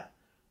कुम्बाया.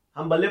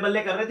 हम बल्ले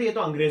बल्ले कर रहे थे, ये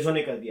तो अंग्रेजों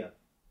ने कर दिया,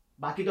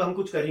 बाकी तो हम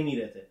कुछ कर ही नहीं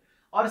रहे थे.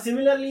 और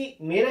सिमिलरली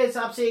मेरे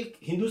हिसाब से एक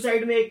हिंदू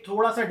साइड में एक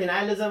थोड़ा सा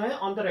डिनायलिज्म है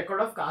on the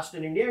record of cast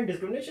in India and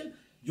discrimination,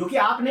 जो कि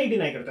आप नहीं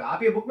डिनाई करते.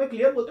 आप ये बुक में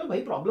क्लियर बोलते हो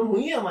भाई प्रॉब्लम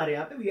हुई है हमारे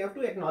यहाँ पे, we have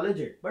to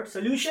acknowledge it. But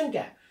solution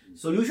क्या है?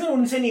 सोल्यूशन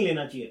उनसे नहीं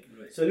लेना चाहिए,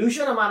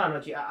 सोल्यूशन हमारा आना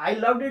चाहिए. आई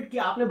लव्ड इट कि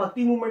आपने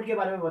भक्ति मूवमेंट के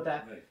बारे में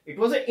बताया. It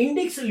was a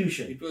Indic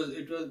solution.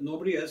 It was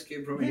nobody else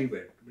came from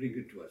anywhere to bring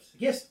it to us.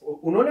 Yes,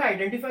 उन्होंने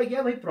आइडेंटिफाई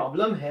किया भाई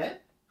प्रॉब्लम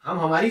है, हम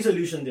हमारी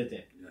सोल्यूशन देते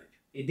हैं.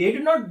 They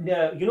did not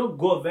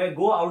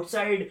go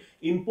outside,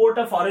 import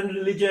a foreign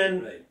religion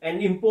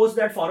and impose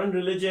that foreign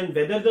religion,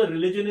 whether the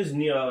religion is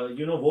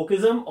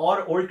wokeism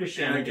or old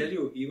Christianity. And I tell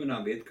you, even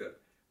Ambedkar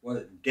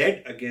was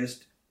dead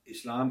against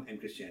Islam and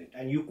Christianity.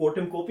 And you quote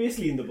him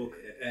copiously in the book.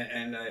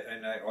 And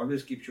I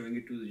always keep showing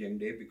it to the young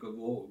day because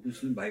वो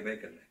Muslim bye कर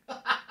रहा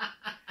है.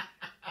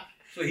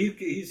 So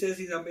he says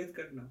he's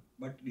Ambedkar now,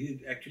 but he's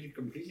actually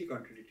completely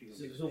contradicting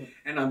Ambedkar.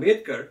 And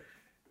Ambedkar,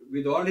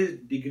 with all his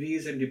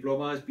degrees and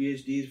diplomas,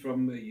 PhDs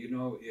from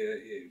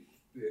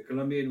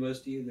Columbia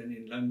University and then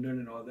in London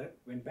and all that,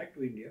 went back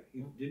to India.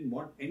 He didn't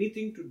want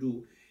anything to do.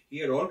 He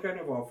had all kind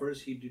of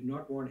offers. He did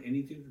not want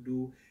anything to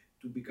do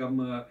to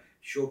become a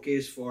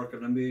showcase for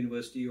Columbia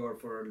University or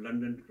for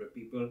London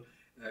people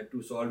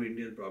to solve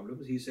Indian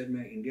problems. He said,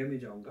 "मैं India में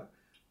जाऊँगा.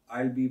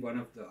 I'm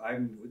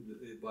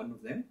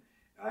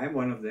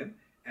one of them.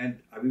 And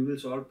we will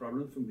solve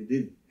problems from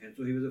within." And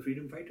so he was a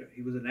freedom fighter.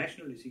 He was a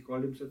nationalist. He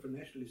called himself a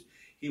nationalist.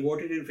 He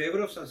voted in favor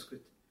of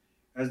Sanskrit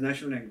as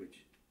national language.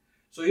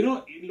 So इन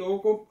लोगों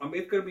को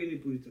अम्बेडकर भी नहीं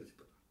पूरी तरह से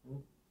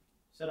पता.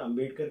 Sir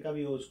Ambedkar का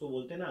भी उसको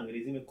बोलते हैं ना,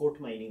 अंग्रेजी में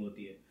कोट माइनिंग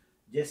होती है.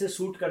 जैसे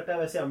सूट करता है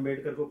वैसे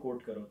अम्बेडकर को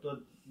कोट करो. तो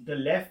the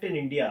left in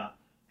India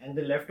and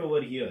the left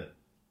over here,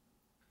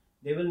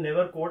 they will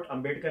never coat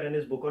Ambedkar and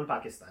his book on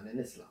Pakistan and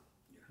Islam.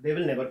 They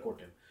will never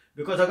coat him,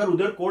 because अगर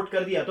उधर कोट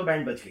कर दिया तो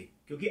बैंड बच गई.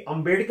 क्योंकि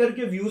अंबेडकर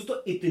के व्यूज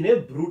तो इतने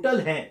ब्रूटल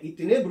हैं.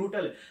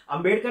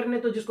 अंबेडकर ने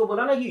तो जिसको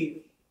बोला ना कि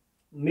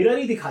मिरर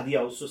ही दिखा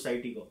दिया उस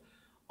सोसाइटी को.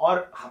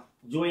 और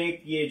जो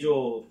एक ये जो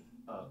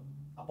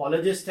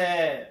अपोलोजिस्ट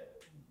है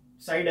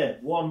साइड है,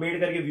 वो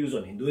अंबेडकर के व्यूज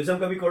ऑन हिंदुइज्म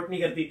का भी कोट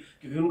नहीं करती,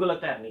 क्योंकि उनको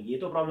लगता है नहीं ये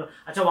तो प्रॉब्लम.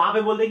 अच्छा वहां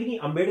पे बोल दे कि नहीं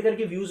अंबेडकर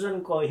के views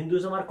on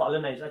Hinduism are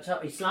colonised.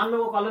 अच्छा इस्लाम में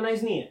वो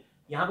कॉलोनाइज नहीं है,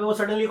 यहाँ पे वो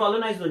सडनली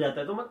कॉलोनाइज्ड हो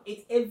जाता है. तो मतलब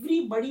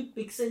everybody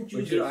picks and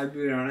chooses. But I'll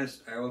be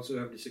honest, I also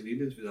have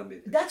disagreements with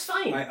Ambedkar. That's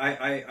fine.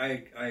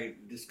 I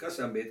discuss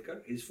Ambedkar,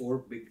 his four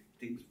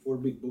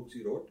big books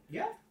he wrote.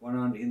 Yeah. One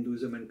on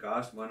Hinduism and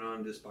caste, one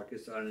on this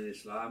Pakistan and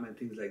Islam and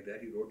things like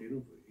that. He wrote,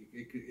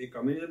 a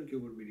communism के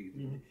ऊपर भी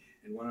लिखी,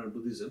 and one on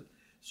Buddhism.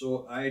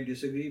 So I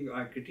disagree.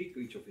 I critique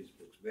each of his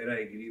books, where I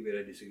agree, where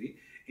I disagree.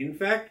 In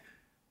fact,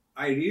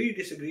 I really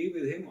disagree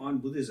with him on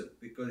Buddhism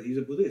because he's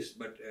a Buddhist,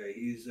 but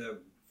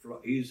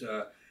he's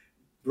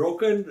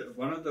broken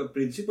one of the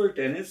principal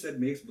tenets that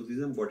makes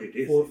Buddhism what it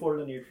is. Fourfold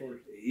and eightfold.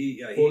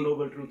 Four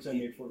noble truths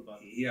and eightfold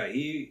paths. Yeah,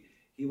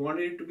 he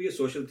wanted it to be a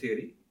social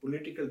theory,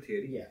 political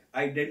theory,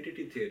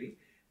 identity theory,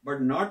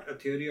 but not a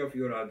theory of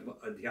your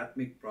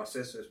adhyatmic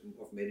process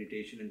of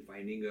meditation and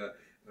finding a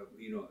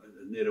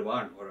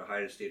nirvana or a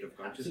higher state of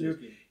consciousness.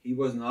 Absolutely. He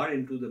was not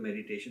into the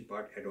meditation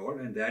part at all,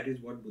 and that is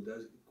what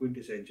Buddha's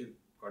quintessential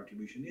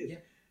contribution is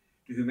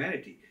to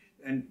humanity.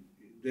 And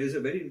there is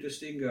a very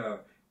interesting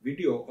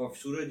video of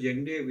Suraj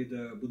Yangde with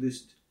a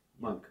Buddhist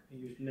monk.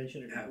 You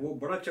mentioned it. वो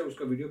बड़ा अच्छा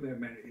उसका video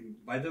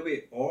में. By the way,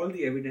 all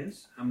the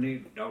evidence हमने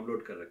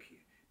download कर रखी है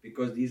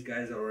because these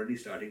guys are already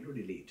starting to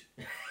delete.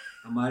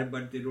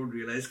 But they don't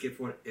realize that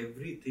for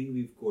everything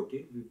we've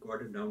quoted, we've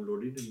got it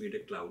downloaded and made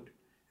a cloud,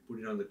 put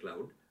it on the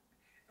cloud.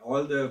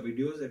 All the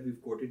videos that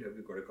we've quoted,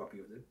 we've got a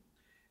copy of them,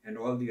 and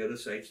all the other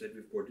sites that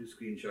we've quoted,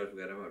 screenshots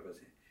वगैरह हमारे पास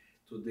हैं.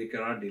 So they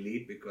cannot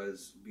delete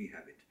because we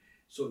have it.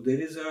 So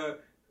there is a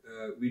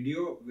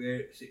video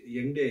where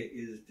Yangde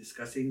is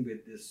discussing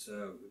with this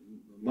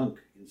monk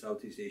in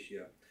Southeast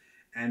Asia,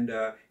 and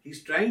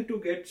he's trying to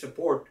get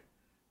support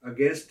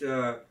against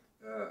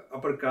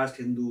upper caste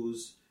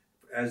Hindus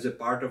as a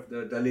part of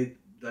the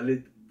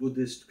Dalit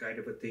Buddhist kind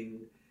of a thing,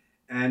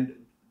 and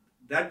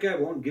that guy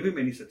won't give him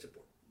any such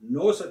support.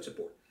 No such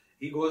support.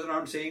 He goes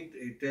around saying,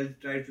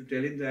 tries to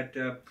tell him that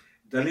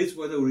Dalits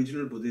were the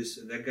original Buddhists,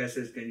 and that guy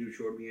says, "Can you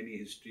show me any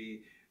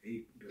history?"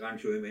 He can't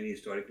show him any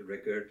historical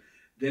record.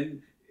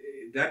 Then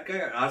that guy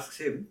asks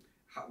him,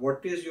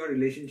 "What is your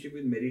relationship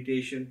with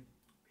meditation?"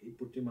 He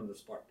put him on the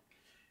spot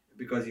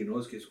because he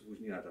knows कि इसको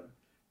कुछ नहीं आता.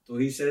 So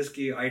he says,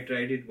 ki, I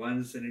tried it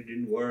once and it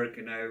didn't work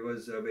and I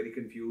was very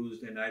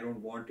confused and I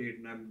don't want it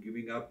and I'm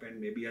giving up and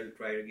maybe I'll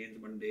try it again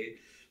one day.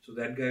 So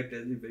that guy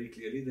tells me very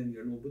clearly, then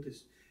you're no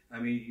Buddhist. I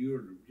mean,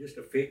 you're just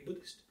a fake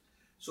Buddhist.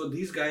 So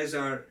these guys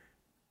are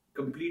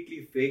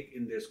completely fake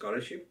in their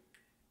scholarship,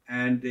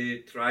 and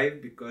they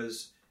thrive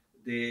because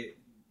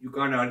you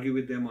can't argue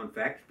with them on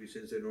facts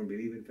since they don't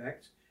believe in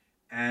facts.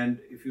 And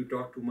if you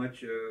talk too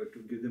much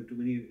to give them too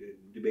many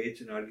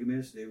debates and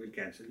arguments, they will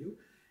cancel you.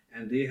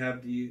 And they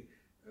have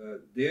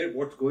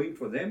what's going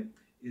for them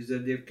is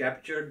that they've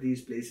captured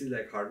these places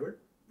like Harvard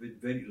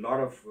with very lot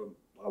of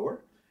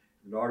power,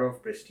 lot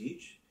of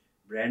prestige,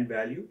 brand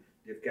value.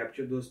 They've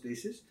captured those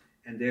places,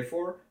 and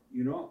therefore,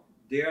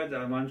 they are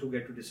the ones who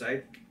get to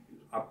decide.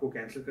 आपको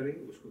cancel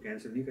करेंगे, उसको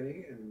cancel नहीं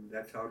करेंगे, and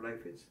that's how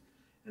life is.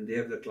 And they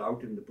have the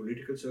clout in the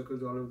political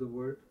circles all over the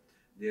world.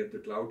 They have the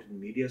clout in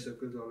media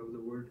circles all over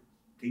the world,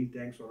 think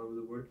tanks all over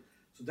the world.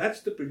 So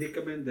that's the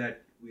predicament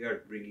that we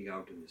are bringing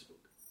out in this book.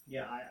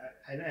 Yeah,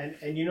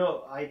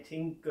 I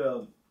think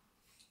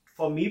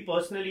for me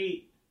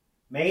personally,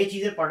 मैं ये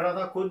चीज़ें पढ़ रहा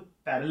था खुद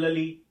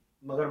parallelly,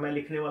 मगर मैं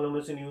लिखने वालों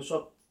में से नहीं हूँ.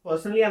 So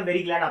personally, I'm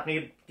very glad आपने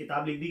ये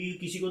किताब लिख दी, क्योंकि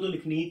किसी को तो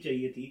लिखनी ही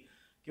चाहिए थी,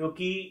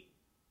 क्योंकि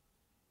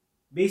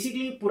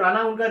बेसिकली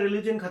पुराना उनका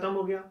रिलीजन खत्म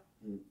हो गया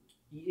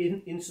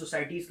इन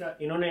सोसाइटीज का.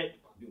 इन्होंने,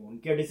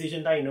 उनका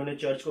डिसीजन था, इन्होंने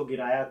चर्च को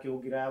गिराया,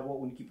 क्यों गिराया वो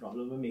उनकी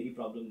प्रॉब्लम है, मेरी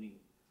प्रॉब्लम नहीं.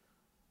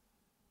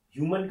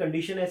 ह्यूमन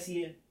कंडीशन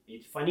ऐसी है.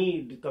 It's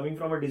funny coming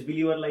from a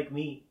disbeliever like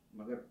me,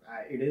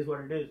 मगर it is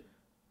what it is.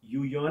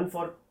 You yearn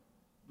for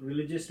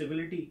religious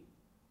stability.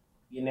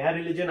 ये नया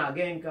रिलीजन आ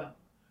गया इनका.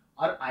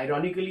 और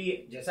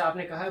आयरॉनिकली, जैसा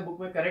आपने कहा है बुक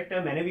में, करेक्ट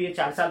है. मैंने भी ये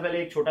 4 साल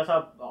पहले एक छोटा सा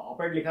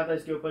ऑपेड लिखा था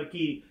इसके ऊपर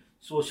कि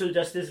social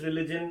justice,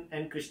 religion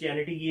and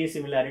Christianity की ये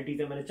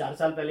सिमिलैरिटीज है. मैंने 4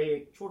 साल पहले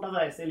एक छोटा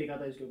सा ऐसे लिखा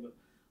था इसके ऊपर,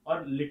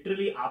 और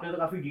लिटरली आपने तो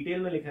काफी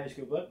डिटेल में लिखा है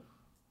इसके ऊपर.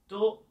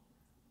 तो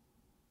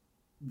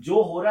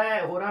जो हो रहा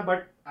है.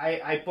 But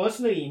I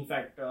personally,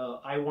 in fact,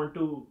 I want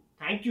to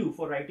thank you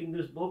for writing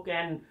this book.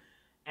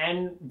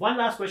 And one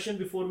last question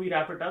before we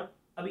wrap it up.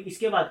 अभी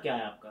इसके बाद क्या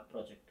है आपका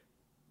project?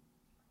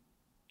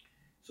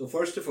 So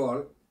first of all,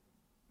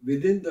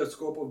 within the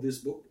scope of this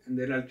book, and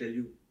then I'll tell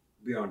you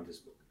beyond this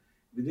book.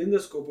 Within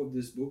the scope of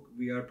this book,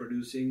 we are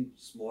producing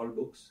small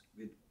books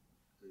with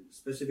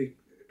specific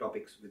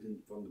topics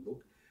from the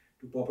book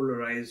to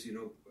popularize,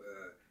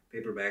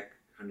 paperback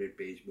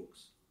 100-page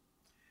books.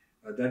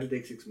 That will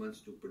take 6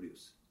 months to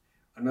produce.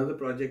 Another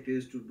project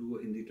is to do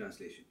a Hindi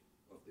translation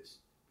of this,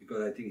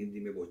 because I think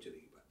Hindi mein bahut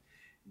chalegi baat.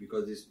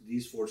 Because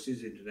these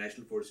forces,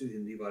 international forces,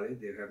 Hindi wale,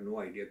 they have no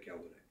idea kya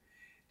ho raha hai.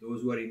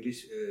 Those who are English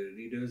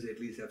readers at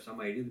least have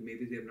some ideas.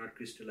 Maybe they have not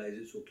crystallized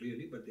it so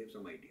clearly, but they have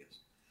some ideas.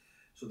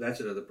 So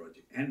that's another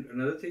project. And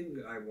another thing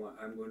I'm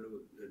going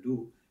to do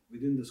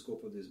within the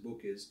scope of this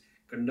book is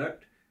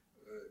conduct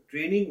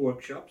training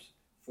workshops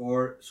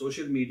for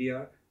social media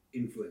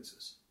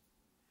influencers.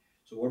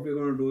 So what we're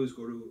going to do is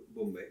go to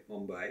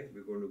Mumbai,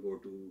 we're going to go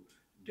to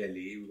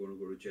Delhi, we're going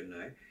to go to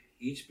Chennai.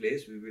 Each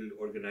place we will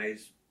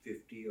organize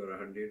 50 or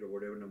 100 or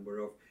whatever number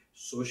of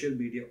social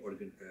media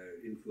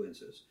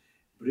influencers,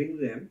 bring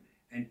them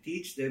and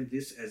teach them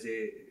this as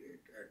a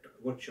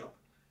workshop,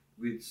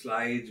 with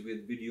slides,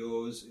 with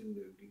videos, and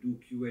do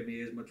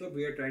Q&As. Matlab,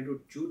 we are trying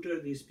to tutor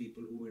these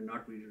people who will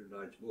not read a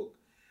large book,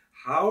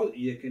 how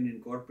you can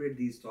incorporate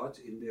these thoughts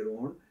in their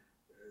own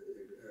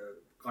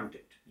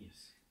content.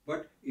 Yes.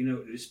 But in a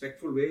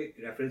respectful way,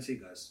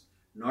 referencing us,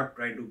 not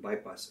trying to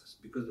bypass us.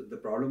 Because the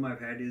problem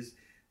I've had is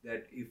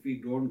that if we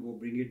don't go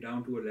bring it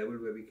down to a level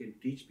where we can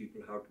teach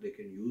people how they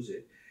can use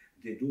it,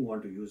 they do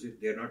want to use it.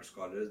 They're not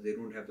scholars. They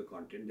don't have the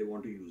content. They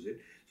want to use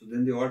it. So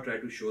then they all try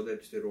to show that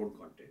it's their own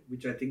content,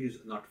 which I think is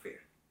not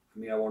fair. I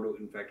mean, I want to,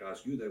 in fact,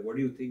 ask you that what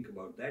do you think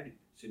about that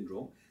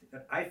syndrome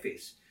that I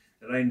face?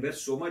 That I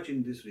invest so much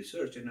in this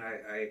research, and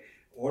I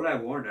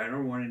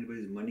don't want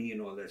anybody's money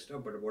and all that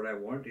stuff, but what I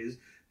want is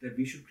that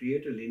we should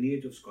create a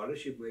lineage of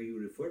scholarship where you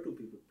refer to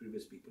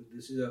previous people.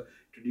 This is a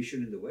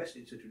tradition in the West.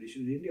 It's a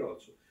tradition in India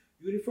also.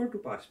 You refer to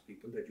past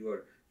people that you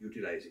are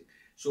utilizing.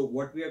 So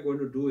what we are going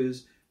to do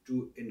is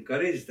to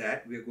encourage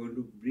that. We are going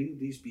to bring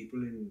these people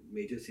in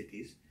major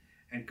cities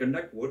and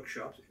conduct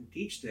workshops and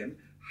teach them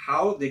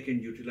how they can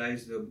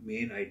utilize the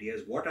main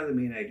ideas. What are the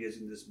main ideas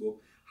in this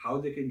book? How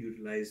they can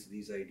utilize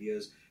these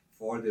ideas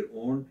for their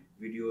own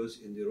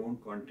videos, in their own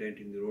content,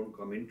 in their own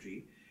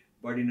commentary,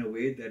 but in a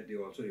way that they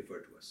also refer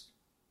to us.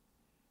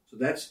 So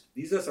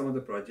these are some of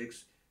the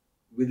projects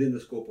within the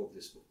scope of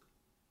this book.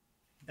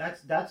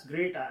 That's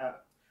great.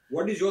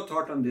 What is your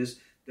thought on this?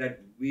 That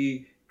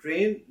we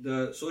train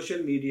the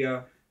social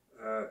media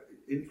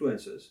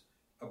influencers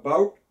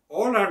about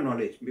all our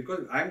knowledge,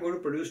 because I'm going to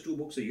produce 2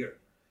 books a year,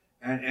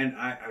 and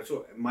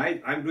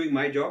I'm doing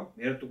my job.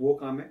 मेरा तो वो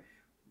काम है.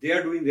 They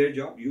are doing their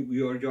job.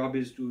 Your job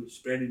is to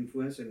spread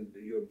influence and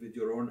with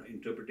your own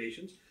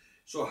interpretations.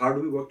 So how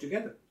do we work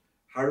together?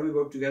 How do we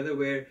work together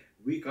where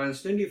we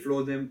constantly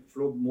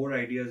flow more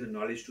ideas and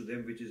knowledge to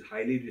them, which is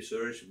highly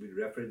researched with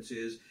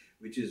references,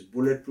 which is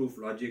bulletproof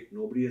logic.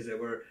 Nobody has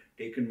ever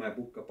taken my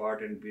book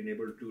apart and been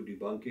able to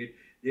debunk it.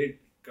 They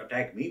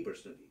attack me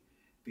personally.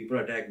 People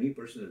attack me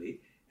personally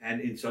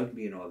and insult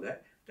me and all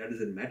that. That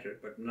doesn't matter.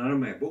 But none of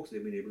my books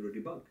they've been able to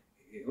debunk.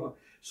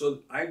 So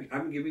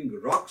I'm giving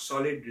rock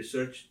solid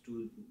research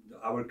to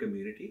our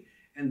community,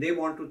 and they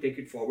want to take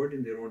it forward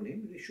in their own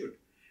name. They should.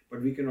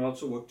 But we can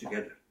also work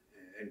together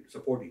and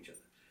support each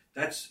other.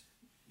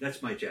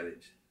 That's my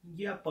challenge.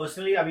 Yeah,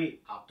 personally, अभी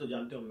आप तो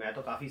जानते हो मैं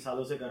तो काफी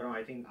सालों से कर रहा हूँ.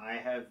 I think I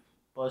have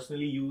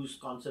personally used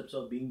concepts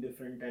of being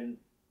different, and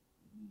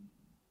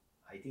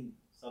I think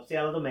सबसे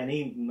ज़्यादा तो मैंने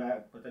ही, मैं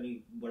पता नहीं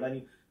बड़ा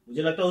नहीं,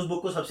 मुझे लगता है उस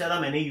बुक को सबसे ज़्यादा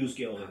मैंने ही यूज़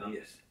किया होगा.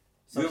 Yes.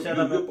 सबसे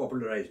ज़्यादा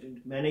popularized.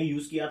 मैंने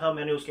यूज़ किया था,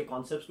 मैंने उसके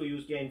कॉन्सेप्ट्स को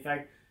यूज़ किया.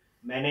 इनफैक्ट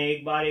मैंने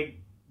एक बार एक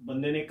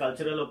बंदे ने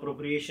cultural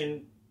appropriation,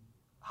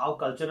 how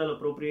cultural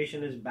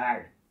appropriation is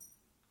bad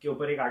के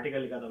ऊपर एक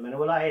आर्टिकल लिखा था. मैंने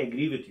बोला I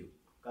agree with you,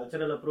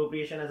 cultural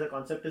appropriation as a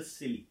concept is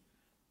सिली.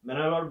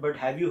 मैंने बोला but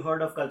have you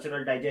heard of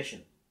cultural digestion?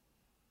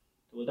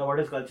 तो बोलता व्हाट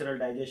इज कल्चरल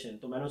डाइजेशन?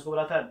 तो मैंने उसको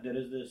बोला था there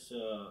is this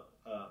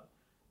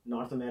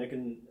north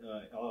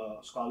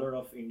American scholar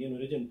of Indian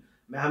origin.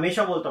 मैं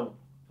हमेशा बोलता हूँ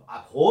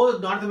आप हो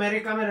नॉर्थ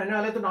अमेरिका में रहने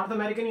वाले तो नॉर्थ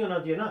अमेरिकन ही होना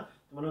चाहिए ना.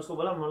 तो मैंने उसको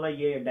बोला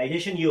ये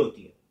डाइजेशन ये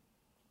होती है.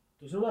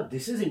 तो उसने बोला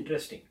दिस इज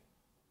इंटरेस्टिंग.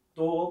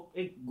 तो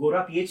एक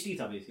गोरा पीएचडी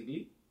था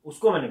बेसिकली,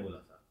 उसको मैंने बोला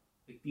था,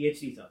 एक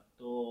पीएचडी था.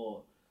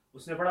 तो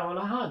उसने पढ़ा,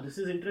 बोला हाँ दिस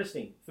इज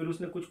इंटरेस्टिंग. फिर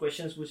उसने कुछ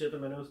क्वेश्चंस पूछे तो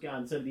मैंने उसके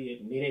आंसर दिए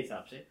मेरे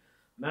हिसाब से.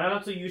 मैंने बोला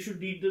so you should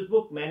read this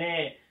book.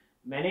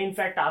 मैंने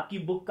इनफैक्ट आपकी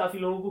बुक काफी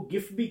लोगों को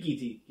गिफ्ट भी की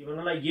थी कि मैंने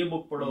बोला ये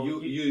बुक पढ़ो.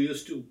 You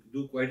used to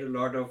do quite a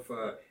lot of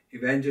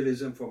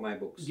evangelism for my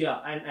books. Yeah,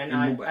 and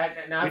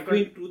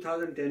between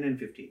 2010 and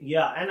 15.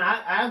 Yeah, and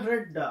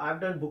I've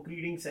done book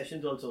reading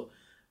sessions also.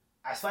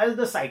 As far as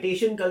the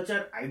citation culture,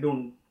 I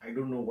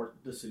don't know what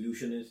the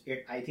solution is.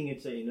 I think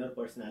it's an inner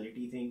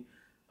personality thing.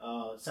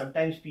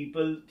 Sometimes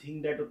people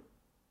think that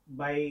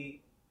by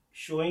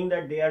showing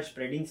that they are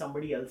spreading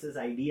somebody else's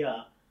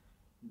idea,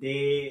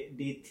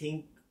 they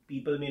think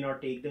people may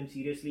not take them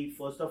seriously.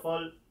 First of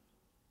all,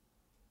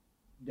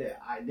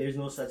 there's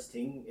no such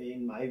thing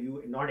in my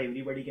view. Not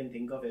everybody can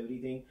think of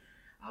everything.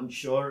 I'm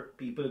sure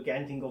people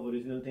can think of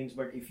original things,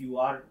 but if you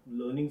are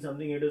learning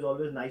something, it is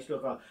always nice to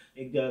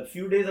a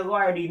few days ago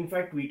I had in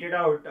fact tweeted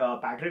out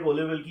Patrick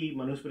Olivelle ki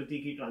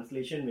Manusmriti ki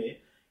translation mein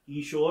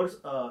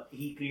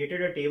he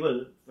created a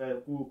table where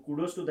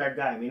kudos to that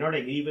guy. I may not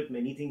agree with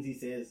many things he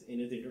says in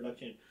his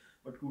introduction,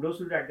 but kudos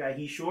to that guy.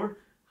 He showed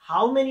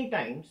how many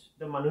times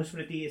the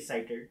Manusmriti is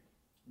cited,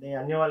 the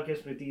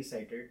Yajnavalkya Smriti is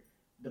cited,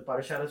 the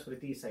Parashara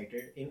Smriti is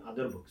cited in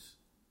other books.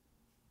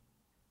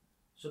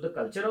 So the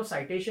culture of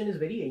citation is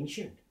very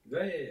ancient.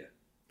 Yeah.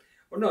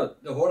 Oh no,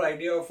 the whole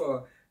idea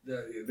of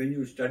when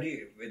you study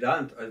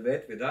Vedant,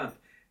 Advait Vedant,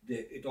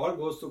 it all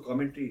goes through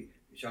commentary.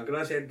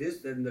 Shankara said this,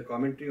 then the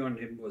commentary on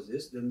him was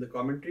this, then the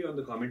commentary on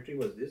the commentary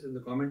was this, and the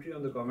commentary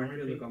on the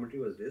commentary on the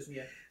commentary was this.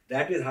 Yeah.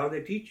 That is how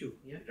they teach you.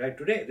 Yeah. Right,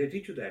 today they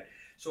teach you that.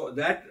 So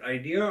that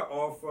idea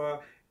of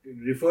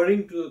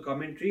referring to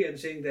commentary and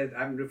saying that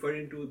I'm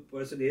referring to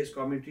person A's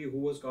commentary who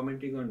was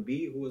commenting on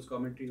B, who was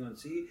commenting on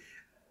C,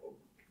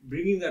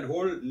 bringing that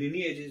whole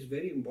lineage is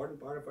very important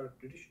part of our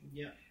tradition.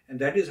 Yeah. And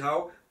that is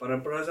how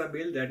paramparas are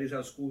built, that is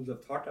how schools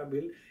of thought are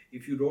built.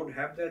 If you don't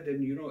have that,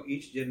 then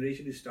each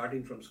generation is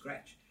starting from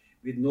scratch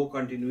with no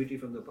continuity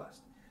from the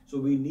past. So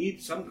we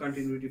need some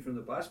continuity from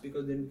the past,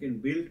 because then we can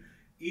build,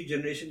 each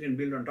generation can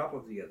build on top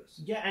of the others.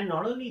 Yeah, and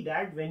not only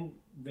that, when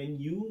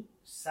you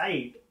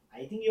cite,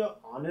 I think you're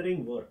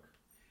honoring work.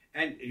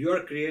 And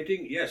you're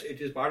creating, yes,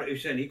 it's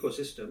an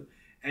ecosystem,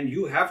 and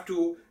you have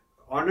to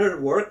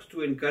honor work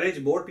to encourage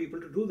more people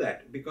to do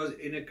that. Because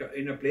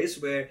in a place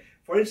where,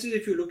 for instance,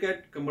 if you look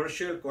at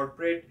commercial,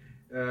 corporate,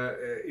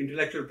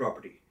 intellectual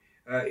property,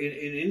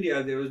 in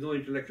India there was no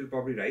intellectual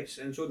property rights,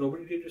 and so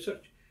nobody did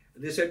research.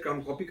 They said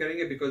come copy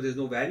karenge because there's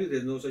no value,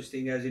 there's no such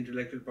thing as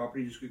intellectual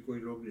property, jisko koi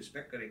log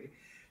respect karenge.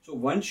 So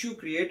once you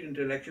create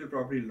intellectual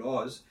property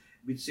laws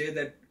which say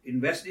that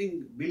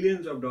investing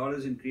billions of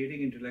dollars in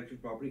creating intellectual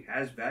property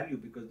has value,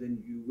 because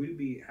then you will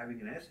be having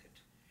an asset.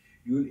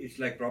 It's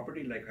like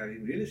property, like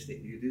having real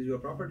estate. This is your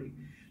property.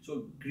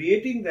 So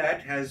creating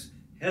that has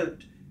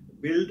helped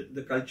build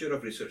the culture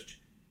of research.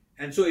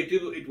 And so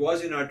it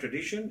was in our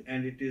tradition,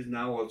 and it is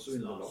now also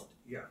in the law.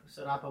 Yeah.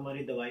 Sir, आप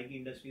हमारी दवाई की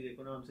industry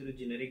देखो ना, हम सिर्फ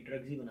generic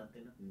drugs ही बनाते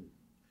हैं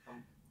ना.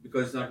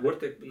 Because it's not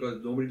worth it,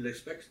 because nobody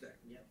expects that.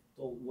 Yeah.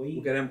 तो वही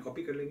वो कह रहे हैं हम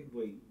कॉपी कर लेंगे.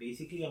 वही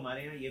बेसिकली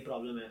हमारे यहाँ ये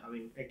प्रॉब्लम है. I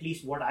mean, at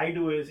least what I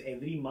do is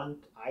every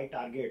month I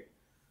target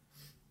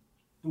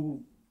to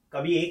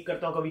कभी एक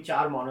करता हूँ, कभी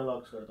 4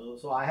 monologues करता हूँ.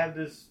 So I have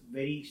this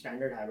very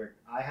standard habit.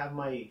 I have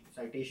my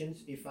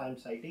citations if I am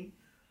citing,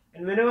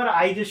 and whenever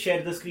I just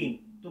share the screen,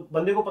 तो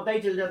बंदे को पता ही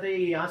चल जाता है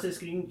ये यहाँ से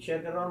स्क्रीन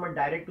शेयर कर रहा हूँ, मैं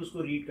डायरेक्ट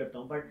उसको रीड करता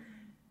हूँ. But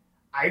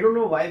I don't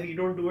know why we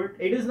don't do it.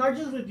 It is not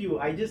just with you.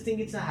 I just think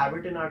it's a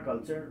habit in our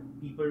culture.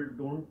 People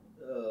don't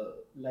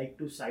like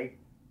to cite,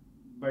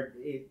 but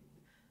it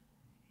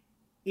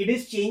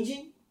is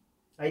changing.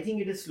 I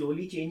think it is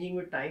slowly changing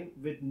with time,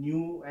 with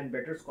new and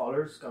better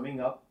scholars coming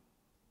up.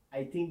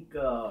 I think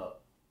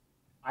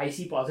I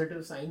see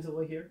positive signs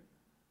over here,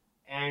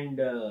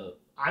 and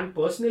I'm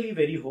personally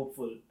very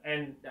hopeful.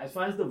 And as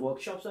far as the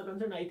workshops are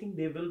concerned, I think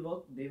they will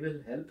work. They will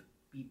help.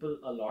 people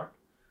a lot,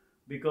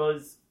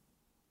 because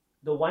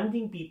the one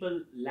thing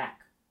people lack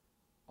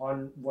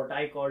on what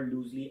I call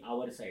loosely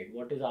our side.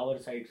 What is our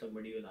side?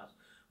 Somebody will ask.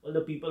 Well,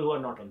 the people who are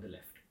not on the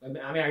left.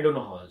 I don't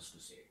know how else to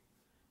say it.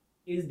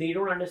 Is they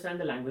don't understand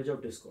the language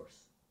of discourse.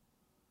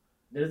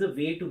 There is a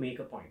way to make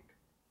a point.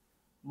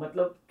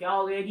 मतलब क्या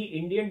हो गया कि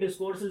Indian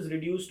discourse is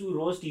reduce two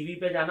rows TV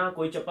पे जाना,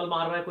 कोई चप्पल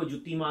मार रहा है, कोई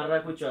जुत्ती मार रहा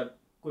है,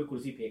 कोई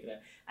कुर्सी फेंक रहा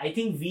है. I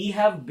think we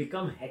have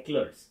become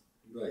हेकलर्स.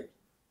 Right.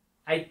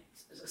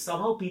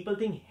 Somehow people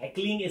think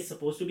heckling is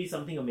supposed to be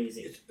something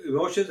amazing. It's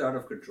emotions out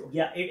of control.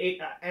 Yeah,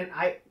 and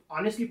I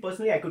honestly,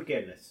 personally, I could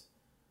care less.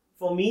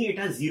 For me, it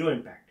has zero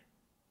impact.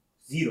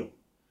 Zero.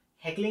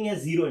 Heckling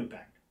has zero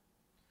impact.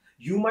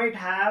 You might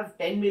have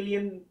 10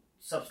 million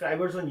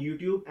subscribers on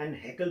YouTube and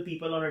heckle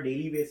people on a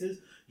daily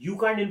basis. You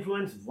can't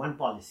influence one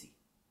policy.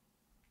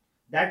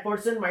 That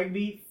person might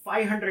be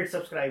 500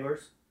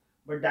 subscribers,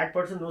 but that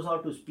person knows how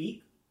to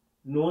speak,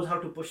 knows how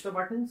to push the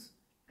buttons,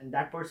 and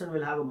that person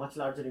will have a much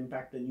larger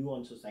impact than you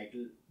on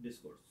societal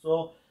discourse. So,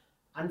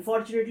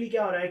 unfortunately,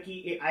 क्या हो रहा है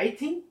कि I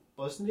think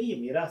personally ये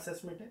मेरा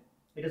assessment है.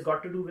 It has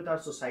got to do with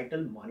our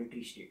societal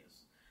monetary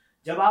status.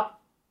 जब आप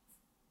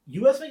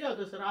US में क्या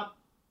होता है सर, आप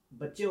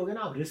बच्चे हो गए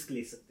ना, आप रिस्क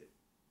ले सकते हो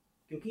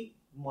क्योंकि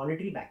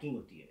मॉनेटरी बैकिंग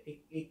होती है.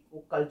 एक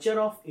वो कल्चर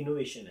ऑफ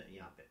इनोवेशन है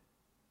यहाँ पे.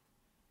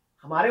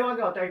 हमारे वहाँ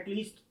क्या होता है,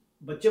 एटलीस्ट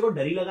बच्चे को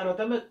डर ही लगा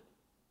रहता है मैं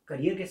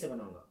करियर कैसे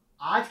बनाऊंगा.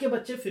 आज के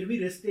बच्चे फिर भी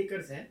रिस्क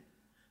टेकर्स हैं.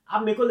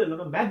 आप मेरे को ले लो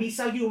ना, मैं 20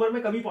 साल की उम्र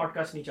में कभी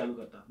पॉडकास्ट नहीं चालू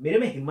करता. मेरे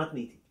में हिम्मत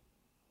नहीं थी,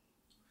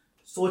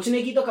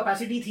 सोचने की तो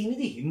कैपेसिटी थी नहीं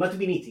थी, हिम्मत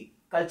भी नहीं थी.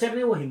 कल्चर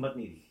ने वो हिम्मत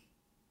नहीं दी.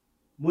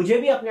 मुझे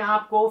भी अपने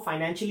आप को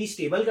फाइनेंशियली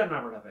स्टेबल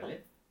करना पड़ा पहले,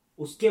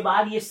 उसके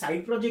बाद ये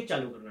साइड प्रोजेक्ट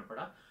चालू करना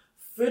पड़ा,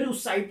 फिर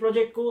उस साइड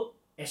प्रोजेक्ट को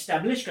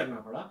एस्टैब्लिश करना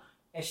पड़ा.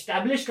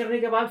 एस्टैब्लिश करने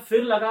के बाद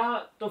फिर लगा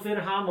तो फिर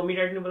हाँ, मम्मी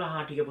डैडी ने बोला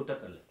हाँ ठीक है पुत्र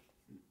कर ले.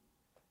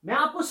 मैं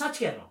आपको सच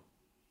कह रहा हूं,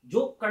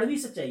 जो कड़वी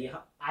सच्चाई है.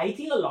 I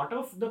think a lot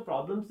of the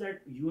problems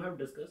that you have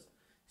discussed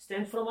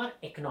stems from our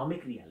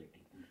economic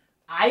reality.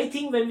 I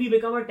think when we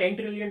become a $10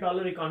 trillion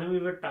economy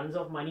with tons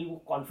of money, वो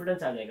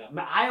confidence आ जाएगा.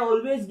 I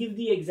always give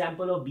the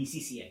example of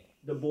BCCI,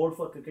 the Board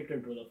for Cricket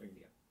Control of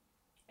India,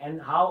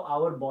 and how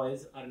our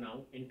boys are now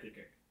in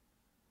cricket.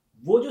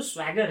 वो जो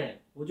swagger है,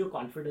 वो जो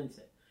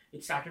confidence है,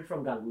 it started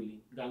from Ganguly.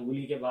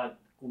 Ganguly के बाद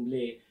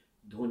कुंबले,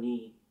 धोनी,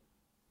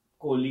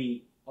 कोहली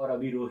और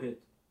अभी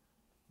रोहित.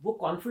 वो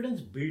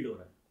confidence build हो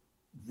रहा है.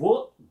 वो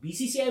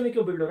BCCI में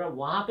क्यों build हो रहा है?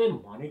 वहाँ पे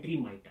monetary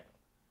might है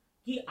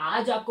कि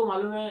आज आपको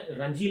मालूम है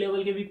रणजी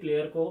लेवल के भी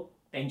प्लेयर को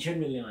पेंशन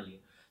मिलने वाली है.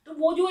 तो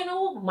वो जो है ना,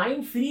 वो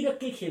माइंड फ्री रख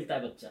के खेलता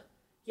है बच्चा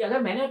कि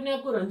अगर मैंने अपने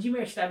आप को रणजी में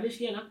एस्टैब्लिश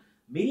किया ना,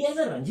 मेरी एज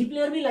अ रणजी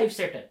प्लेयर भी लाइफ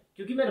सेट है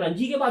क्योंकि मैं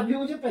रणजी के बाद भी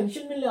मुझे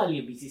पेंशन मिलने वाली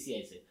है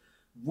बीसीसीआई से.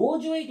 वो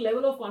जो एक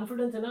लेवल ऑफ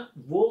कॉन्फिडेंस है ना,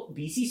 वो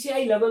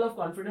बीसीसीआई लेवल ऑफ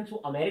कॉन्फिडेंस, वो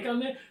अमेरिका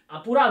में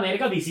पूरा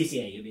अमेरिका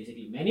बीसीसीआई है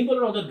बेसिकली. मैं नहीं बोल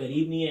रहा हूँ तो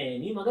गरीब नहीं है,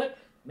 नहीं, मगर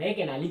मैं एक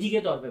एनालॉजी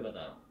के तौर पर बता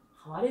रहा हूँ.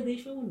 हमारे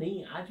देश में वो नहीं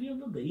है. आज भी हम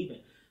लोग गरीब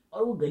हैं,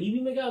 और वो गरीबी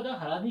में क्या होता है,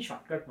 हर आदमी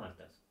शॉर्टकट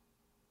मारता है.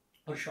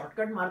 और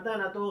शॉर्टकट मारता है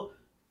ना तो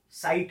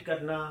साइट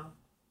करना,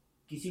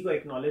 किसी को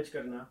एक्नॉलेज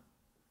करना,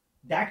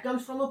 that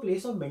comes from a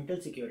place of mental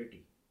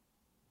security.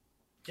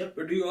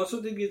 But do you also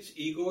think it's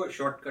ego,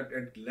 shortcut,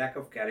 and lack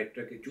of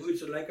character?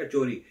 It's like a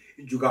chori,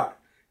 it's jugaad.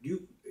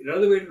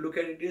 Another way to look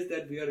at it is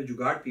that we are a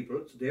jugaad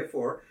people, so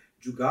therefore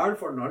jugaad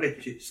for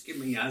knowledge is कि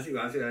मैं यहाँ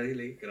से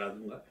लेके करा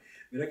दूंगा,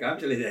 मेरा काम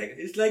चले जाएगा.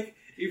 It's like,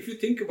 if you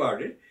think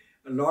about it,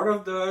 a lot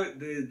of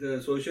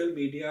the social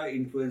media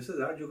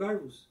influencers are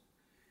jugaadus.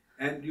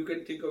 And you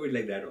can think of it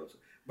like that also.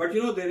 But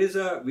you know,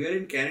 we are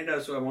in Canada,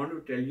 so I want to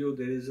tell you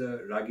there is a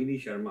Ragini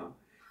Sharma,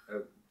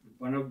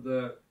 one of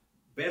the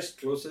best,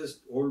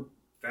 closest old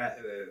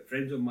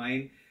friends of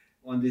mine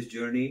on this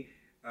journey,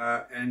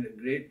 and a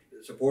great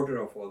supporter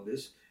of all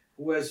this,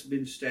 who has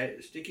been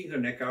sticking her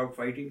neck out,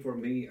 fighting for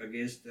me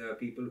against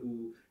people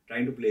who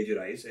trying to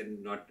plagiarize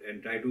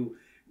and try to.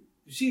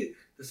 You see,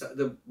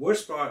 the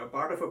worst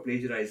part of a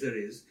plagiarizer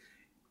is,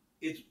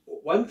 it's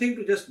one thing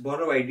to just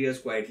borrow ideas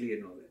quietly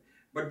and all that.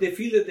 But they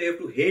feel that they have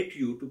to hate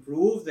you to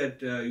prove that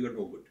you are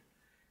no good,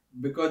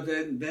 because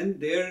then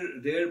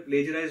their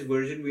plagiarized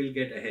version will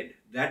get ahead.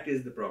 That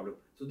is the problem.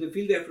 So they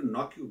feel they have to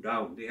knock you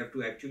down. They have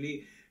to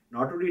actually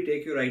not only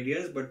take your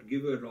ideas but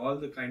give all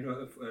the kind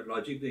of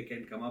logic they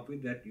can come up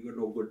with that you are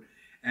no good,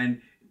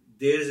 and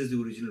theirs is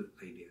the original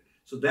idea.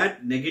 So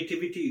that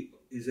negativity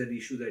is an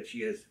issue that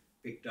she has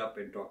picked up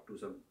and talked to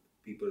some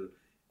people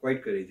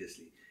quite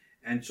courageously.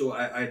 And so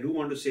I do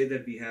want to say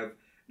that we have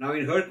now,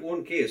 in her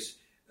own case,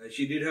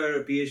 she did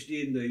her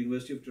PhD in the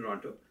University of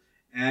Toronto,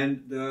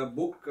 and the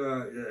book,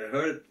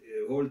 her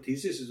whole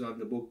thesis is on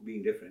the book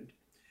being different,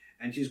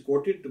 and she's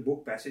quoted the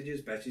book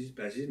passages,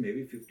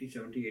 maybe 50,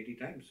 70, 80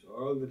 times.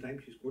 All the time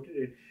she's quoted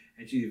it,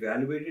 and she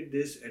evaluated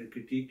this and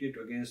critiqued it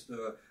against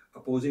the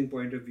opposing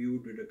point of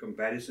view, did a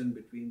comparison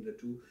between the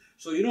two.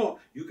 So, you know,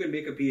 you can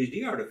make a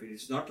PhD out of it.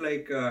 It's not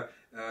like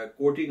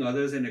quoting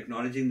others and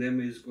acknowledging them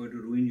is going to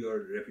ruin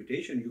your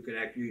reputation. You can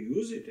actually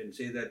use it and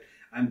say that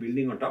I'm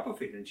building on top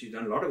of it, and she's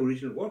done a lot of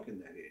original work in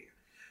that area.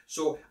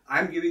 So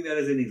I'm giving that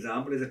as an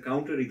example, as a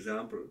counter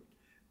example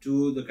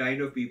to the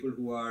kind of people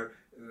who are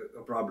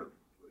a problem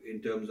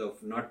in terms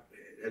of not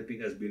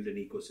helping us build an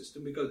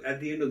ecosystem, because at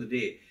the end of the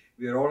day,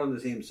 we are all on the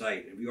same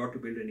side and we ought to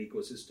build an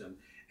ecosystem.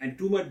 And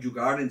too much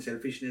jugaad and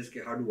selfishness,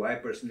 how do I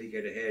personally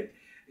get ahead,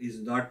 is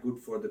not good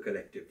for the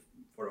collective,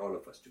 for all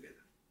of us together.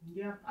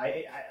 Yeah,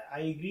 I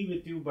agree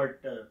with you, but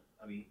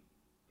I mean,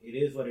 it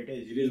is what it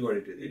is. It is what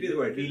it is. It is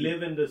what it is. We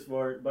live in this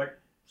world. But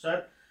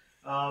sir,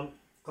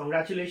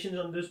 congratulations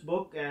on this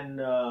book,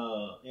 and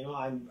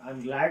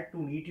I'm glad to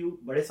meet you.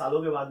 बड़े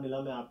सालों के बाद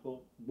मिला मैं आपको.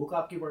 Book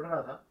आपकी पढ़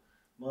रहा था,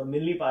 और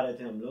मिल नहीं पा रहे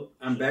थे हम लोग.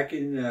 I'm back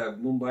in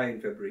Mumbai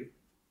in February.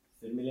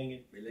 फिर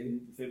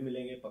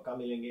मिलेंगे पक्का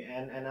मिलेंगे.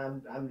 And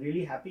I'm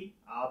really happy.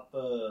 आप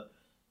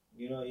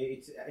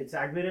it's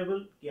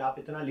admirable कि आप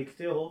इतना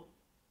लिखते हो.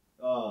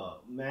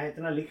 मैं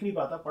इतना लिख नहीं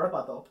पाता, पढ़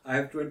पाता हूँ. I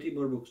have 20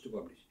 more books to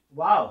publish.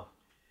 Wow.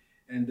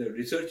 And the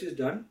research is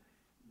done.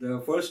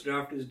 The first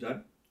draft is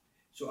done.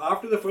 So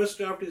after the first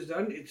draft is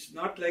done, it's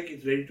not like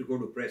it's ready to go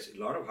to press. A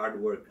lot of hard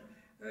work.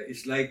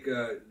 It's like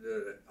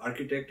the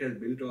architect has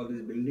built all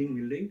this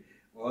building,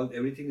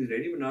 everything is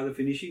ready, but now the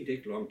finishing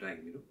takes a long time,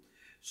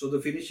 So the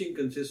finishing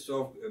consists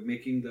of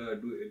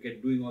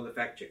doing all the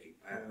fact checking.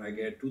 I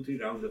get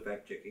 2-3 rounds of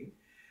fact checking.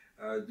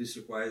 This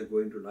requires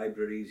going to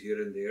libraries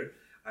here and there.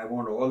 I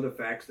want all the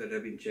facts that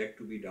have been checked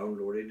to be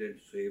downloaded and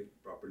saved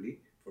properly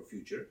for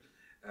future.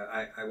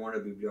 I want a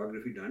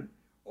bibliography done.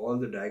 All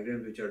the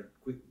diagrams, which are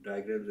quick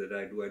diagrams that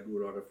I do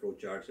a lot of flow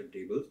charts and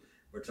tables,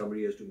 but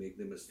somebody has to make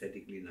them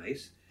aesthetically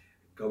nice.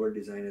 Cover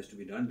design has to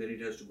be done. Then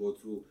it has to go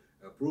through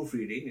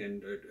proofreading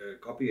and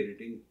copy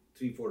editing,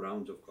 3-4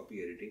 rounds of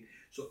copy editing.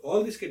 So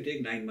all this can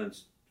take 9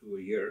 months to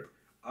a year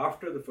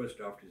after the first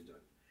draft is done.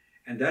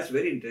 And that's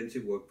very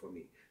intensive work for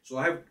me. So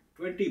I have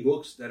 20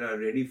 books that are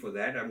ready for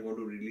that. I'm going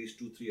to release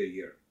 2-3 a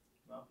year.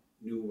 Wow.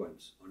 New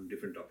ones on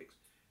different topics.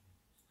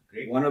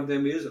 Great. One of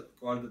them is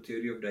called The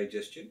Theory of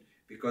Digestion,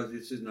 because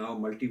this is now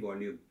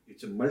multi-volume.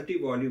 It's a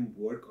multi-volume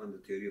work on the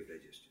theory of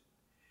digestion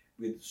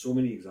with so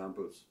many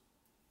examples.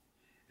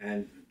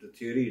 And the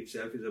theory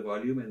itself is a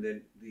volume, and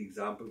then the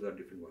examples are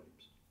different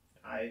volumes.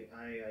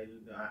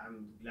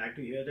 I'm glad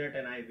to hear that,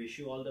 and I wish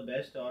you all the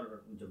best.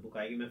 और जब book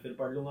आएगी मैं फिर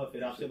पढ़ लूँगा,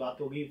 फिर आपसे बात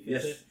होगी.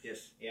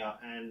 Yes. Yeah,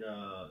 and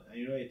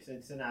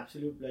it's an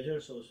absolute pleasure.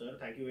 So sir,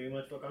 thank you very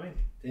much for coming.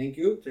 Thank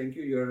you.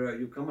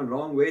 You've come a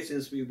long way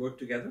since we worked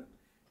together.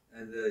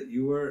 And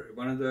you were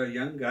one of the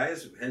young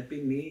guys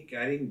helping me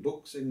carrying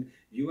books, and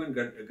you and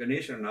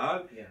Ganesh and all.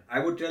 Yeah. I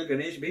would tell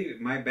Ganesh,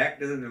 my back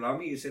doesn't allow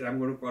me. He said, I'm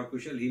going to call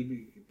Kushal. He'll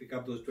pick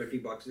up those 20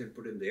 boxes and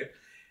put in there.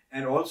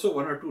 And also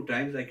 1 or 2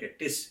 times, like at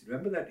TIS.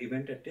 Remember that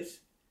event at TIS?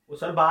 वो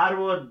sir बाहर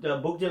वो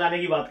book जलाने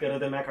की बात कर रहे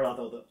थे, मैं खड़ा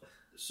था उधर.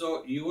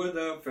 So you were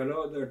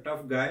the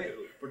tough guy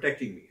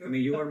protecting me. I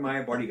mean, you were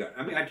my bodyguard.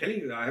 I mean, I'm telling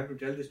you, I have to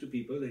tell this to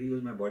people that he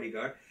was my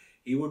bodyguard.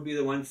 He would be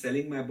the one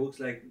selling my books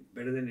like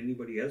better than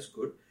anybody else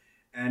could.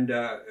 And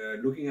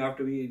looking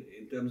after me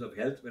in terms of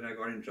health when I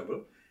got in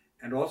trouble,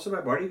 and also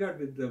my bodyguard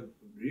with the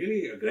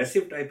really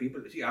aggressive type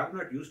people. See, I'm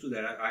not used to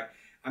that.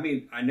 I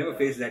mean, I never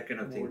faced that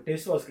kind of thing.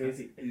 This was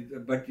crazy.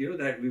 But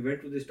that we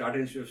went to the Tata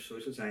Institute of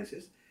Social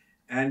Sciences,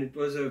 and it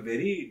was a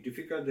very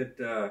difficult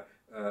that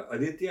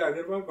Aditya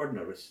Agarwal got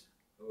nervous.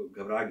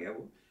 Ghabra gaya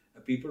wo.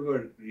 People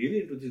were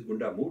really into this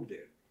gunda mood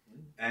there,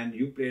 and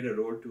you played a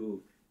role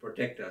to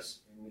protect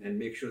us and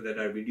make sure that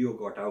our video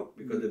got out,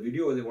 because the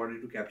video, they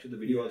wanted to capture the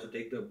video, also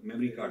take the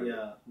memory card.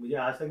 Yeah, मुझे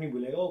आज तक नहीं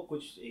भूलेगा. वो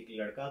कुछ एक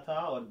लड़का था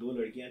और 2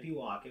 लड़कियां थी.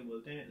 वो आके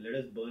बोलते हैं, let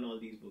us burn all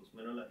these books.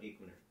 मैंने बोला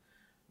 1 मिनट.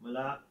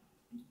 मतलब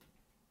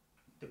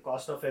the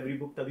cost of every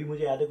book, तभी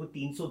मुझे याद है कुछ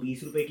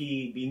 320 रुपए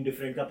की Being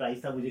Different का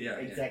प्राइस था. मुझे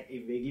एग्जैक्ट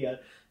वेगी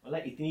यार.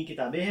 मतलब इतनी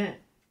किताबें हैं,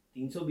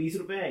 320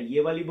 रुपए है.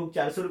 ये वाली बुक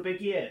 400 रुपए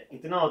की है.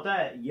 इतना होता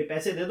है. ये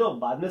पैसे दे दो,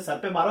 बाद में सर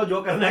पे मारो,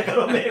 जो करना है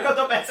करो. मेरे को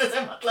तो पैसे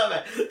से मतलब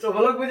है. तो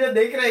वो लोग मुझे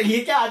देख रहे हैं, ये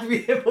क्या आज भी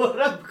बोल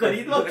रहा,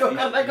 खरीद लो, जो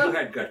करना है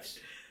करो.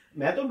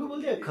 मैं तो उनको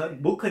बोल दिया,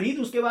 बुक खरीद,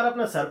 उसके बाद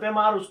अपना सर पे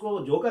मार, उसको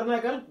जो करना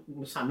है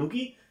कर. सानू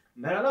की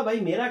मैं ना, भाई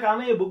मेरा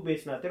काम है ये बुक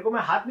बेचना. तेरे को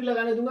मैं हाथ नहीं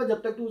लगाने दूंगा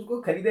जब तक तू उसको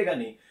खरीदेगा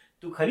नहीं.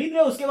 तू खरीद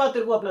रहे, उसके बाद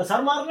तेरे को अपना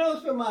सर मारना है,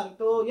 उस पे मार.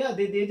 तो yeah,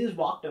 they just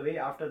walked away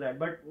after that.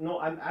 But no,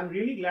 I'm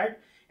really glad,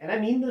 and I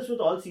mean this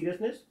with all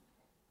seriousness.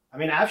 I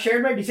mean, I've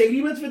shared my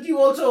disagreements with you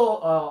also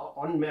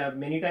on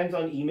many times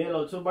on email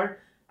also, but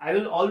I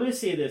will always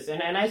say this,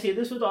 and I say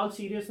this with all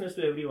seriousness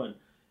to everyone.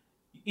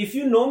 If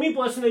you know me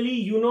personally,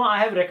 you know I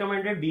have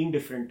recommended Being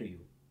Different to you.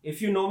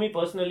 If you know me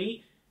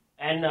personally,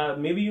 and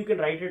maybe you can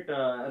write to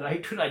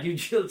Rajiv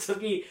ji also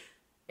कि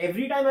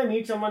every time I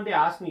meet someone, they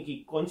ask me कि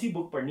कौन सी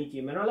book पढ़नी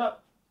चाहिए. मैंने बोला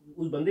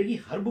उस बंदे की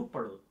हर book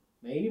पढ़ो.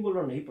 मैं ये नहीं बोल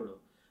रहा हूँ नहीं पढ़ो,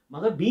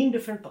 मगर Being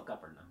Different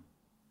पक्का पढ़ना.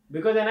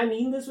 Because, and I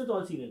mean this with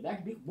all seriousness,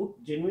 that big book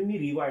genuinely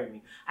rewired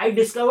me. I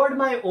discovered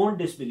my own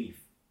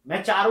disbelief.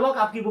 मैं चारवाक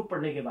आपकी बुक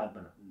पढ़ने के बाद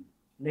बना.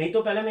 नहीं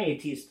तो पहले मैं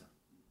एथीस्ट था,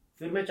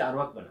 फिर मैं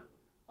चारवाक बना.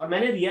 और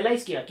मैंने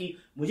रियलाइज किया कि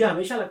मुझे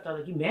हमेशा लगता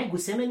था कि मैं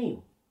गुस्से में नहीं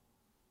हूँ.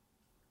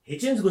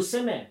 हिचिन्स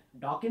गुस्से में,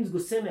 डॉकिंस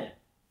गुस्से में,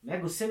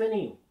 मैं गुस्से में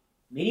नहीं हूँ.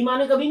 मेरी माँ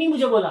ने कभी नहीं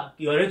मुझे बोला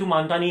कि अरे तू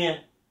मानता नहीं है.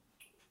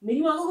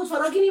 मेरी माँ को कुछ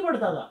फर्क ही नहीं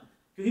पड़ता था,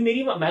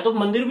 क्योंकि मैं तो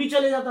मंदिर भी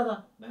चले जाता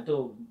था. मैं तो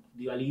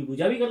दिवाली की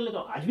पूजा भी कर लेता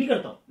हूँ, आज भी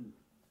करता हूँ.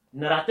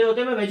 नराते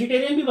होते मैं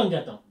वेजिटेरियन भी बन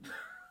जाता हूँ.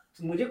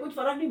 मुझे कुछ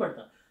फर्क नहीं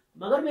पड़ता,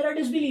 मगर मेरा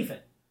डिसबिलीफ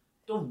है।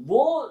 तो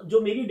वो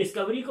जो मेरी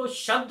डिस्कवरी को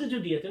शब्द जो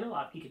दिए थे ना, वो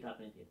आपकी किताब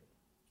में दिए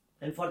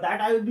थे, and for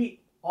that I will be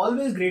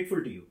always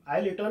grateful to you.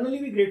 I will eternally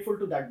be grateful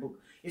to that book.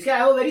 इसके I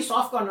have a very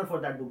soft corner for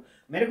that book.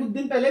 मैंने कुछ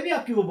दिन पहले भी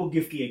आपकी वो बुक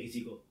गिफ्ट की है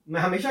किसी को,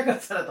 मैं हमेशा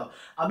करता रहता हूँ।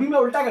 अभी मैं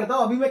उल्टा करता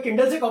हूँ, अभी मैं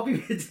किंडल से कॉपी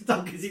भेज देता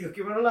हूँ किसी को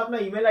कि मैंने अपना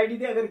ईमेल आईडी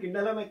दे, अगर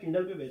किंडल है मैं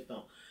किंडल पे भेजता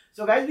हूँ।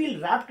 So guys, we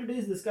will wrap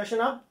today's discussion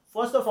up.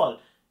 First of all,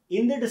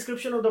 in the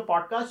description of the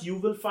podcast, you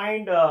will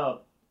find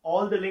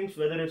all the links,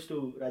 whether it's to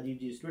Rajiv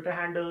Ji's Twitter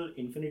handle,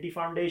 Infinity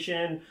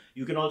Foundation.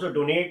 You can also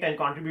donate and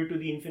contribute to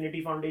the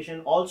Infinity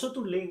Foundation. Also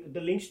to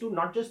the links to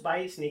not just buy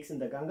Snakes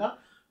in the Ganga,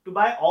 to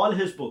buy all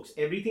his books.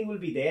 Everything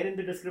will be there in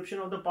the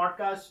description of the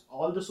podcast.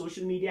 All the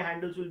social media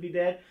handles will be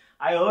there.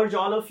 I urge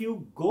all of you,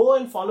 go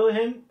and follow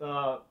him.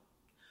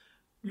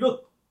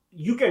 Look,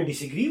 you can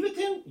disagree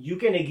with him,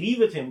 you can agree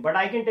with him,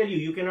 but I can tell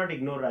you, you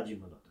cannot ignore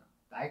Rajiv Malhotra.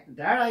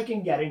 That I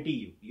can guarantee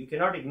you. You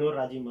cannot ignore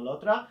Rajiv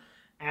Malhotra,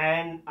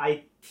 and I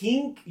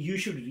think you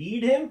should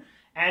read him.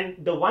 And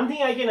the one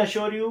thing I can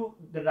assure you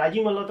that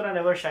Rajiv Malhotra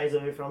never shies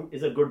away from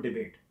is a good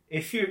debate.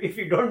 If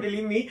you don't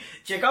believe me,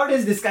 check out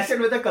his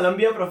discussion with a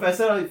Columbia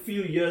professor a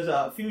few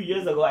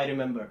years ago, I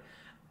remember.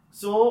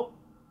 So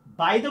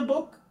buy the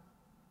book,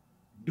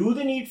 do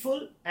the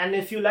needful, and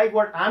if you like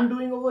what I'm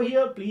doing over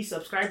here, please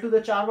subscribe to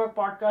the Charvak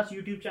Podcast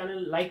YouTube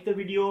channel, like the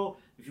video.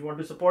 If you want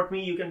to support me,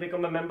 you can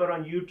become a member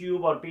on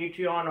YouTube or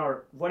Patreon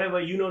or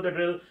whatever, you know the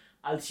drill.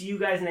 I'll see you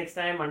guys next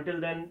time.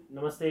 Until then,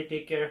 namaste,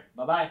 take care,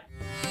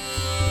 bye-bye.